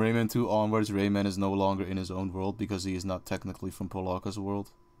 From Rayman 2 onwards, Rayman is no longer in his own world because he is not technically from Polaka's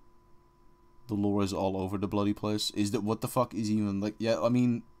world. The lore is all over the bloody place. Is that what the fuck is even like? Yeah, I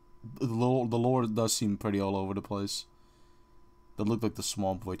mean, the lore does seem pretty all over the place. That looked like the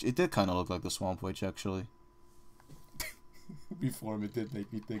Swamp Witch. It did kind of look like the Swamp Witch, actually. Before it did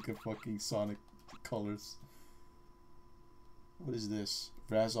make me think of fucking Sonic colors. What is this?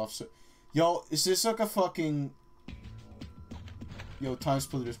 Razov. Yo, is this like a fucking... Yo, Time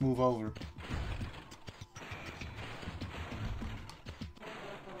Splitters, move over.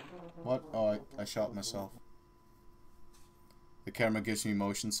 What? Oh, I shot myself. The camera gives me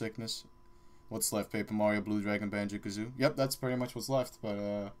motion sickness. What's left? Paper Mario, Blue Dragon, Banjo-Kazooie? Yep, that's pretty much what's left,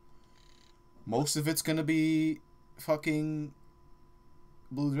 but, most of it's gonna be fucking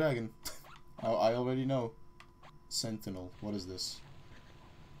Blue Dragon. I already know. Sentinel. What is this?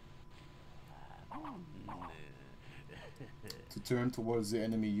 To turn towards the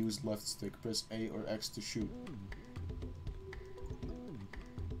enemy, use left stick. Press A or X to shoot.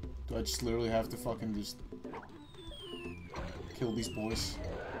 Do I just literally have to fucking just kill these boys?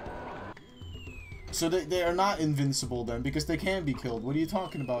 So they are not invincible then, because they can be killed. What are you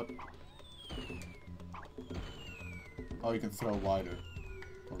talking about? Oh, you can throw wider.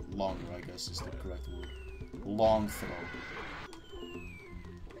 Or longer, I guess is the correct word. Long throw.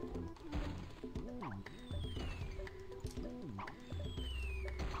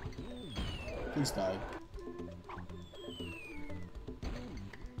 Please die.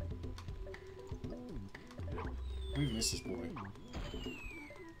 Who even is this boy?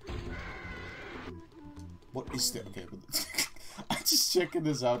 What is that? Okay, but I'm just checking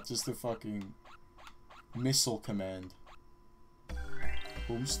this out just to fucking missile command.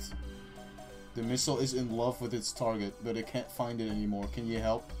 Boomst. The missile is in love with its target, but it can't find it anymore. Can you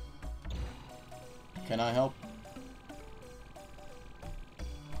help? Can I help?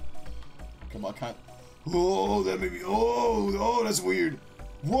 Come on, I can't. Oh, that made me. Oh, that's weird.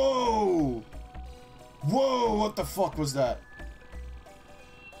 Whoa! Whoa, what the fuck was that?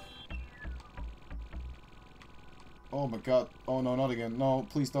 Oh my god. Oh no, not again. No,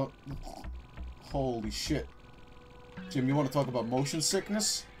 please don't. Holy shit. Jim, you want to talk about motion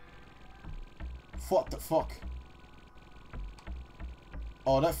sickness? What the fuck?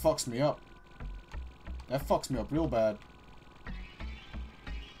 Oh, that fucks me up. That fucks me up real bad.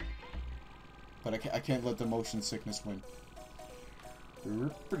 But I can't let the motion sickness win.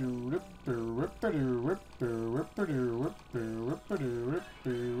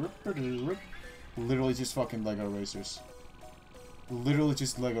 Literally just fucking Lego Racers. Literally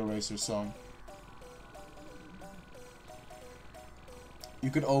just Lego Racers song. You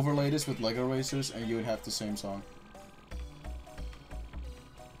could overlay this with Lego Racers and you would have the same song.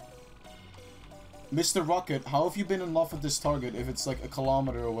 Mr. Rocket, how have you been in love with this target if it's like a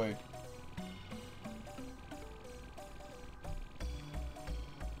kilometer away?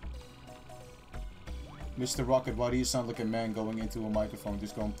 Mr. Rocket, why do you sound like a man going into a microphone,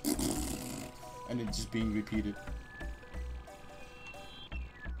 just going and it just being repeated?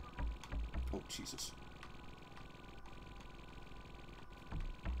 Oh, Jesus.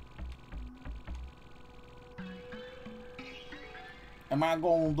 Am I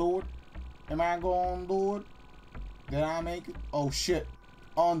gonna do it? Am I gonna do it? Did I make it? Oh shit.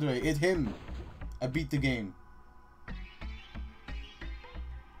 Andre, it's him. I beat the game.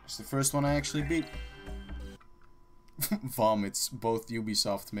 It's the first one I actually beat. Vomits. Both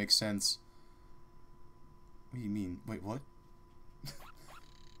Ubisoft makes sense. What do you mean? Wait, what?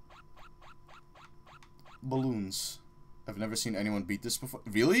 Balloons. I've never seen anyone beat this before.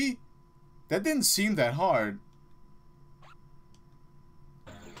 Really? That didn't seem that hard.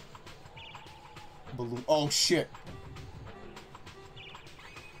 Balloon. Oh shit.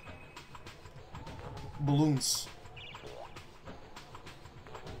 Balloons.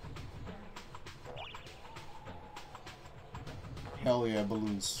 Hell yeah,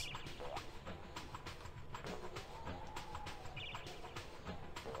 balloons.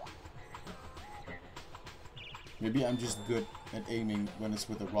 Maybe I'm just good at aiming when it's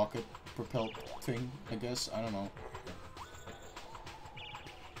with a rocket propelled thing, I guess. I don't know.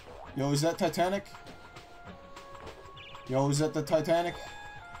 Yo, is that Titanic? Yo, is that the Titanic?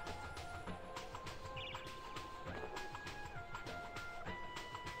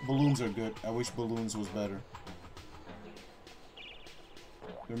 Balloons are good. I wish Balloons was better.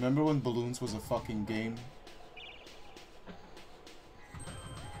 Remember when Balloons was a fucking game?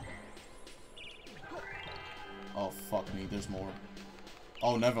 Oh, fuck me. There's more.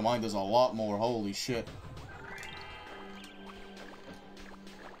 Oh, never mind. There's a lot more. Holy shit.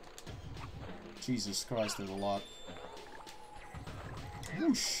 Jesus Christ, there's a lot.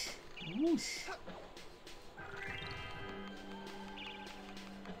 Whoosh. Whoosh.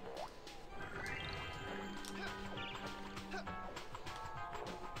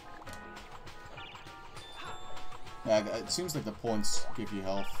 Yeah, it seems like the points give you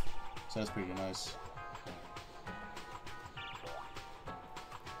health, so that's pretty nice.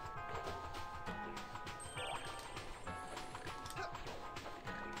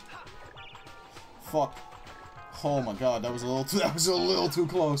 Fuck. Oh my god, that was a little too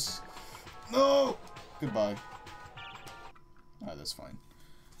close. No! Goodbye. Ah, that's fine.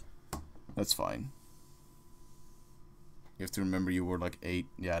 That's fine. You have to remember you were like 8.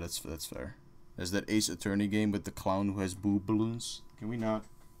 Yeah, that's fair. There's that Ace Attorney game with the clown who has boob balloons. Can we not?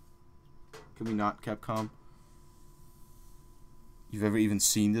 Can we not, Capcom? You've ever even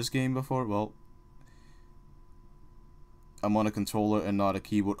seen this game before? Well, I'm on a controller and not a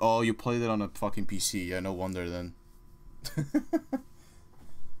keyboard. Oh, you played it on a fucking PC. Yeah, no wonder then.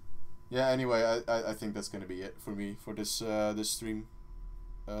 Yeah, anyway, I think that's gonna be it for me for this this stream.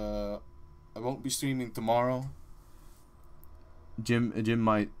 I won't be streaming tomorrow. Jim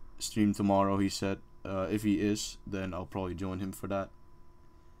might stream tomorrow, he said. If he is, then I'll probably join him for that.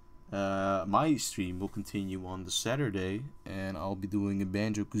 My stream will continue on the Saturday, and I'll be doing a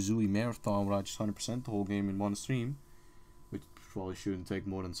Banjo-Kazooie marathon where I just 100% the whole game in one stream, which probably shouldn't take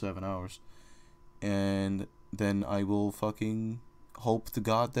more than 7 hours. And then I will fucking hope to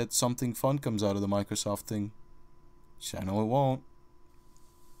God that something fun comes out of the Microsoft thing. Which I know it won't.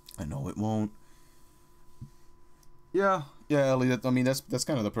 I know it won't. Yeah, Ellie. That's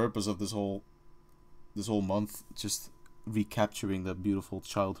kind of the purpose of this whole month. Just recapturing that beautiful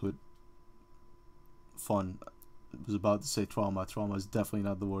childhood fun. I was about to say trauma. Trauma is definitely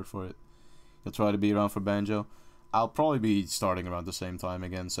not the word for it. You'll try to be around for Banjo. I'll probably be starting around the same time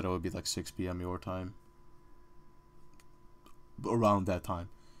again, so that would be like 6 p.m. your time. Around that time.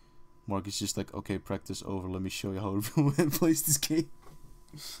 Mark is just like, okay, practice over. Let me show you how everyone plays this game.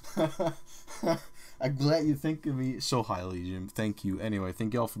 I'm glad you think of me so highly, Jim. Thank you. Anyway,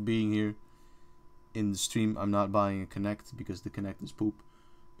 thank y'all for being here in the stream. I'm not buying a Kinect because the Kinect is poop.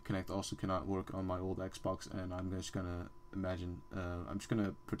 The Kinect also cannot work on my old Xbox, and I'm just gonna I'm just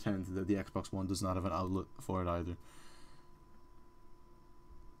gonna pretend that the Xbox One does not have an outlet for it either.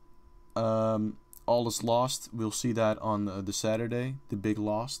 All is Lost. We'll see that on the Saturday. The big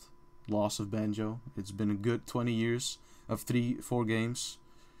loss of Banjo. It's been a good 20 years of 3-4 games.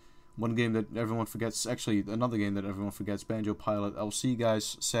 One game that everyone forgets. Actually, another game that everyone forgets. Banjo Pilot. I'll see you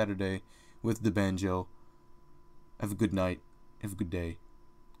guys Saturday with the Banjo. Have a good night. Have a good day.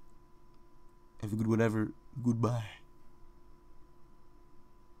 Have a good whatever. Goodbye.